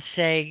and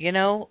say, you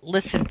know,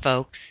 listen,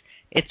 folks,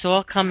 it's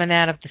all coming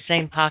out of the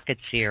same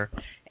pockets here,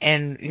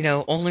 and you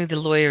know, only the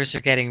lawyers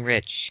are getting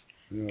rich.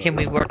 Yeah. Can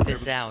we work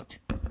this out?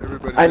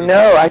 I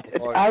know.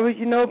 I was,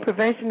 you know,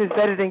 prevention is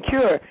better than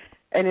cure,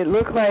 and it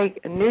looked like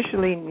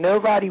initially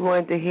nobody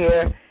wanted to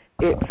hear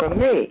it from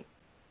me,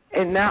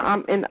 and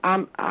now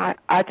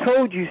I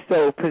told you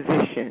so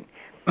position.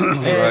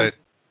 Right.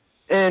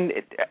 And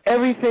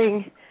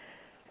everything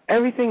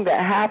that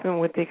happened,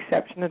 with the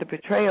exception of the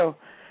betrayal,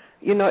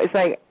 you know, it's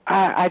like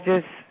I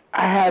just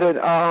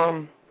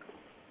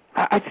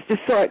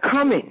saw it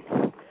coming.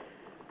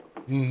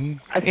 Mm-hmm.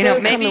 I saw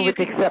it coming with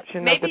the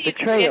exception of the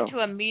betrayal. Maybe you could get to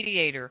a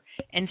mediator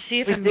and see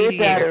if a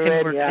mediator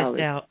can work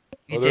this out.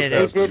 They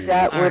did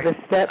that with a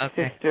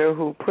stepsister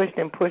who pushed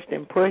and pushed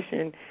and pushed,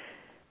 and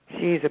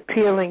she's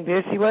appealing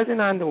this. She wasn't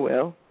on the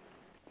will,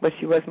 but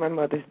she was my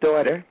mother's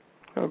daughter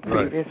from a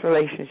previous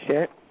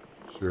relationship.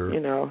 Sure. You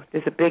know,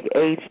 there's a big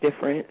age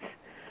difference.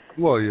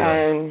 Well, yeah.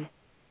 And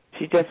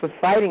she just was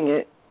fighting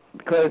it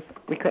because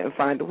we couldn't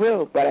find the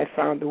will, but I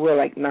found the will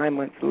like 9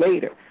 months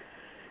later.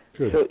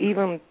 Good. So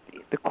even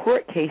the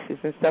court cases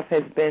and stuff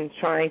has been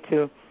trying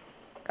to,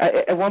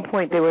 at one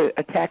point they were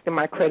attacking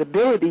my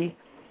credibility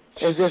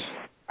as if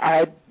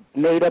I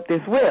made up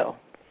this will.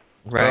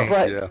 Right.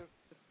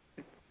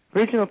 But the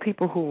original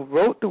people who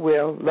wrote the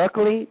will,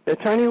 luckily the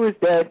attorney was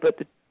dead, but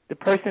the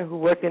person who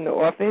worked in the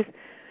office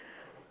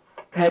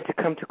had to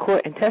come to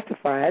court and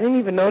testify. I didn't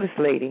even know this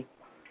lady.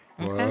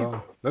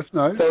 Wow, that's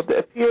nice. So the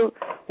appeal,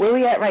 where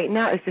we at right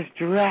now, is just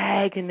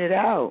dragging it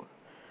out.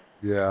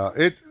 Yeah,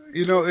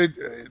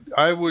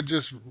 I would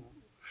just,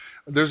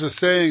 there's a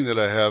saying that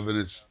I have, and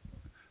it's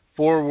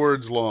 4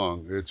 words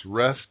long. It's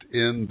rest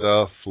in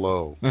the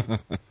flow.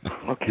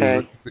 Okay.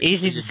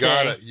 Easy to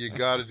say. You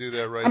got to do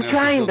that right now. I'm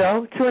trying,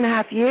 though.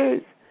 2.5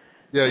 years.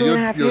 Yeah,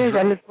 2.5 years.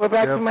 I lived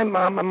back to my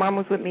mom. My mom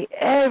was with me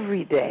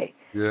every day.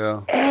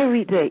 Yeah.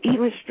 Every day,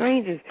 even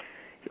strangers.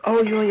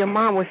 Oh, you and your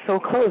mom were so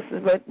close,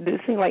 but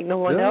it seemed like no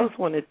one else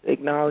wanted to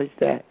acknowledge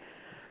that.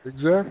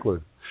 Exactly.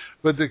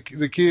 But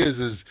the key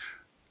is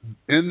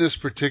in this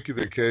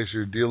particular case,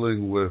 you're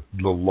dealing with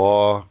the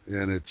law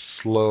and its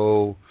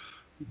slow,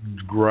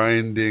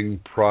 grinding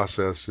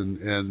process,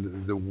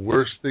 and the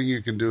worst thing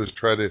you can do is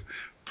try to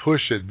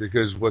push it,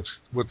 because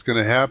what's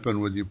going to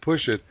happen when you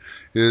push it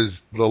is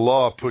the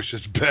law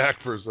pushes back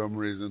for some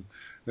reason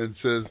and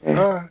says,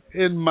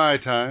 in my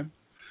time.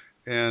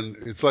 And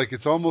it's like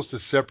it's almost a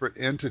separate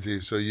entity,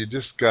 so you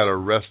just got to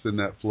rest in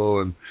that flow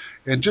and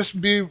just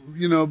be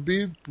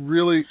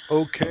really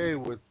okay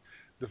with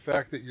the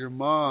fact that your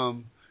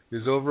mom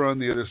is over on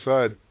the other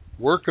side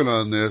working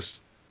on this,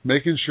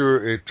 making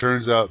sure it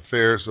turns out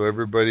fair so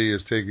everybody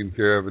is taken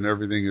care of and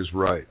everything is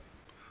right.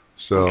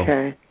 So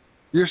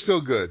you're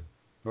still good,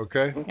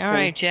 okay? All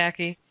right,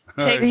 Jackie. Take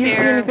care. Did you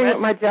see anything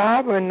with my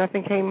job, or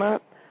nothing came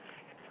up?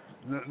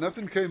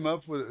 Nothing came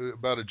up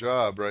about a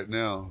job right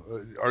now.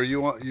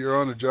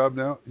 You're on a job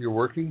now? You're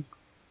working?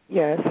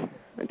 Yes.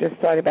 I just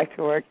started back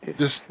to work this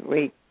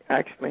week,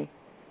 actually.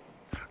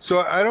 So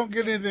I don't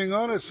get anything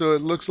on it, so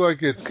it looks like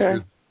it's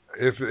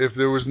if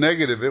there was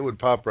negative, it would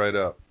pop right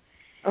up.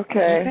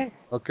 Okay.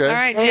 All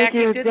right, Thank Jackie,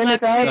 you. good Dennis,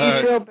 luck. I hope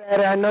you feel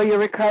better. I know you're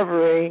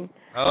recovering.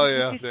 Oh,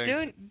 yeah,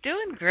 thanks.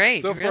 Doing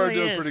great. So far, really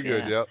doing pretty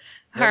good, yep.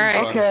 All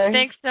right. Okay.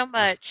 Thanks so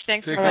much.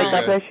 Thanks for calling.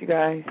 calling. God bless you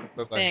guys.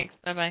 Bye-bye. Thanks.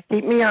 Bye-bye.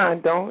 Keep me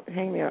on. Don't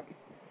hang me up.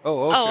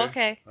 Oh,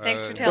 okay. Thanks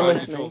for telling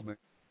me. You told me.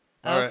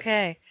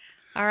 Okay.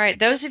 All right.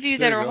 Those of you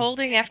that are go.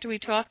 holding after we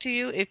talk to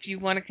you, if you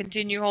want to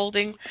continue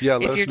holding, if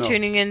you're know.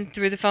 tuning in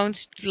through the phones,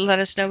 let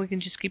us know. We can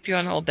just keep you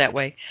on hold that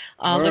way.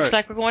 Looks right.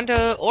 like we're going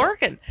to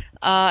Oregon.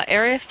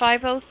 Area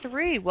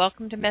 503.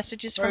 Welcome to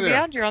Messages from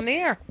Beyond. You're on the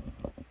air.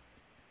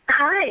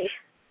 Hi.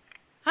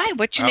 Hi.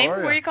 What's your name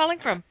and where are you calling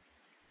from?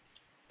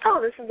 Oh,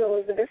 this is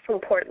Elizabeth from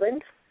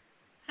Portland.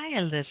 Hi,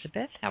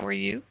 Elizabeth. How are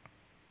you?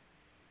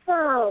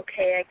 Oh,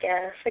 okay, I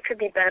guess. It could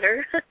be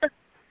better.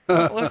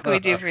 What can we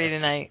do for you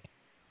tonight?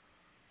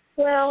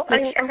 Well, I'm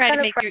trying to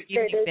kind make of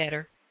your evening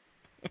better.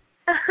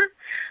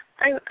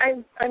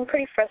 I'm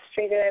pretty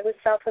frustrated. I was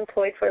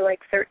self-employed for like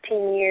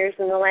 13 years,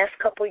 and the last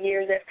couple of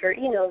years after,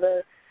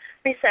 the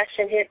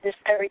recession hit, just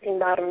everything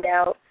bottomed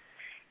out.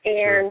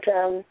 And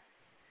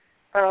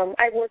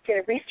I worked at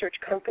a research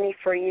company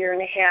for 1.5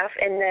 years,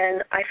 and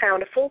then I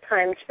found a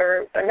full-time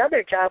for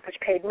another job which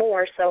paid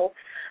more, so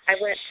I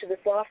went to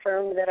this law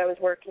firm that I was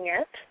working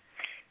at,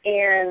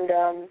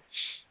 and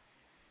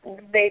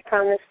they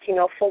promised,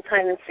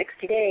 full-time in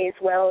 60 days.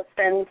 Well, it's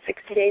been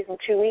 60 days and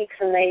 2 weeks,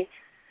 and they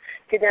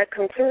did not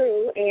come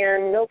through,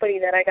 and nobody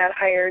that I got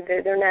hired,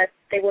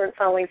 they weren't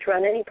following through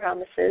on any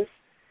promises,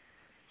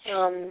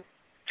 and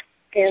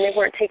they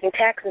weren't taking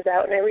taxes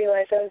out, and I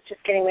realized I was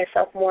just getting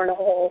myself more in a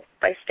hole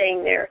by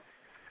staying there.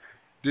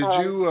 Did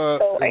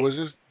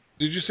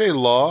you say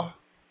law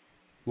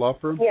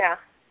firm? Yeah.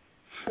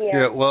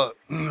 Yeah, well,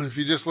 if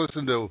you just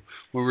listen to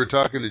when we were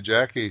talking to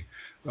Jackie,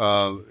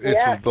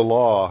 it's the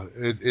law.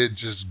 It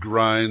just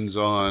grinds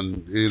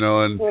on,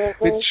 and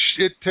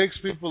it takes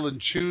people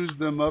and chews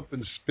them up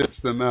and spits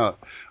them out.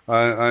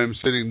 I'm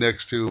sitting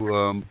next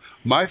to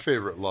my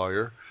favorite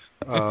lawyer,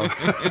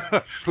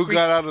 who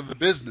got out of the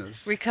business.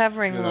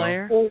 Recovering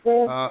lawyer.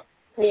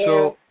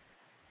 So,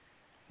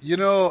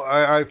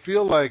 I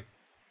feel like,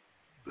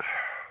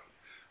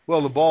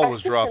 well, the ball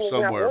was dropped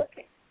somewhere.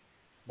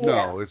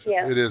 No, it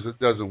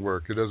doesn't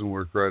work. It doesn't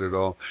work right at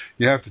all.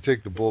 You have to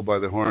take the bull by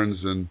the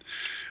horns and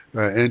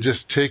just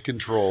take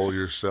control of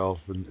yourself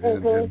and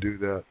do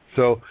that.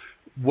 So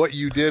what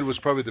you did was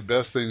probably the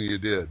best thing you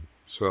did.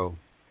 So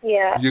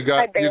you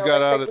got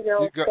out of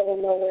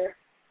nowhere.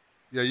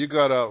 Yeah, you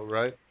got out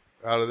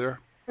of there.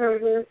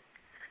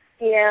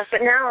 Yeah,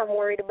 but now I'm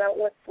worried about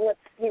what's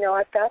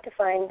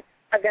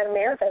I've got to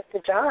manifest a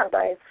job.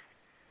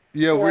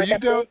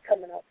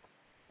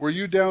 Were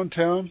you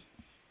downtown?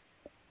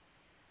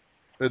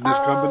 At this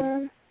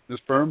company? This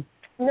firm?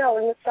 No,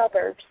 in the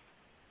suburbs.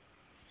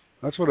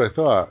 That's what I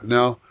thought.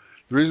 Now,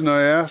 the reason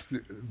I asked,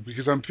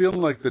 because I'm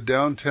feeling like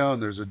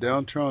there's a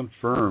downtown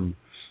firm.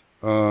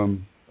 God.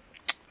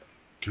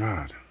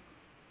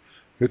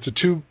 It's a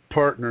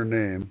two-partner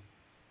name,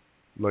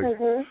 like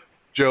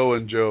Joe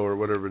and Joe or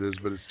whatever it is,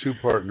 but it's two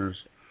partners.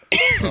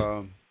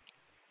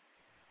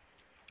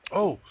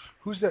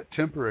 Who's that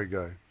temporary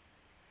guy?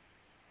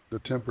 The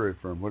temporary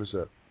firm, what is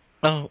that?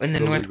 Oh, in the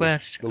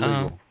Northwest. The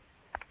legal.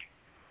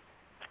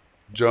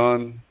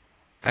 John,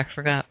 I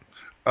forgot.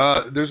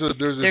 There's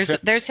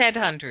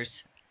headhunters.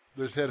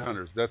 There's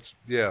headhunters.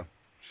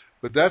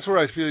 But that's where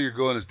I feel you're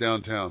going is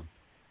downtown.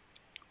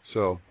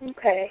 So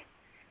okay.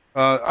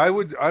 I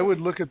would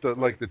look at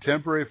the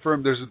temporary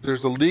firm.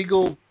 There's a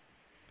legal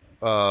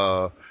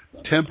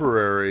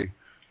temporary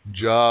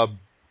job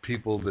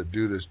people that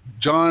do this.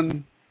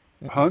 John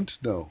Hunt?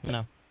 No.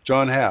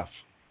 John Half.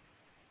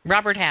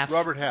 Robert Half.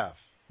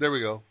 There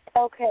we go.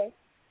 Okay.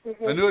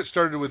 I knew it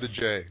started with a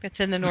J. It's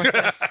in the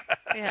Northwest.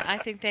 Yeah, I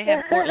think they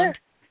have Portland.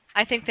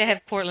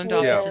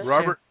 offices.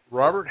 Yeah,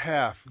 Robert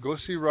Half. Go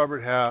see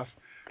Robert Half,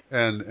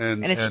 and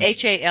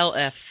it's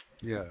HALF.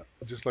 Yeah,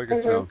 just like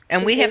it sounds.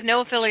 And we have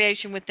no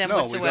affiliation with them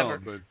whatsoever.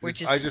 We don't. But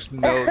I just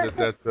know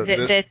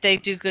that they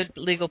do good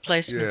legal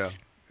placements.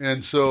 Yeah,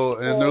 and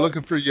they're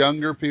looking for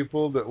younger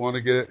people that want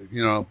to get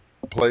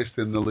placed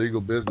in the legal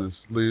business,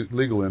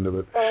 legal end of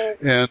it,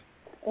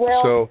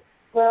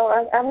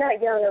 Well, I'm not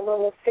young. I'm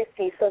almost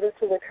 50, so this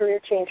was a career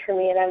change for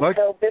me, and I'm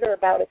so bitter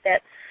about it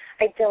that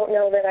I don't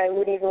know that I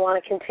would even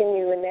want to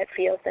continue in that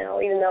field now,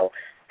 even though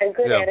I'm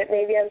good at it.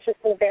 Maybe I was just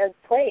in a bad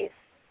place.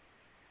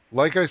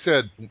 Like I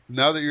said,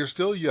 now that you're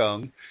still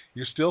young,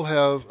 you still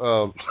have...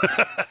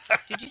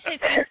 Did you say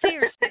 50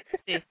 or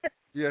 60?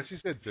 Yeah, she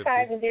said 50.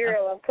 50.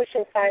 I'm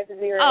pushing 50.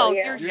 Oh,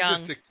 yeah. you're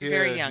young. Just a kid.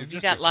 Very young.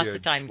 You got lots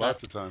of time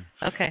left. Lots of time.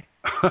 Okay.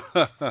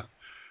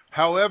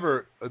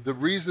 However, the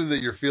reason that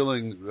you're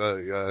feeling,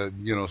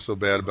 so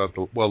bad about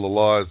the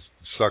law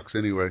sucks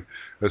anyway,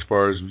 as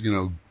far as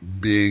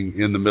being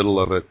in the middle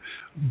of it.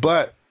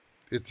 But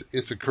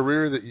it's a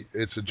career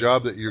it's a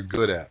job that you're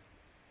good at,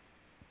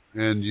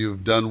 and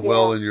you've done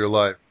well in your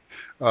life.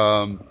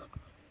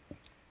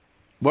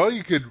 Well,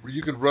 you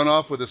could run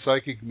off with a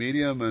psychic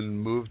medium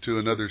and move to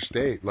another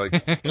state, like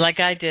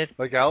like I did,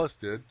 like Alice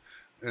did,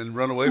 and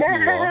run away from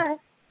the law.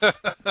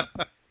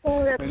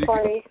 Oh, that's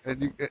funny.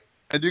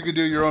 And you can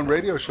do your own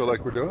radio show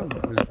like we're doing.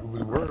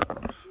 We were.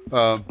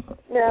 No,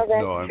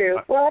 that's true.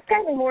 Well, I've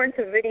gotten more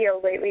into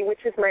video lately, which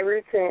is my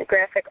roots in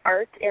graphic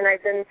art, and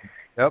I've been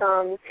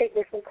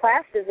taking some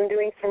classes and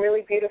doing some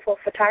really beautiful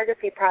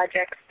photography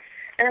projects.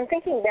 And I'm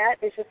thinking that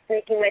is just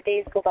making my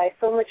days go by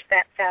so much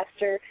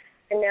faster,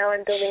 and now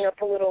I'm building up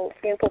a little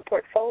sample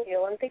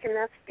portfolio. I'm thinking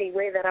that's the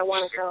way that I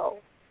want to go.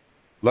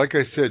 Like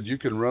I said, you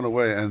can run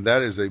away, and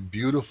that is a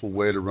beautiful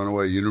way to run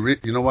away.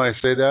 You know why I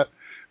say that?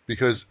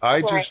 Because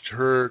I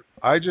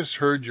just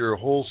heard your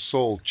whole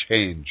soul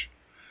change.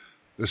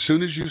 As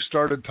soon as you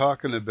started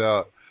talking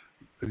about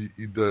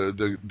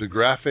the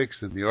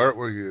graphics and the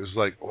artwork, it was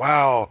like,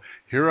 wow,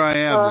 here I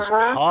am, this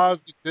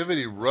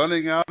positivity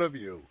running out of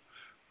you.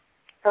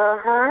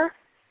 Run.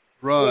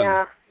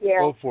 Yeah.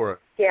 Go for it.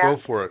 Yeah. Go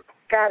for it.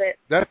 Got it.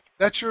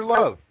 That's your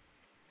love.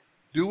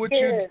 Do what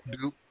you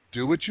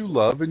do what you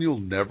love, and you'll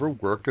never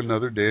work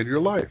another day in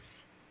your life.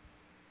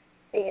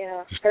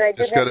 Yeah, but I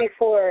did that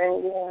before,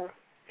 and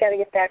got to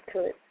get back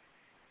to it.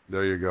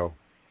 There you go.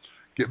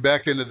 Get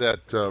back into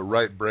that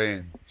right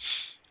brain,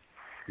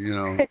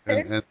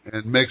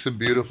 and make some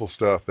beautiful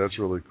stuff. That's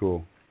really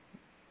cool.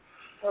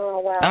 Oh,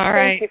 wow. All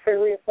right. Thank you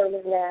for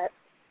reaffirming that.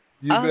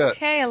 You bet.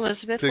 Okay,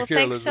 Elizabeth. Take care,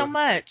 thanks Elizabeth. so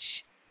much.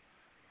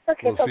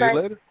 Okay, we'll see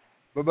you later.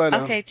 Bye-bye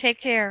now. Okay,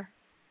 take care.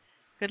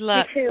 Good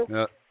luck. You too.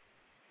 Yeah.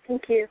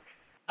 Thank you.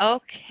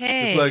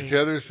 Okay. Just like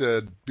Heather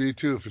said,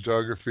 B2,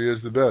 photography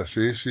is the best.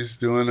 See, she's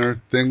doing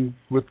her thing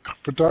with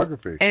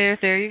photography.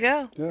 There you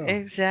go. Yeah.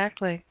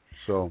 Exactly.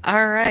 So.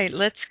 All right,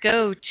 let's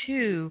go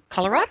to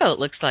Colorado, it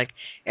looks like.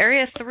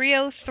 Area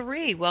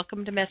 303.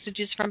 Welcome to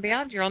Messages from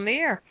Beyond. You're on the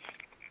air.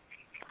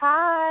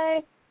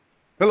 Hi.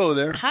 Hello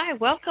there. Hi,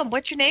 welcome.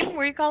 What's your name?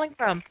 Where are you calling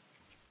from?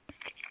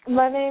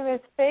 My name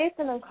is Faith,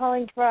 and I'm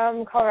calling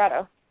from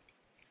Colorado.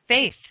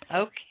 Faith.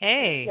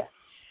 Okay. Yes.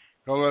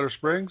 Colorado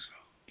Springs?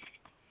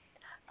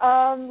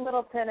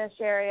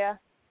 Littleton-ish area.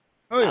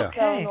 Oh, yeah.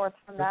 Okay. So north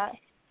from that.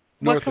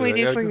 What can we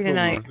do for you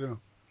tonight? North,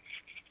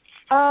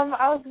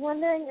 I was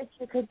wondering if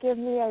you could give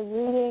me a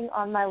reading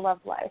on my love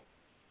life.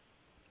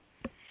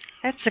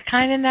 That's the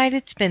kind of night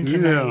it's been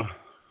tonight.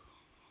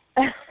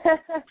 Yeah.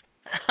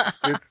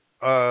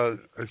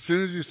 As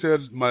soon as you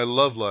said my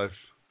love life,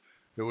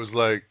 it was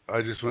like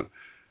I just went,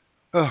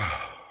 oh.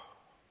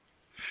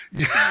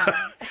 Yeah.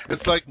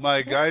 It's like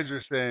my guys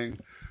are saying,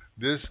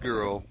 this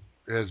girl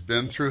has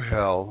been through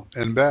hell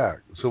and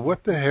back. So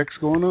what the heck's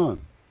going on?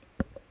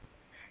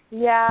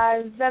 Yeah,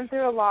 I've been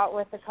through a lot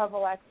with a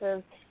couple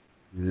exes.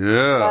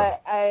 Yeah.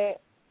 But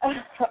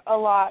a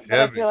lot. But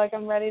I feel like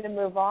I'm ready to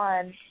move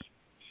on.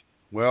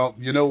 Well,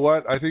 you know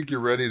what? I think you're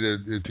ready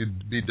to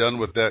be done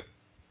with that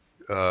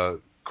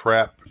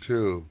crap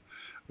too.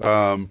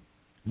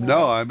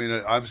 No, I mean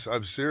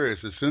I'm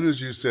serious. As soon as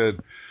you said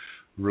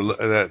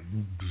that,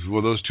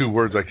 well, those two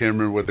words, I can't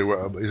remember what they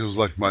were. It was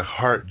like my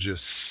heart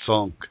just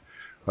sunk.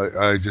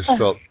 I just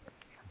felt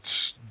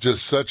just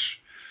such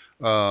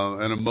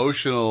an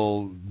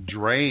emotional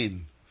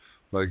drain.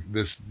 Like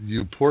this,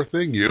 you poor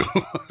thing, you.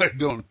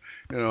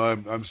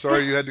 I'm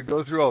sorry you had to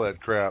go through all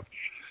that crap.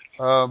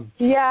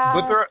 Yeah.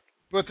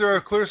 But there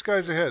are clear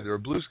skies ahead. There are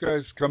blue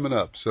skies coming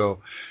up. So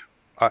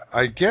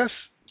I guess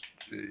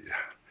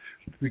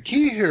the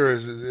key here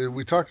is,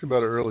 we talked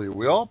about it earlier,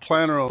 we all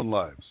plan our own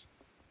lives.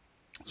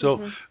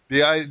 So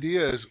the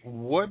idea is,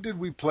 what did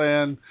we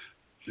plan,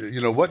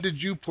 what did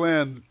you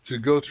plan to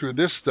go through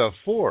this stuff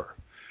for?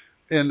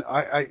 And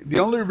the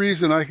only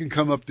reason I can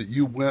come up that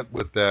you went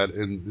with that,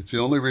 and it's the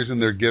only reason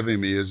they're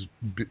giving me, is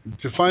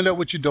to find out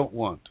what you don't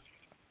want.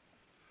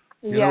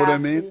 You know what I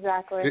mean?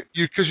 Exactly.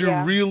 Because you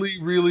really,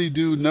 really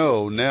do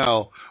know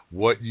now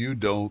what you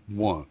don't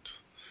want.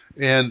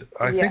 And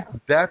I think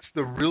that's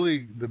the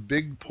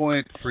big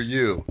point for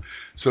you.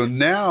 So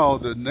now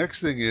the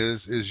next thing is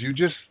you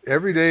just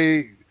every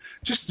day,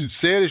 just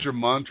say it as your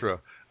mantra.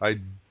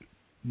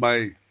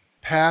 My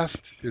past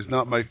is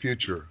not my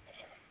future.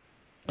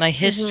 My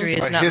history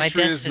is not my destiny. My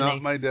history is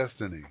not my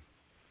destiny.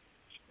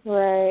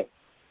 Right.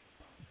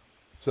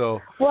 So.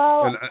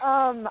 Well,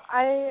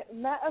 I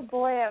met a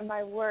boy at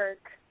my work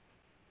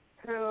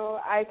who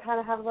I kind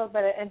of have a little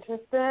bit of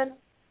interest in,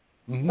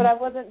 but I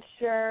wasn't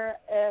sure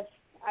if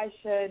I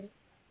should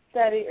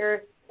study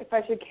or if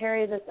I should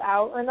carry this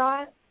out or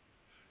not.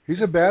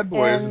 He's a bad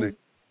boy, isn't he?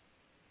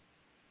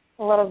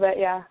 A little bit,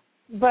 yeah.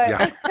 But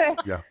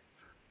yeah.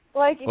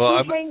 Like, he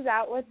hangs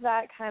out with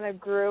that kind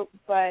of group,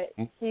 but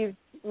he's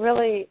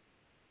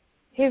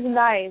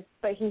nice,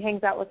 but he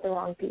hangs out with the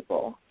wrong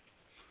people.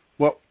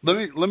 Well, let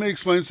me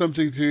explain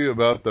something to you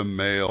about the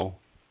male.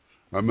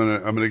 I'm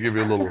gonna give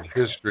you a little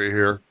history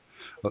here.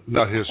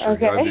 Not history.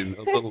 Okay. I mean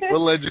a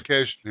little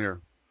education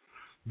here.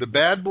 The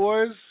bad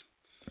boys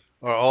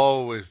are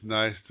always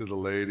nice to the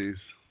ladies.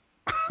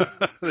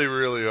 They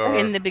really are.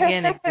 In the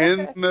beginning.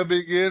 In the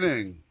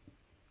beginning.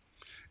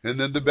 And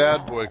then the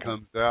bad boy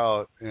comes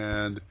out,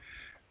 and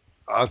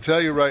I'll tell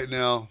you right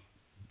now,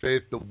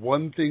 Faith, the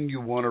one thing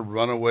you want to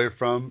run away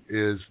from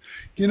is,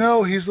 he's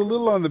a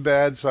little on the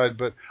bad side,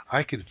 but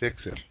I can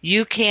fix him.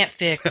 You can't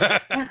fix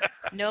him.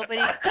 Nobody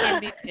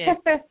can be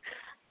fixed.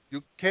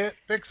 You can't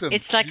fix him.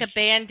 It's like a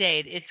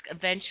Band-Aid. It's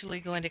eventually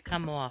going to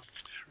come off.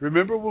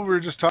 Remember when we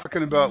were just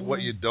talking about what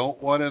you don't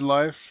want in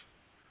life?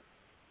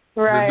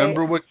 Right.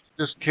 Remember what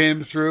just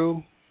came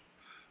through?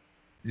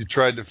 You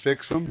tried to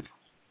fix them?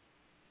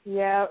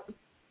 Yep.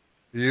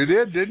 You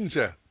did, didn't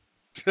you?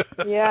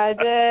 Yeah, I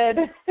did.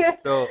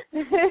 So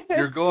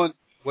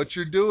what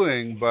you're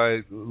doing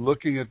by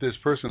looking at this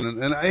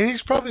person, and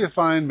he's probably a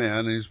fine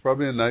man, and he's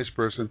probably a nice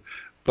person,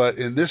 but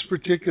in this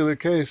particular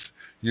case,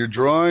 you're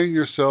drawing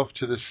yourself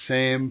to the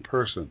same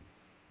person.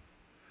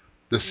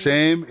 The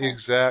same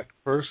exact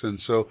person.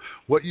 So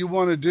what you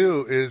want to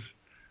do is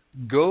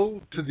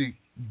go to the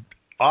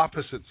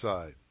opposite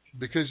side.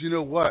 Because you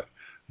know what?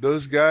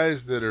 Those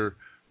guys that are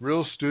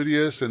real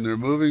studious and they're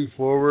moving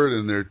forward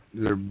and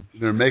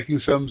they're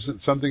making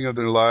something of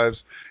their lives,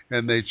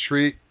 and they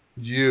treat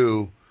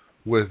you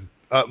with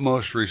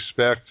utmost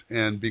respect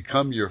and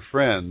become your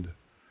friend,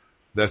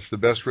 that's the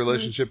best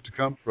relationship to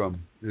come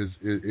from, is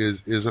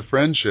a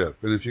friendship.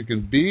 And if you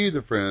can be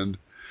the friend,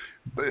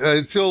 but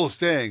until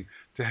saying,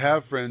 to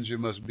have friends, you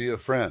must be a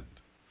friend.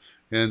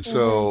 And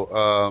so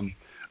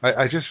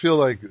I just feel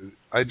like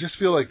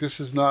this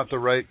is not the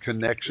right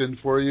connection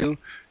for you.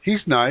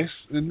 He's nice,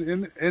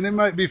 and it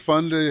might be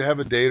fun to have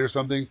a date or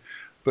something,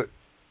 but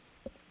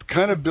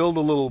kind of build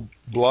a little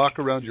block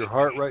around your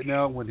heart right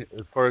now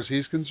as far as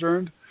he's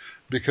concerned,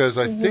 because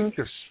I think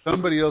there's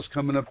somebody else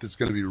coming up that's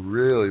going to be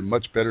really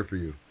much better for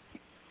you.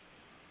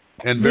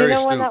 And very soon. Do you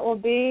know when that will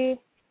be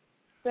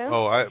soon?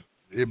 Oh,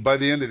 by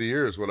the end of the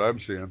year is what I'm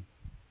seeing.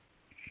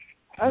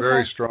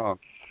 Okay.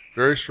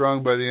 Very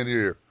strong by the end of the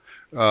year.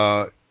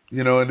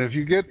 And if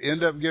you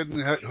end up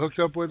getting hooked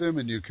up with him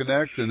and you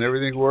connect and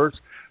everything works,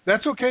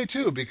 That's okay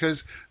too, because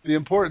the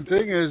important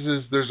thing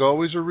is there's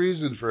always a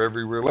reason for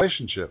every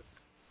relationship.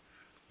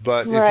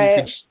 But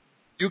if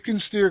you can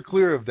steer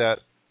clear of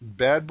that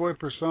bad boy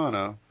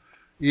persona,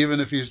 even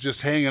if he's just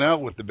hanging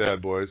out with the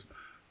bad boys,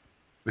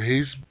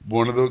 he's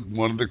one of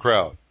the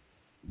crowd.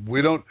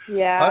 We don't.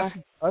 Yeah.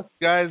 Us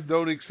guys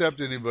don't accept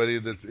anybody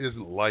that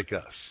isn't like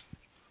us.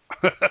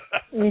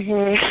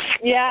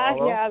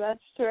 Yeah,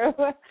 that's true.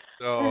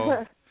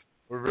 So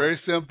we're very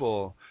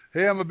simple.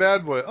 Hey, I'm a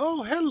bad boy.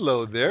 Oh,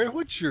 hello there.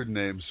 What's your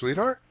name,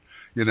 sweetheart?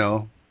 You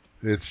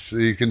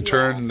can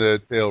turn the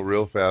tail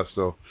real fast.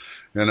 So,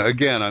 and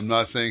again, I'm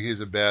not saying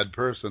he's a bad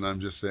person. I'm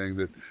just saying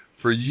that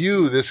for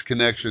you, this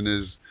connection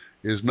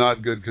is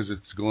not good because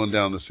it's going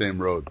down the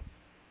same road.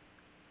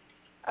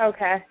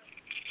 Okay.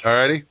 All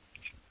righty.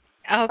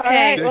 Okay. All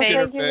right. Well,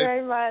 thank you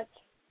very much.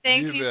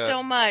 Thank you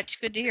so much.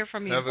 Good to hear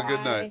from you. Have a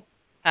good night.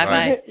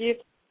 Bye-bye.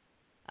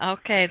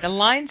 Okay, the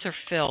lines are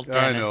filled,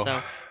 Dennis. I know.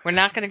 So we're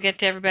not going to get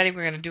to everybody.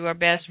 We're going to do our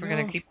best. We're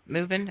going to keep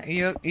moving. Are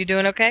you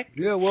doing okay?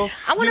 Yeah, well,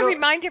 I want to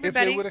remind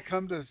everybody. If they would have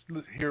come to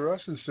hear us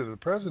instead of the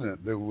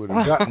president, they would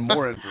have gotten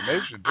more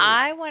information, too.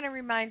 I want to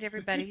remind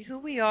everybody who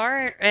we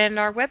are and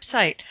our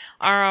website.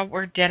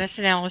 We're Dennis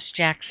and Alice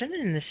Jackson,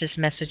 and this is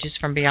Messages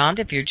from Beyond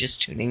if you're just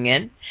tuning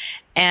in.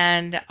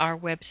 And our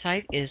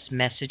website is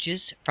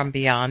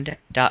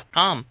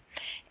messagesfrombeyond.com.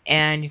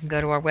 And you can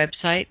go to our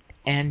website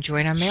and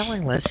join our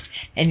mailing list,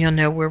 and you'll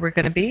know where we're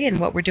going to be and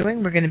what we're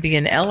doing. We're going to be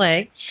in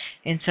L.A.,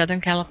 in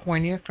Southern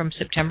California, from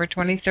September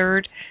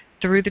 23rd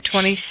through the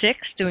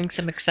 26th, doing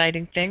some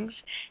exciting things,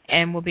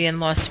 and we'll be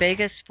in Las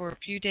Vegas for a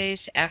few days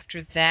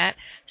after that.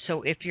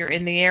 So if you're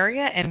in the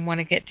area and want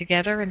to get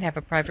together and have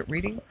a private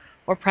reading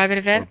or private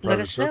event, let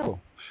us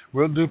know.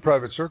 We'll do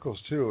private circles,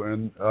 too,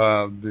 and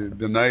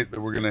the night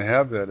that we're going to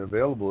have that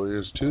available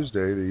is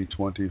Tuesday, the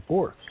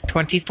 24th.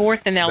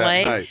 24th in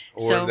L.A. That night,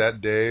 or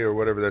that day, or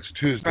whatever, that's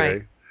Tuesday.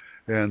 Right.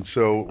 And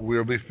so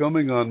we'll be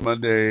filming on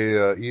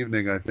Monday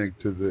evening, I think,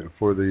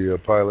 for the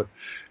pilot,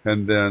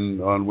 and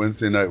then on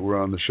Wednesday night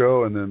we're on the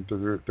show, and then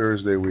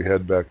Thursday we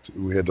head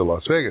to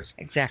Las Vegas.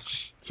 Exactly.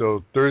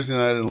 So Thursday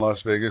night in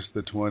Las Vegas,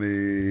 the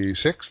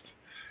 26th,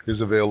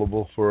 is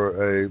available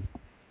for a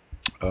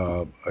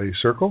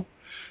circle.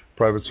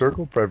 Private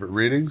circle, private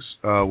readings.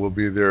 We'll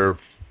be there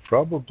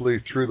probably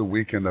through the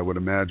weekend, I would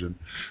imagine.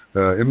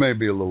 It may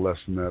be a little less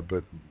than that,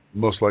 but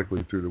most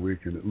likely through the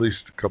weekend, at least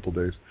a couple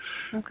days.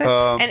 Okay.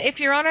 And if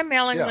you're on our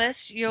mailing list,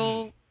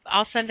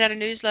 I'll send out a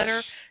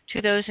newsletter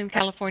to those in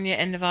California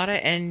and Nevada,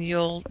 and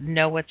you'll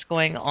know what's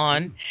going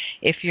on.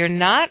 If you're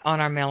not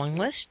on our mailing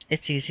list,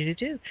 it's easy to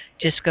do.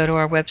 Just go to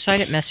our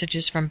website at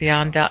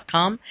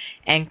messagesfrombeyond.com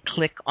and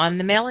click on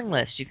the mailing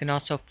list. You can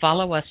also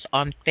follow us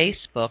on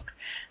Facebook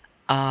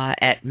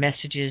at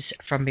Messages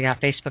from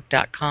Beyond,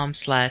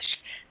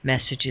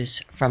 Facebook.com/Messages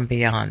from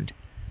Beyond.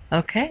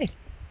 Okay.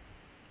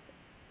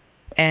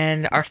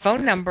 And our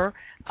phone number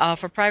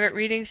for private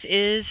readings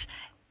is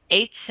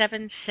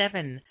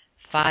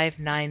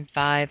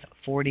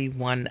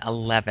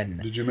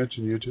 877-595-4111. Did you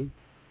mention YouTube?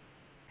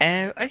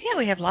 Yeah,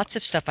 we have lots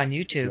of stuff on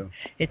YouTube.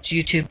 Yeah. It's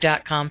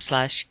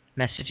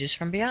youtube.com/Messages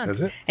from Beyond. That's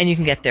it. And you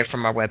can get there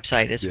from our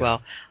website as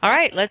well. All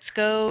right, let's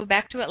go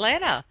back to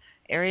Atlanta.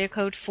 Area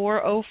code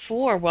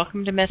 404.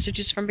 Welcome to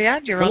Messages from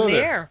Beyond. You're on the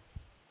air.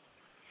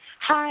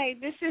 Hi,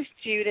 this is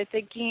Judith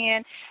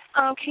again.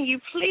 Can you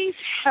please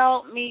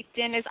help me,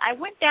 Dennis? I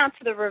went down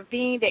to the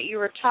ravine that you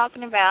were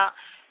talking about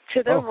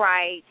to the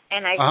right,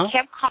 and I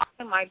kept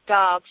calling my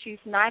dog.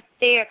 She's not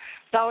there.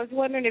 So I was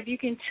wondering if you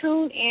can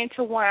tune in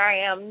to where I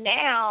am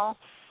now,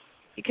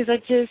 because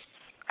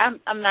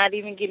I'm not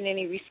even getting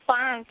any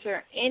response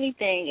or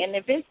anything. And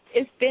if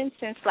it's been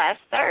since last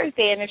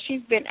Thursday, and if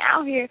she's been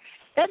out here,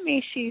 that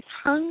means she's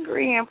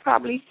hungry and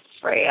probably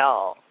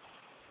frail.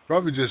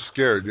 Probably just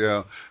scared,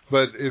 yeah.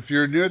 But if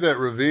you're near that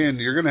ravine,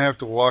 you're going to have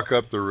to walk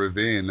up the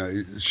ravine.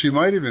 She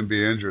might even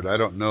be injured. I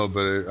don't know,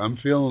 but I'm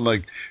feeling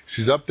like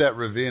she's up that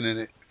ravine,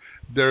 and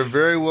there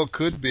very well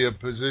could be a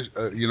position,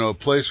 a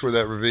place where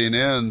that ravine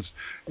ends,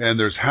 and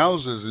there's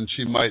houses, and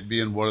she might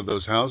be in one of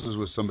those houses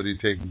with somebody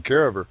taking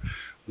care of her.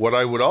 What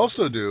I would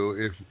also do,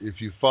 if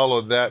you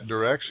follow that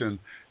direction,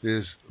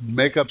 is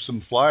make up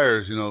some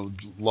flyers,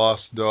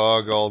 lost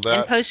dog, all that.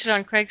 And post it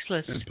on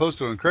Craigslist. And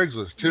post it on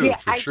Craigslist, too,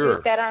 for sure. I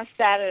did that on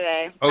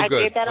Saturday. I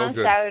did that on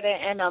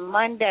Saturday and on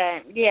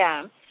Monday,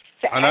 yeah.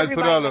 So and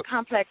everybody in the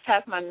complex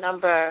has my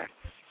number.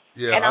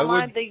 Yeah, and I'm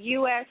on the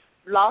U.S.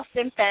 Lost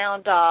and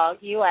Found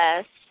Dog,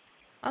 U.S.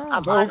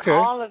 I'm on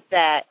all of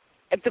that.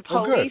 If the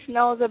police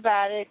knows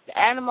about it,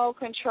 animal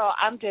control,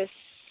 I'm just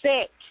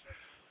sick.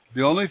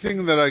 The only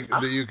thing that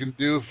you can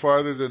do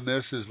farther than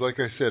this is, like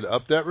I said,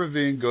 up that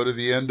ravine, go to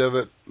the end of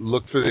it,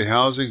 look for the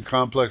housing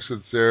complex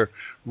that's there,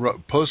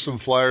 post some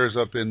flyers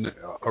up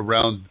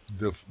around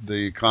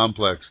the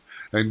complex,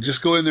 and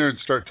just go in there and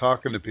start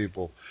talking to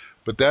people.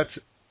 But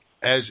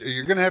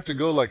you're going to have to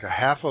go like a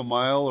half a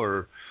mile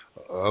or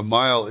a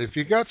mile. If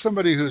you got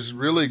somebody who's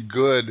really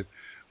good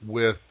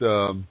with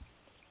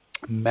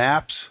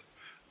maps,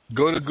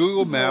 go to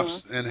Google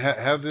Maps and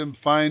have them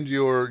find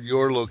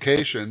your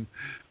location.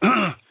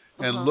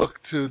 and look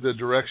to the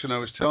direction I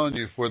was telling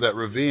you for that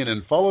ravine,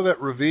 and follow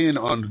that ravine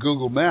on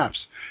Google Maps,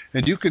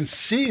 and you can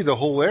see the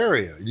whole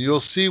area.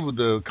 You'll see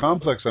the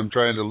complex I'm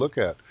trying to look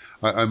at.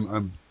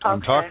 I'm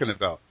talking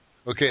about.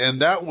 Okay,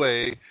 and that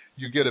way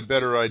you get a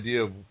better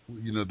idea of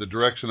the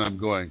direction I'm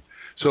going.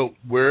 So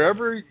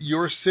wherever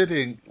you're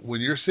sitting,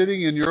 when you're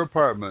sitting in your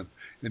apartment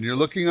and you're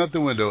looking out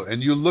the window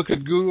and you look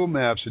at Google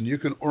Maps and you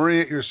can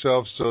orient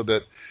yourself so that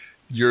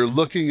you're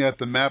looking at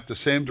the map the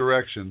same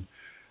direction,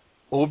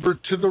 over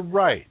to the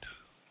right.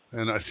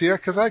 And I see,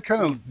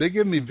 because they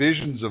give me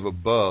visions of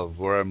above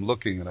where I'm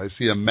looking, and I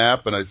see a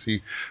map and I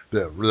see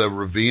the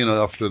ravine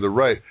off to the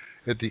right.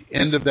 At the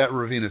end of that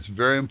ravine, it's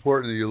very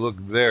important that you look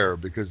there,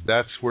 because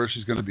that's where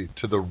she's going to be,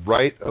 to the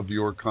right of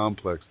your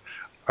complex.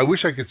 I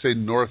wish I could say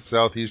north,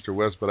 south, east, or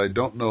west, but I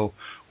don't know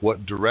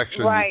what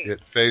direction it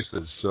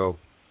faces. So,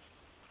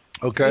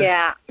 okay.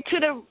 Yeah,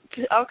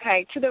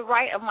 to the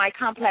right of my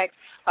complex,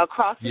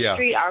 across the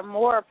street are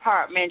more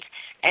apartments,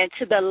 and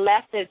to the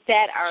left of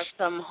that are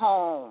some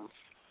homes.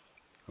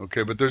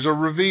 Okay, but there's a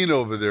ravine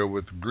over there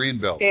with green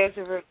belt. There's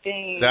a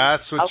ravine.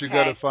 That's what you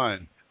got to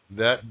find.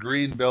 That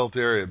green belt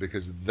area,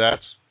 because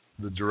that's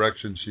the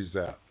direction she's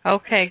at.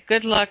 Okay,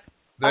 good luck.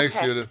 Thanks,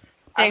 Judith.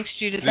 Thanks,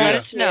 Judith.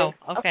 Let us know.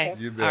 Okay.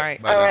 You bet. All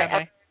right.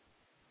 Bye.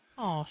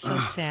 Oh, so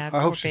sad.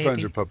 I hope she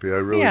finds her puppy. I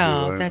really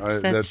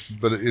do. That's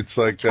but it's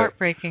like that.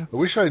 Heartbreaking. I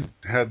wish I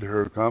had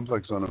her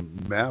complex on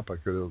a map. I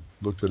could have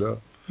looked it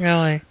up.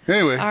 Really?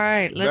 Anyway. All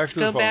right. Let's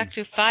go back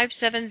to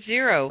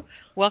 570.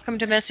 Welcome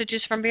to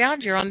Messages from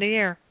Beyond. You're on the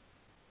air.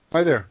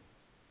 Hi there.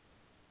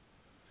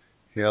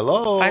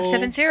 Hello.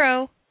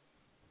 570.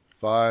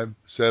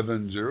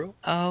 570.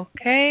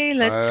 Okay,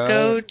 let's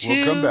go to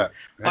we'll come back.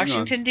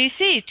 Washington,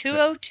 D.C.,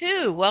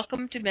 202.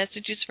 Welcome to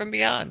Messages from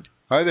Beyond.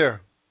 Hi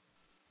there.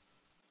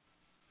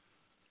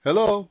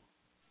 Hello.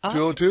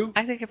 202?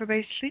 I think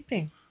everybody's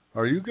sleeping.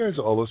 Are you guys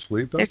all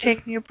asleep? They're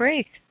taking a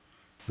break.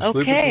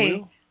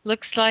 Okay.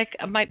 Looks like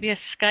it might be a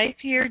Skype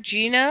here.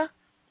 Gina,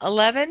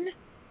 11.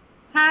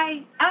 Hi,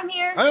 I'm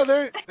here. Oh,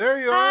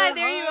 there you are. Hi,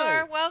 there you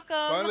are. Welcome.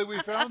 Finally,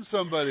 we found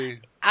somebody.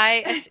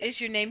 Is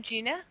your name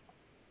Gina?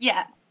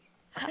 Yeah.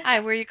 Hi,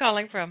 where are you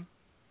calling from?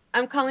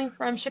 I'm calling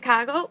from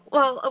Chicago.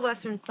 Well, a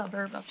western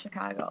suburb of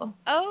Chicago.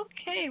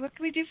 Okay, what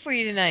can we do for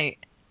you tonight?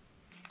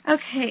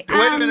 Okay.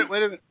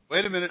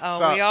 Wait a minute. Oh,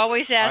 Stop. we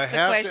always ask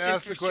the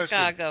question from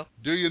Chicago.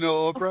 Do you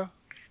know Oprah?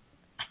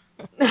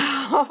 No,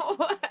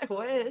 I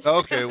wish.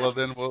 Okay, well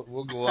then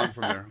we'll go on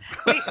from there.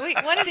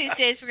 One of these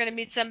days we're going to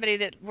meet somebody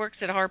that works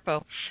at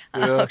Harpo.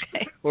 Yeah.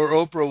 Okay. Or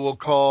Oprah will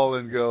call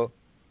and go,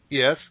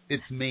 "Yes,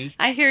 it's me.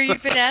 I hear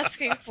you've been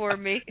asking for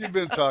me." You've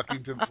been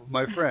talking to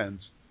my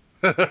friends.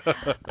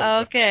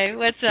 Okay,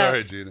 what's up?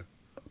 Sorry, Gina.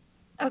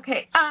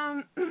 Okay,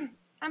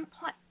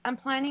 I'm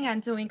planning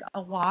on doing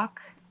a walk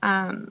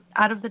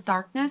out of the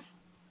darkness,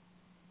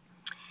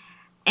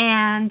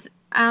 and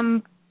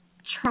I'm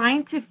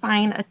trying to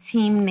find a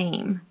team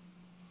name.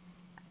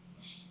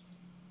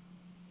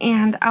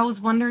 And I was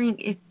wondering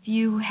if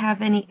you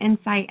have any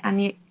insight on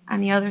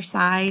the other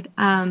side,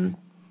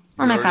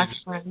 or my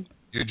best friend.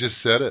 You just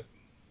said it.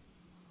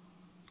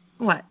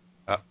 What?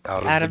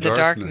 Out of the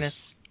darkness.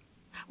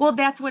 Well,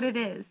 that's what it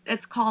is.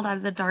 It's called Out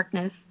of the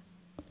Darkness.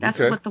 That's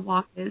what the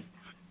walk is.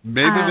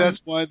 Maybe that's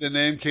why the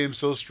name came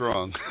so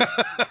strong.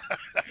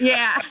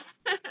 Yeah.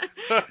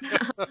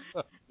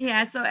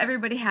 Yeah, so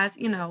everybody has,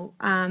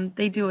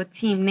 they do a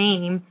team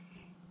name,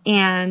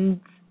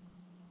 and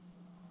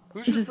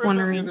who's your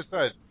friend on the other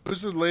side?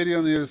 Who's the lady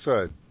on the other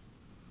side?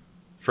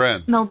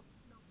 Friend.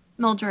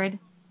 Mildred.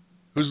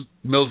 Who's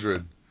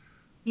Mildred?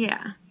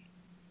 Yeah.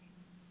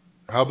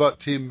 How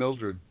about Team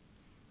Mildred?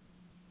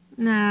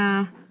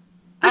 No.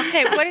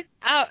 Okay,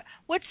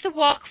 what's the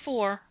walk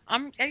for? I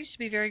used to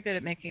be very good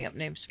at making up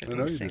names for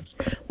these things.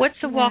 What's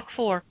the walk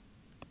for?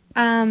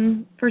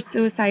 For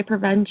suicide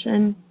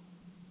prevention.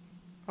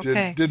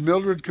 Okay. Did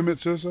Mildred commit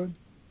suicide?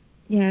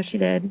 Yeah, she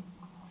did.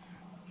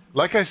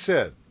 Like I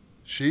said,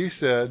 she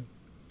said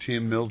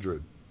Team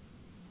Mildred.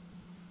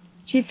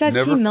 She said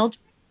Team Mildred?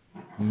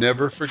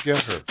 Never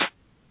forget her.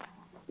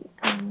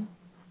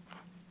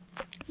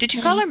 Did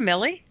you call her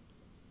Millie?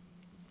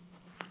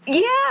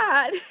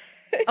 Yeah.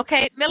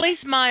 Okay,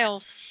 Millie's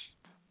Miles.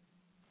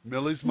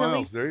 Millie's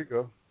Miles. There you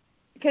go.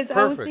 Because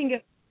I was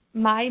thinking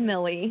my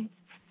Millie.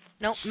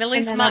 No,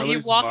 Millie's Miles.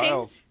 You walking?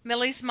 Miles.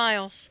 Millie's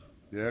Miles.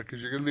 Yeah, because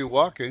you're going to be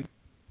walking.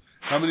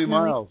 How many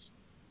miles?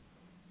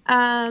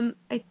 I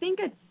think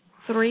it's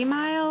 3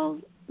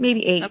 miles, maybe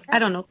 8. Okay. I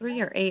don't know,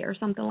 3 or 8 or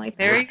something like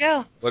that. There you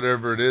go.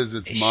 Whatever it is,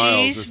 it's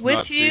miles. She's it's with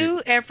not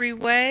you feet. every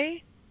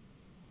way.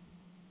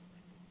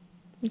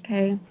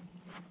 Okay.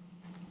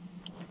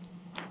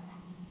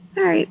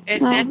 All right.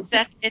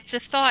 It's a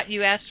thought.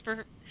 You asked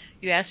for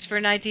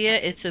an idea.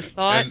 It's a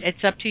thought.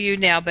 It's up to you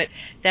now, but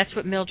that's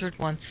what Mildred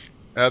wants.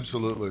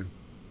 Absolutely.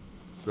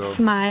 So.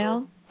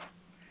 Smile.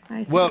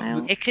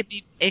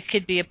 It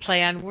could be a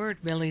play on word.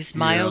 Millie's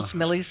Miles,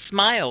 Millie's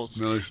Smiles.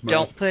 Millie's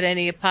Smiles. Don't put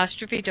any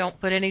apostrophe. Don't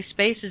put any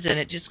spaces in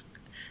it. Just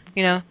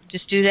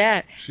just do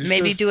that. She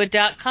Maybe says, do a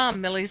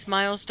 .com,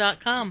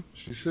 MillieSmiles.com.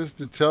 She says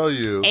to tell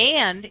you.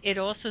 And it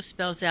also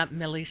spells out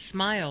Millie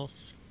Smiles.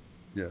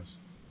 Yes.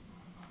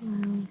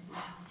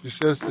 She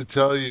says to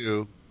tell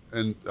you,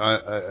 and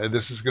I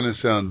this is going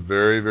to sound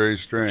very, very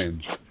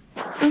strange.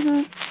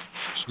 Mhm.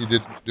 She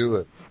didn't do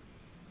it.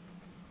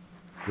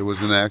 It was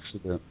an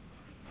accident.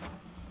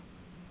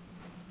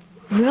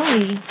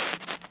 Really?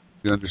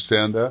 You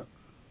understand that?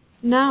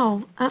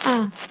 No.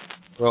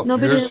 Well,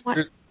 nobody.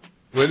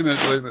 Wait a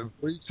minute.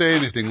 Before you say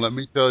anything, let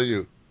me tell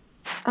you.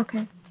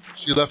 Okay.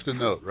 She left a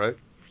note, right?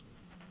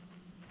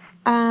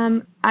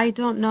 I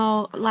don't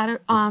know.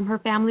 Her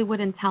family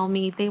wouldn't tell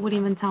me. They wouldn't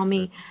even tell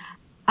me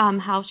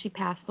how she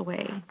passed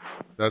away.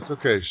 That's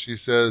okay. She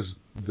says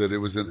that it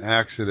was an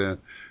accident,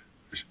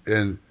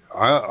 and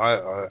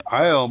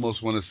I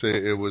almost want to say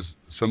it was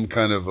some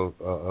kind of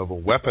a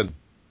weapon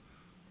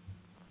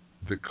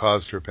that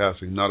caused her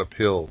passing, not a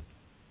pill.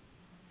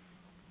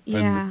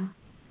 Yeah.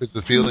 Because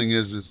the feeling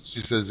is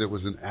she says it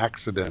was an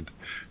accident.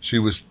 She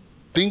was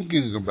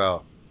thinking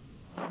about,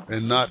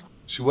 and not.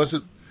 She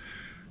wasn't.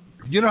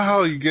 You know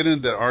how you get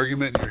into that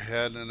argument in your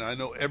head, and I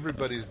know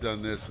everybody's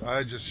done this.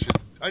 I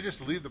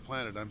just leave the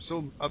planet. I'm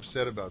so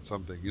upset about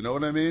something. You know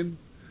what I mean?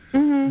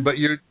 Mm-hmm. But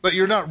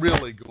you're not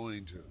really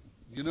going to.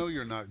 You know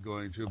you're not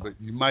going to, but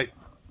you might.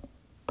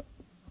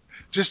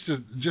 Just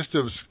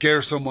to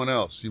scare someone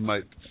else, you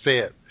might say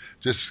it.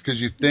 Just because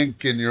you think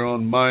in your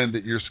own mind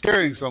that you're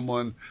scaring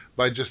someone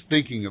by just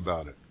thinking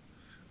about it.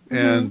 Mm-hmm.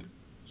 And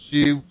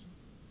she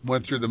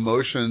went through the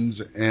motions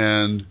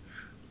and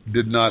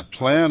did not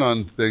plan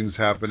on things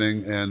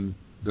happening, and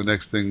the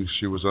next thing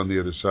she was on the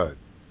other side.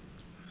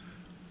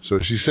 So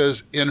she says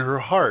in her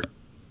heart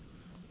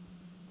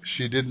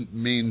she didn't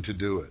mean to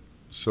do it.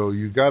 So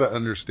you got to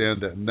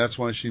understand that, and that's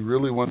why she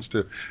really wants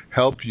to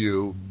help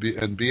you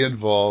and be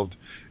involved.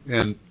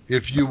 And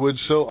if you would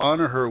so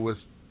honor her with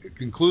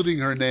including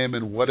her name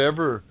in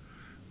whatever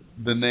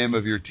the name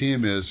of your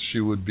team is, she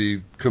would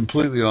be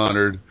completely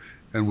honored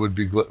and would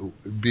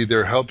be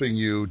there helping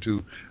you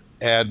to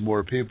add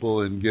more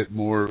people and get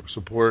more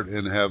support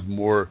and have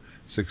more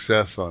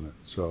success on it.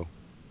 So,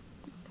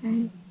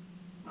 okay.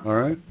 All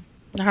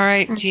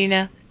right,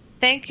 Gina.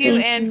 Thank you,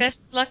 and best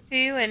of luck to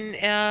you, and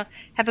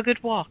have a good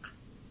walk.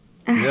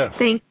 Yes.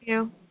 Thank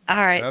you.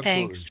 All right,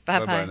 absolutely. Thanks.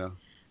 Bye-bye now.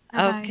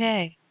 Bye-bye.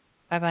 Okay.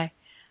 Bye-bye.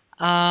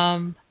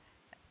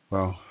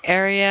 Well.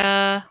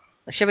 Area,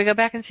 should we go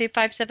back and see if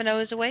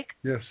 570 is awake?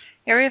 Yes.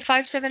 Area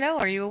 570,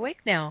 are you awake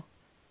now?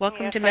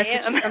 Welcome to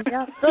Messages from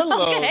Beyond.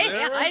 Hello okay,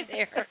 there. hi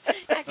there.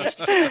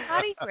 Actually,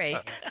 potty break.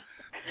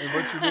 Hey,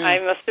 what's your name? I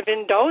must have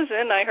been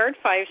dozing. I heard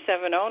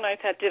 570, and I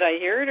thought, did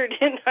I hear it or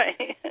didn't I?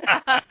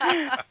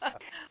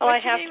 Well, I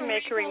have to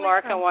make a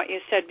remark on what you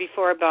said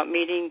before about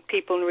meeting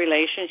people in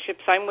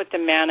relationships. I'm with a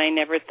man I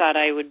never thought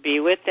I would be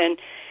with, and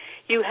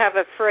you have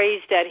a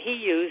phrase that he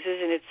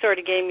uses, and it sort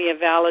of gave me a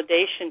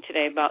validation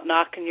today about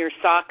knocking your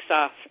socks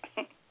off.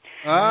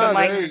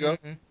 There you go.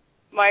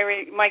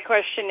 My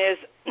question is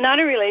not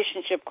a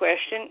relationship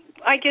question.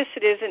 I guess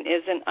it is and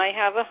isn't. I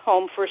have a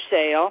home for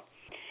sale,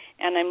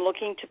 and I'm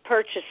looking to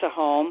purchase a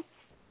home,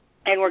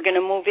 and we're going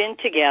to move in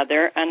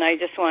together, and I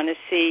just want to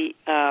see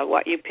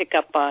what you pick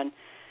up on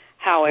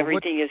how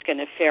everything is going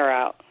to fare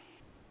out.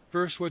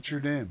 First, what's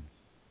your name?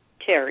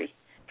 Terry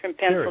from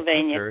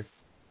Pennsylvania. Terry.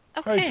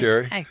 Okay. Hi,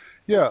 Terry. Hi.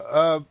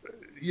 Yeah,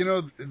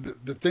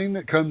 the thing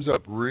that comes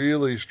up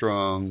really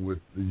strong with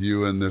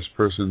you and this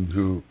person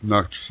who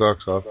knocked your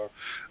socks off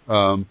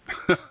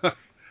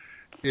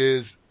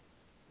is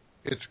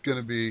it's going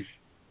to be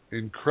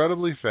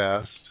incredibly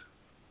fast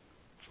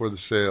for the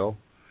sale.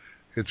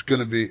 It's going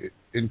to be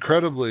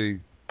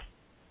incredibly,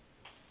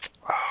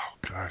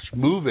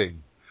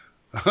 moving.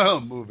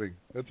 Moving.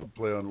 That's a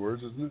play on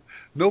words, isn't it?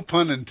 No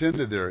pun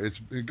intended there. It's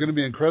going to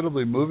be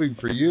incredibly moving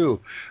for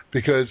you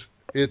because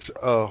it's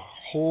a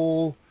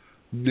whole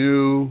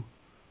new...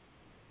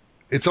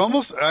 It's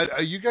almost...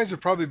 you guys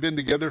have probably been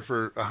together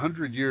for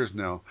 100 years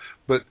now,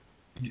 but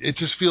it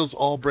just feels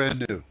all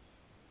brand new.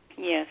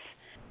 Yes.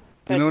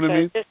 You know what I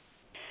mean?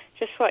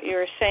 Just what you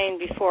were saying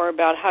before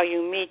about how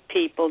you meet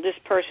people. This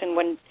person,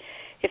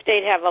 if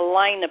they'd have a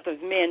lineup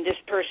of men, this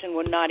person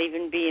would not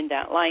even be in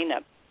that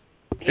lineup.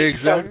 He's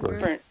exactly. So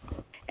different.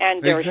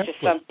 And there's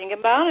just something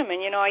about him.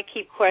 And, I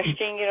keep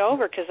questioning it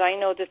over because I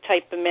know the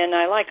type of men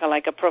I like. I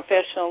like a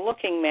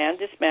professional-looking man.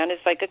 This man is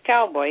like a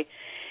cowboy.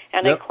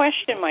 And I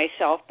question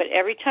myself, but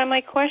every time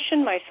I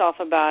question myself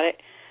about it,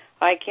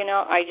 I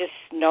just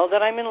know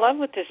that I'm in love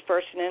with this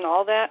person, and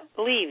all that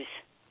leaves.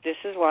 This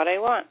is what I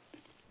want.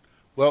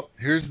 Well,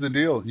 here's the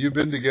deal. You've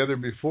been together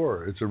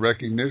before. It's a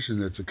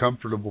recognition. It's a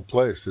comfortable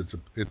place.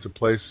 It's a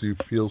place you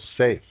feel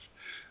safe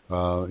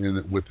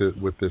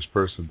with this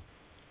person.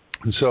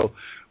 And so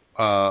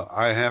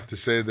I have to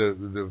say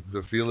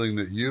the feeling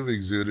that you've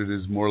exuded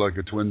is more like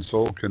a twin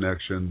soul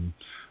connection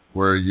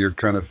where you're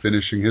kind of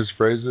finishing his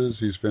phrases,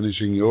 he's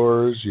finishing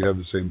yours, you have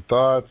the same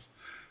thoughts,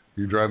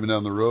 you're driving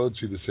down the road,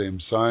 see the same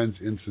signs,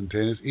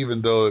 instantaneous,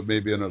 even though it may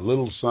be on a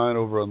little sign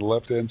over on the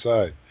left-hand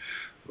side,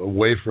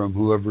 away from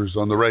whoever's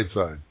on the right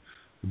side.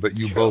 but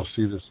you both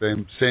see the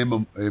same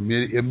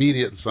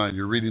immediate sign.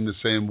 You're reading the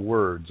same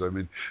words. I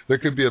mean, there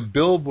could be a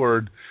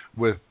billboard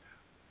with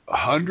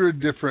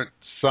 100 different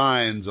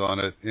signs on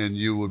it, and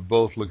you would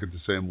both look at the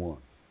same one,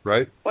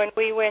 right? When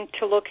we went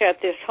to look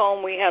at this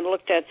home, we had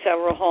looked at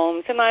several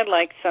homes, and I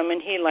liked some,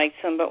 and he liked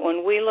some. But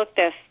when we looked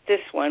at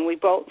this one, we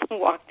both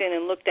walked in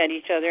and looked at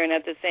each other, and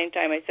at the same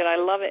time, I said, "I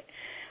love it."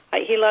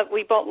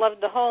 We both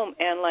loved the home,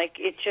 and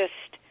it just.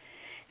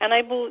 And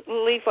I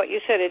believe what you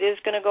said. It is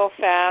going to go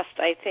fast.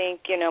 I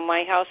think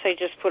my house I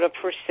just put up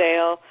for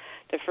sale.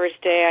 The first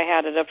day I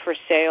had it up for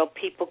sale,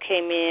 people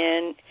came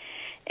in.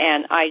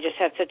 And I just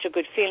had such a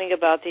good feeling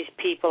about these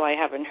people. I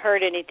haven't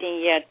heard anything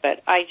yet,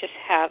 but I've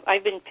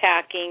been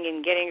packing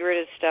and getting rid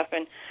of stuff,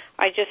 and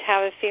I just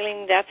have a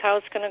feeling that's how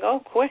it's going to go,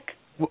 quick.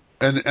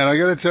 And I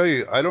got to tell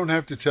you, I don't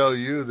have to tell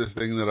you the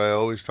thing that I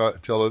always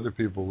tell other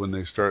people when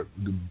they start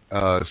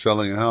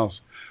selling a house.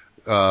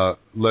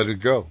 Let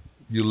it go.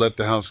 You let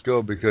the house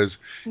go because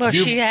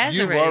she has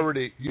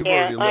already.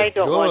 I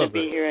don't want to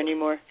be here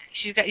anymore.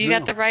 You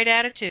got the right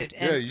attitude,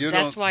 and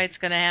that's why it's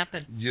going to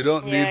happen. You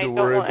don't need to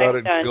worry about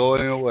it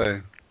going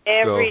away.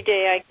 Every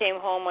day I came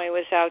home, I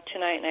was out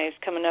tonight, and I was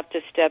coming up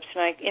the steps,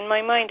 and in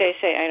my mind I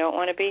say, I don't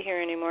want to be here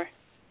anymore.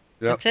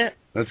 Yep. That's it.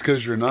 That's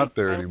because you're not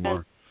there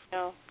anymore.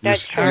 No,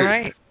 that's true. All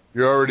right.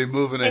 You're already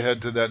moving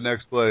ahead to that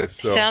next place.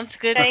 So. Sounds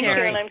good, Thank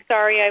Terry. you, and I'm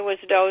sorry I was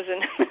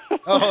dozing.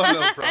 Oh,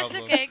 no problem.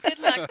 That's okay. Good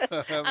luck.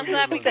 I'm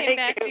glad we came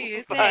back to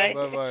you. Bye.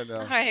 Bye-bye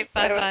now. All right,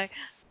 bye-bye.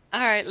 All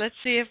right, let's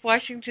see if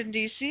Washington,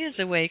 D.C. is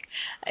awake.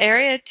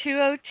 Area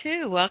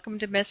 202, welcome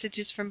to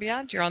Messages from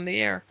Beyond. You're on the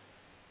air.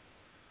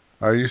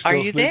 Are you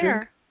still sleeping?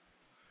 There?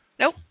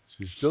 Nope.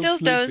 She's still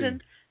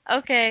dozing.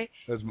 Okay.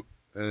 As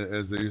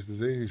they used to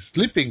say, he's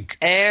sleeping.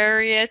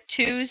 Area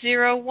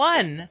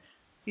 201,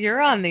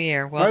 you're on the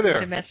air. Welcome Hi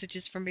there. to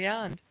Messages from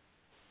Beyond.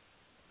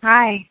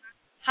 Hi.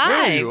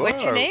 Hi. What's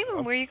your name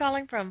and where are you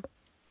calling from?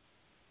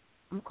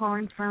 I'm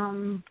calling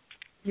from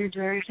New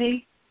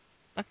Jersey.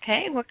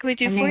 Okay. What can we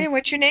do for you?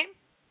 What's your name?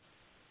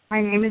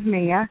 My name is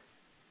Mia.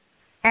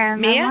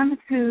 And Mia? I wanted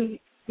to,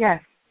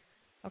 yes.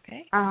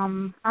 Okay.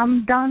 I'm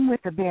done with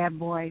the bad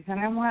boys, and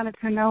I wanted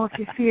to know if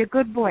you see a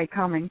good boy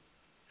coming.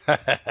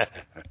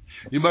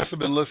 You must have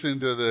been listening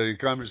to the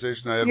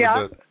conversation I had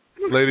with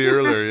that lady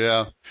earlier.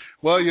 Yeah.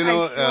 Well, you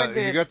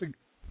got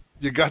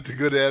the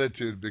good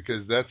attitude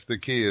because that's the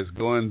key. Is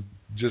going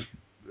just.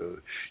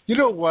 You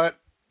know what,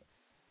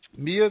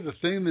 Mia? The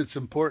thing that's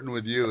important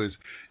with you is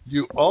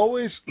you've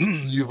always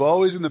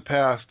in the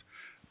past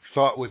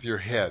thought with your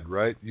head,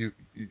 right?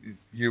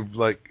 You've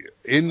like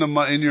in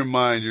your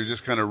mind, you're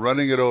just kind of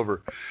running it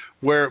over.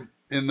 Where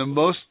in the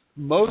most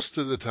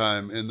of the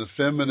time in the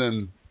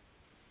feminine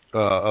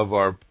of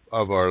our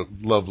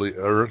lovely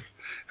earth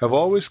have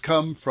always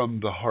come from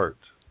the heart.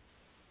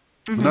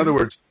 Mm-hmm. In other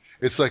words,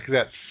 it's like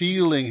that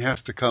feeling has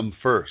to come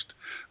first.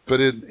 But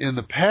in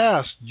the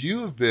past,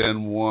 you've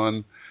been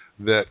one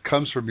that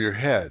comes from your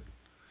head.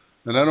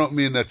 And I don't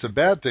mean that's a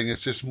bad thing.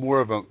 It's just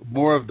more of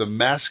the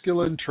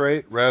masculine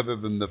trait rather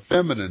than the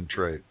feminine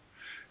trait.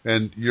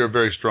 And you're a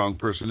very strong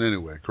person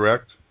anyway,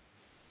 correct?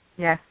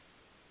 Yes.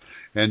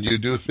 And you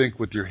do think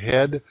with your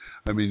head.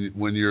 I mean,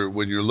 when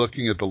you're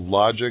looking at the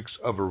logics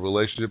of a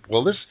relationship,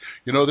 well, this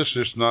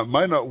just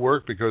might not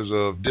work because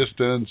of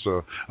distance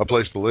or a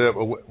place to live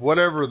or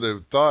whatever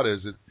the thought is.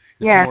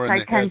 Yes, I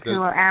tend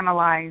to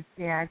analyze.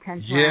 Yeah, I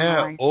tend to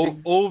analyze.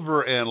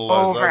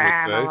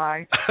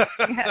 Overanalyze.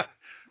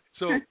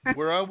 So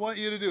where I want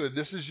you to do, and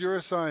this is your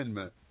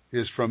assignment,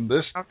 is from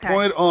this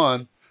point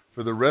on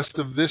for the rest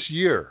of this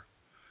year,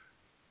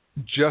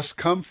 just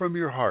come from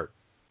your heart.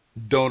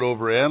 Don't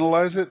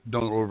overanalyze it.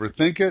 Don't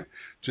overthink it.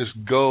 Just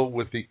go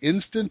with the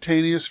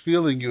instantaneous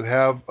feeling you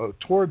have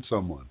toward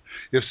someone.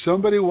 If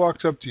somebody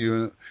walks up to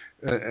you,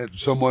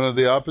 someone of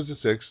the opposite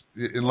sex,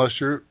 unless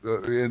you're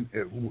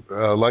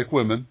like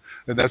women,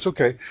 and that's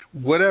okay,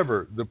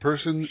 whatever, the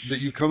person that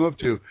you come up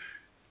to,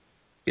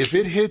 if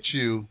it hits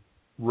you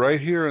right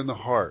here in the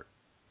heart,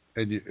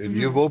 and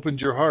you've opened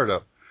your heart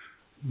up,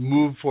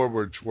 move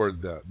forward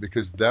toward that,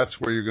 because that's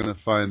where you're going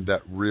to find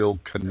that real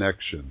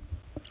connection,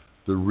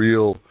 the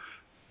real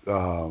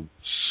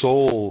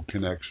soul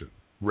connection,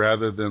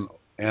 rather than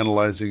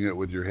analyzing it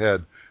with your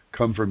head.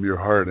 Come from your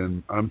heart.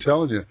 And I'm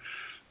telling you,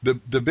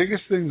 the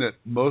biggest thing that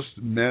most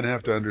men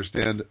have to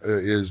understand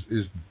is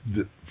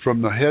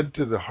from the head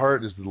to the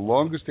heart is the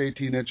longest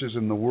 18 inches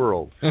in the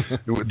world.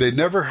 They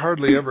never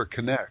hardly ever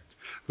connect.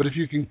 But if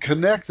you can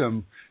connect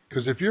them,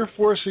 because if you're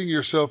forcing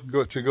yourself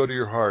to go to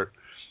your heart,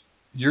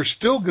 you're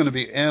still going to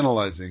be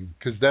analyzing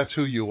because that's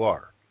who you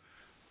are.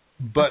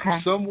 But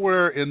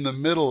somewhere in the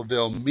middle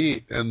they'll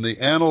meet, and the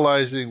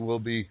analyzing will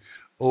be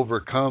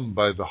overcome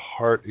by the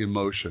heart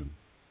emotion.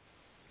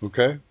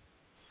 Okay?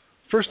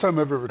 First time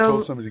I've ever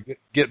told somebody to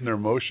get in their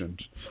emotions.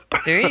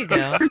 There you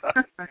go.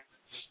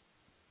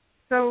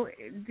 So,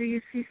 do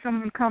you see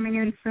someone coming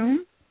in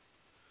soon?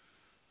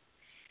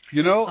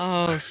 You know.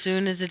 Oh,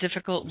 soon is a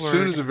difficult word.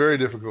 Soon is a very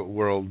difficult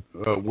world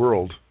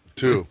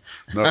too.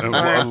 Not,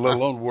 let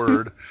alone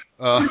word.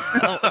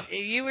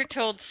 You were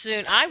told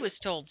soon. I was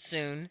told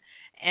soon,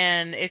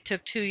 and it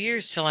took 2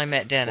 years till I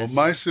met Dennis. Well,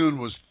 my soon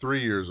was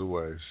 3 years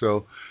away.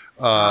 So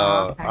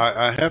okay.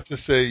 I have to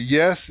say,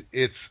 yes,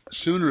 it's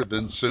sooner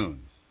than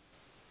soon.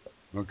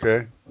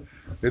 Okay?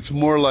 It's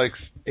more like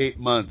 8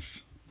 months.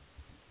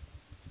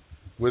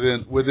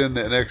 Within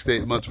the next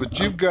 8 months. But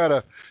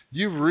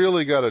you've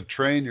really got to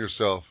train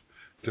yourself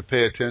to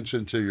pay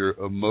attention to your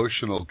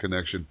emotional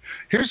connection.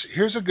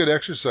 Here's a good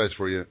exercise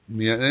for you,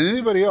 Mia, and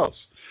anybody else.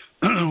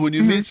 When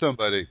you meet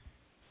somebody,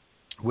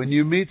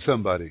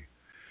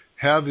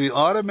 have the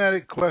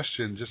automatic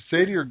question. Just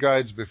say to your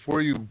guides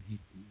before you,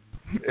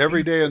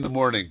 every day in the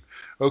morning,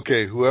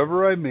 okay,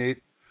 whoever I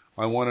meet,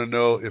 I want to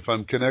know if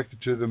I'm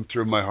connected to them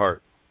through my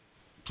heart.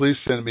 Please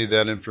send me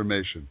that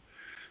information.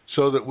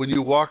 So that when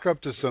you walk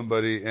up to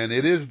somebody and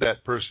it is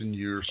that person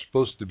you're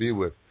supposed to be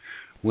with,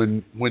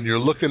 when you're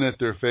looking at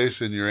their face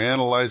and you're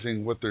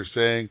analyzing what they're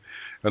saying,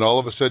 and all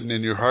of a sudden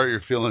in your heart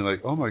you're feeling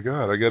like, oh my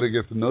God, I got to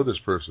get to know this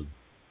person.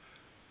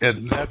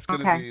 And that's going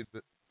to be,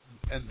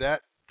 and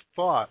that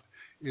thought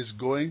is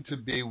going to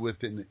be with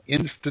an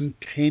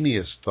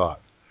instantaneous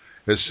thought.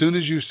 As soon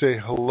as you say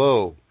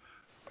hello,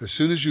 as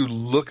soon as you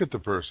look at the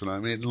person, I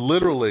mean,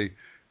 literally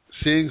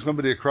seeing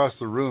somebody across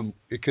the room,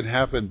 it can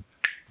happen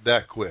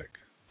that quick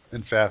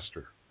and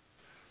faster.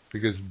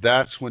 Because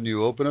that's when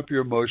you open up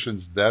your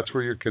emotions, that's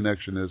where your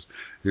connection is.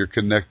 You're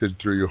connected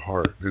through your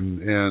heart.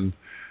 And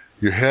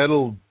your head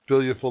will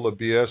fill you full of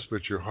BS,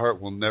 but your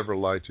heart will never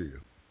lie to you.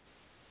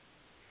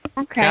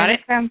 Okay, Got it?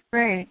 That sounds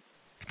great.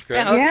 Okay.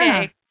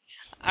 Yeah.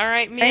 All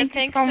right, Mia,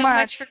 thanks so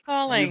much for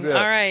calling. You bet.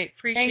 All right,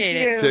 appreciate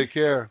it. Take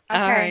care.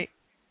 All right.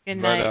 Good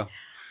night. Bye now.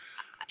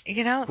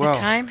 You know, the Wow.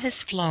 time has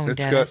flown, It's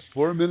Dennis. got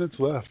 4 minutes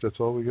left. That's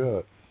all we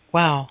got.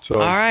 Wow. So,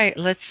 all right,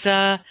 let's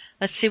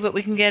see what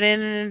we can get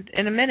in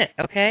a minute,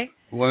 okay?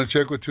 Want to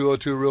check with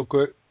 202 real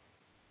quick?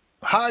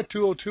 Hi,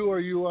 202. Are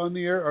you on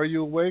the air? Are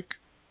you awake?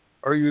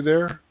 Are you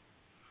there?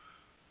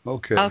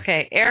 Okay.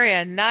 Okay,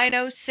 area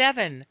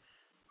 907.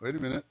 Wait a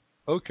minute.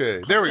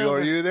 Okay, there we go.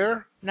 Are you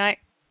there?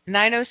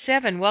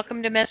 907.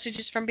 Welcome to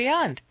Messages from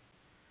Beyond.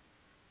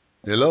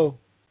 Hello.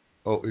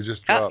 Oh, it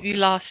just dropped. Oh, you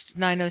lost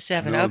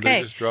 907. No,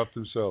 okay. They just dropped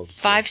themselves.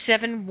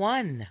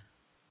 571.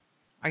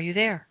 Are you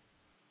there?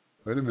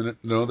 Wait a minute.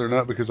 No, they're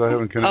not because I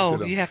haven't connected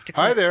them. Oh, you have to.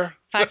 Hi there.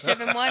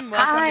 571. Welcome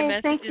Hi, to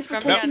Messages thank you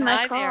for from taking Beyond. my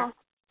Hi call.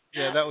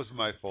 there. Yeah, that was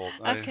my fault.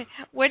 Okay.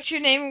 What's your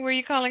name and where are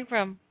you calling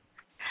from?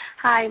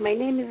 Hi, my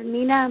name is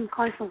Mina. I'm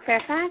calling from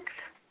Fairfax.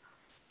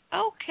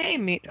 Okay,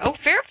 Oh,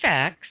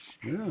 Fairfax.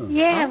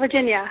 Yeah,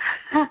 Virginia.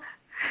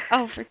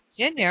 Oh,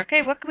 Virginia.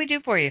 Okay, what can we do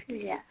for you?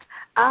 Yeah.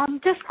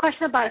 Just a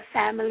question about a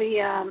family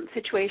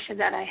situation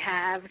that I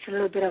have. It's a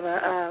little bit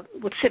of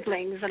with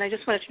siblings, and I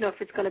just wanted to know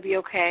if it's going to be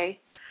okay.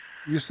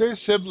 You say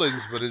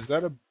siblings, but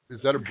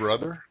is that a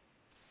brother?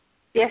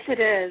 Yes, it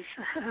is.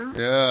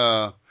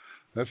 Yeah.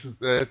 That's.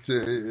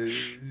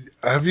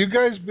 Have you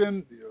guys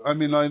been? I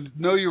mean, I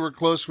know you were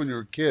close when you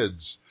were kids,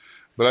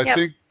 but I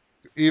think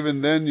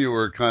even then you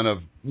were kind of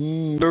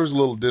there was a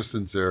little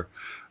distance there.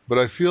 But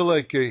I feel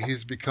like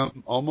he's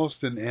become almost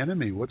an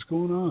enemy. What's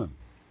going on?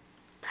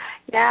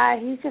 Yeah,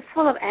 he's just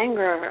full of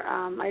anger.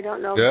 I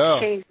don't know. Yeah.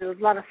 He's changed. There's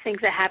a lot of things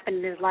that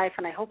happened in his life,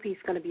 and I hope he's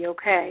going to be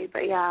okay.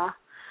 But yeah.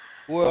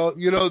 Well,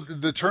 you know,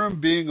 the term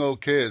being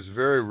okay is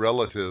very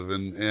relative,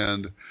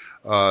 and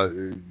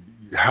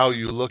how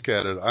you look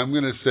at it. I'm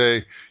going to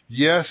say,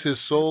 yes, his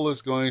soul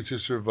is going to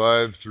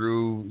survive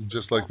through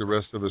just like the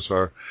rest of us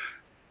are.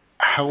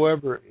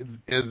 However,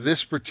 in this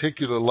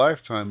particular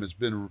lifetime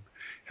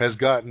has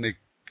gotten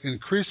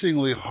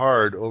increasingly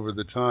hard over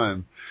the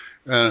time,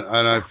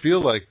 and I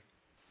feel like,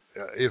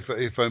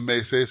 if I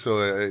may say so,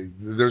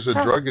 there's a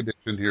drug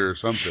addiction here or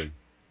something.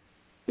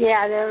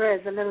 Yeah, there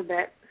is a little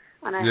bit.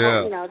 And I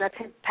hope, that's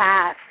his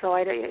path. So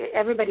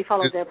everybody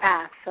follows their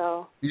path.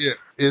 So yeah,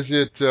 is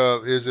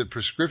it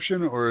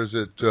prescription or is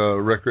it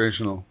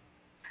recreational?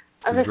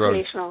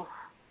 Recreational.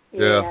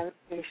 Yeah,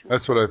 recreational.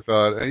 That's what I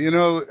thought. And, you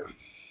know,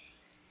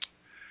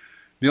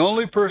 the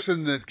only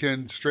person that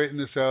can straighten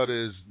this out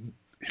is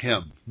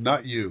him,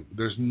 not you.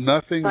 There's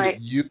nothing that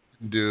you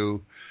can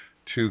do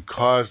to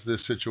cause this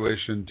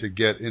situation to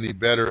get any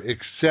better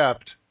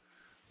except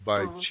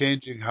by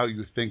changing how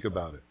you think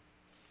about it.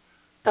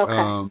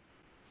 Okay.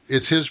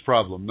 It's his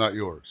problem, not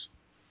yours.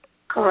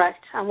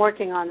 Correct. I'm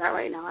working on that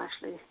right now,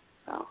 actually.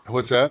 So.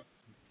 What's that?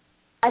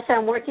 I said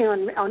I'm working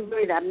on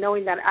doing that,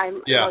 knowing that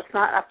it's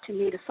not up to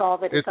me to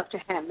solve it. It's up to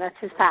him. That's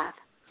his path.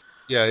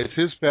 Yeah, it's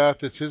his path.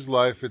 It's his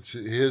life. It's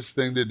his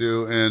thing to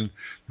do. And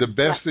the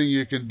best thing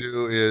you can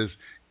do is,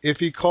 if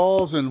he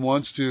calls and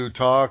wants to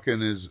talk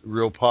and is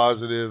real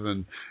positive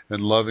and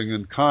loving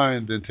and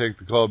kind, then take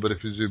the call. But if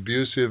he's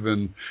abusive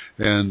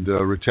and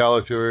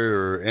retaliatory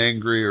or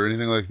angry or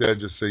anything like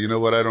that, just say, you know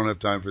what, I don't have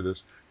time for this,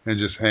 and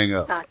just hang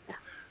up.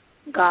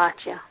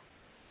 Gotcha.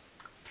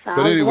 Sounds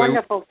anyway,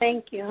 wonderful.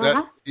 Thank you.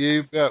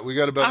 You bet. We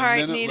got about a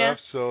minute Nina.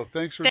 left, so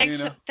thanks,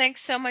 Nina. Thanks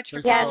so much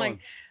for calling.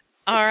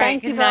 All right.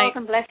 Thank you good night. both,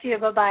 and bless you.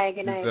 Bye-bye.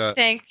 Good night.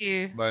 Thank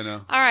you. Bye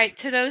now. All right.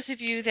 To those of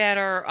you that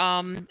are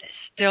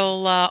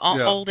still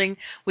holding,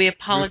 we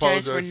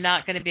apologize. We're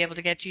not going to be able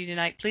to get to you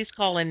tonight. Please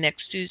call in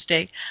next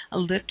Tuesday a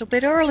little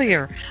bit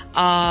earlier.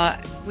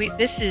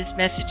 This is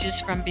Messages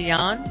from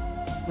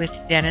Beyond with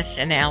Dennis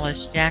and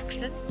Alice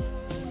Jackson.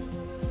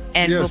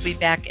 And we'll be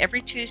back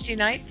every Tuesday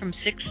night from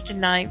 6 to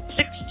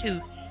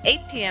 8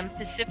 p.m.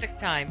 Pacific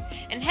time.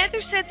 And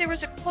Heather said there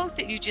was a quote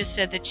that you just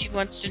said that she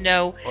wants to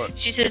know. What?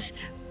 She says,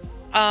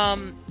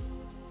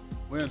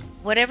 when?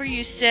 Whatever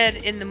you said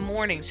in the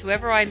mornings,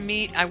 whoever I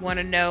meet, I want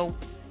to know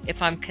if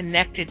I'm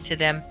connected to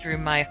them through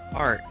my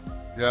heart.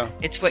 Yeah.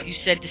 It's what you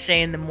said to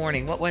say in the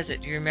morning. What was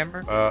it? Do you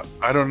remember?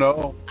 I don't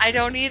know. I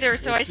don't either.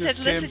 So I said,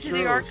 listen to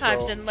the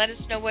archives so. And let us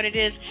know what it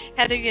is.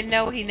 Heather, you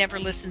know he never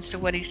listens to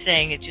what he's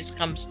saying. It just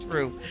comes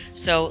through.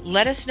 So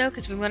let us know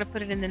because we want to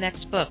put it in the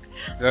next book.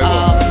 Yeah,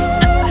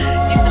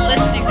 you've been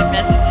listening to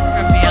Messages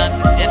from Beyond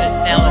with Dennis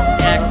and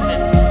Alice Jackson.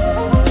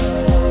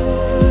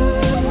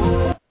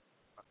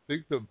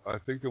 I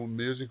think the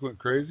music went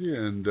crazy,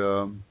 and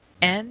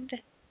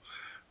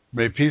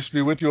may peace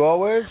be with you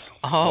always.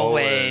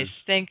 Always.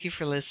 Thank you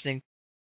for listening.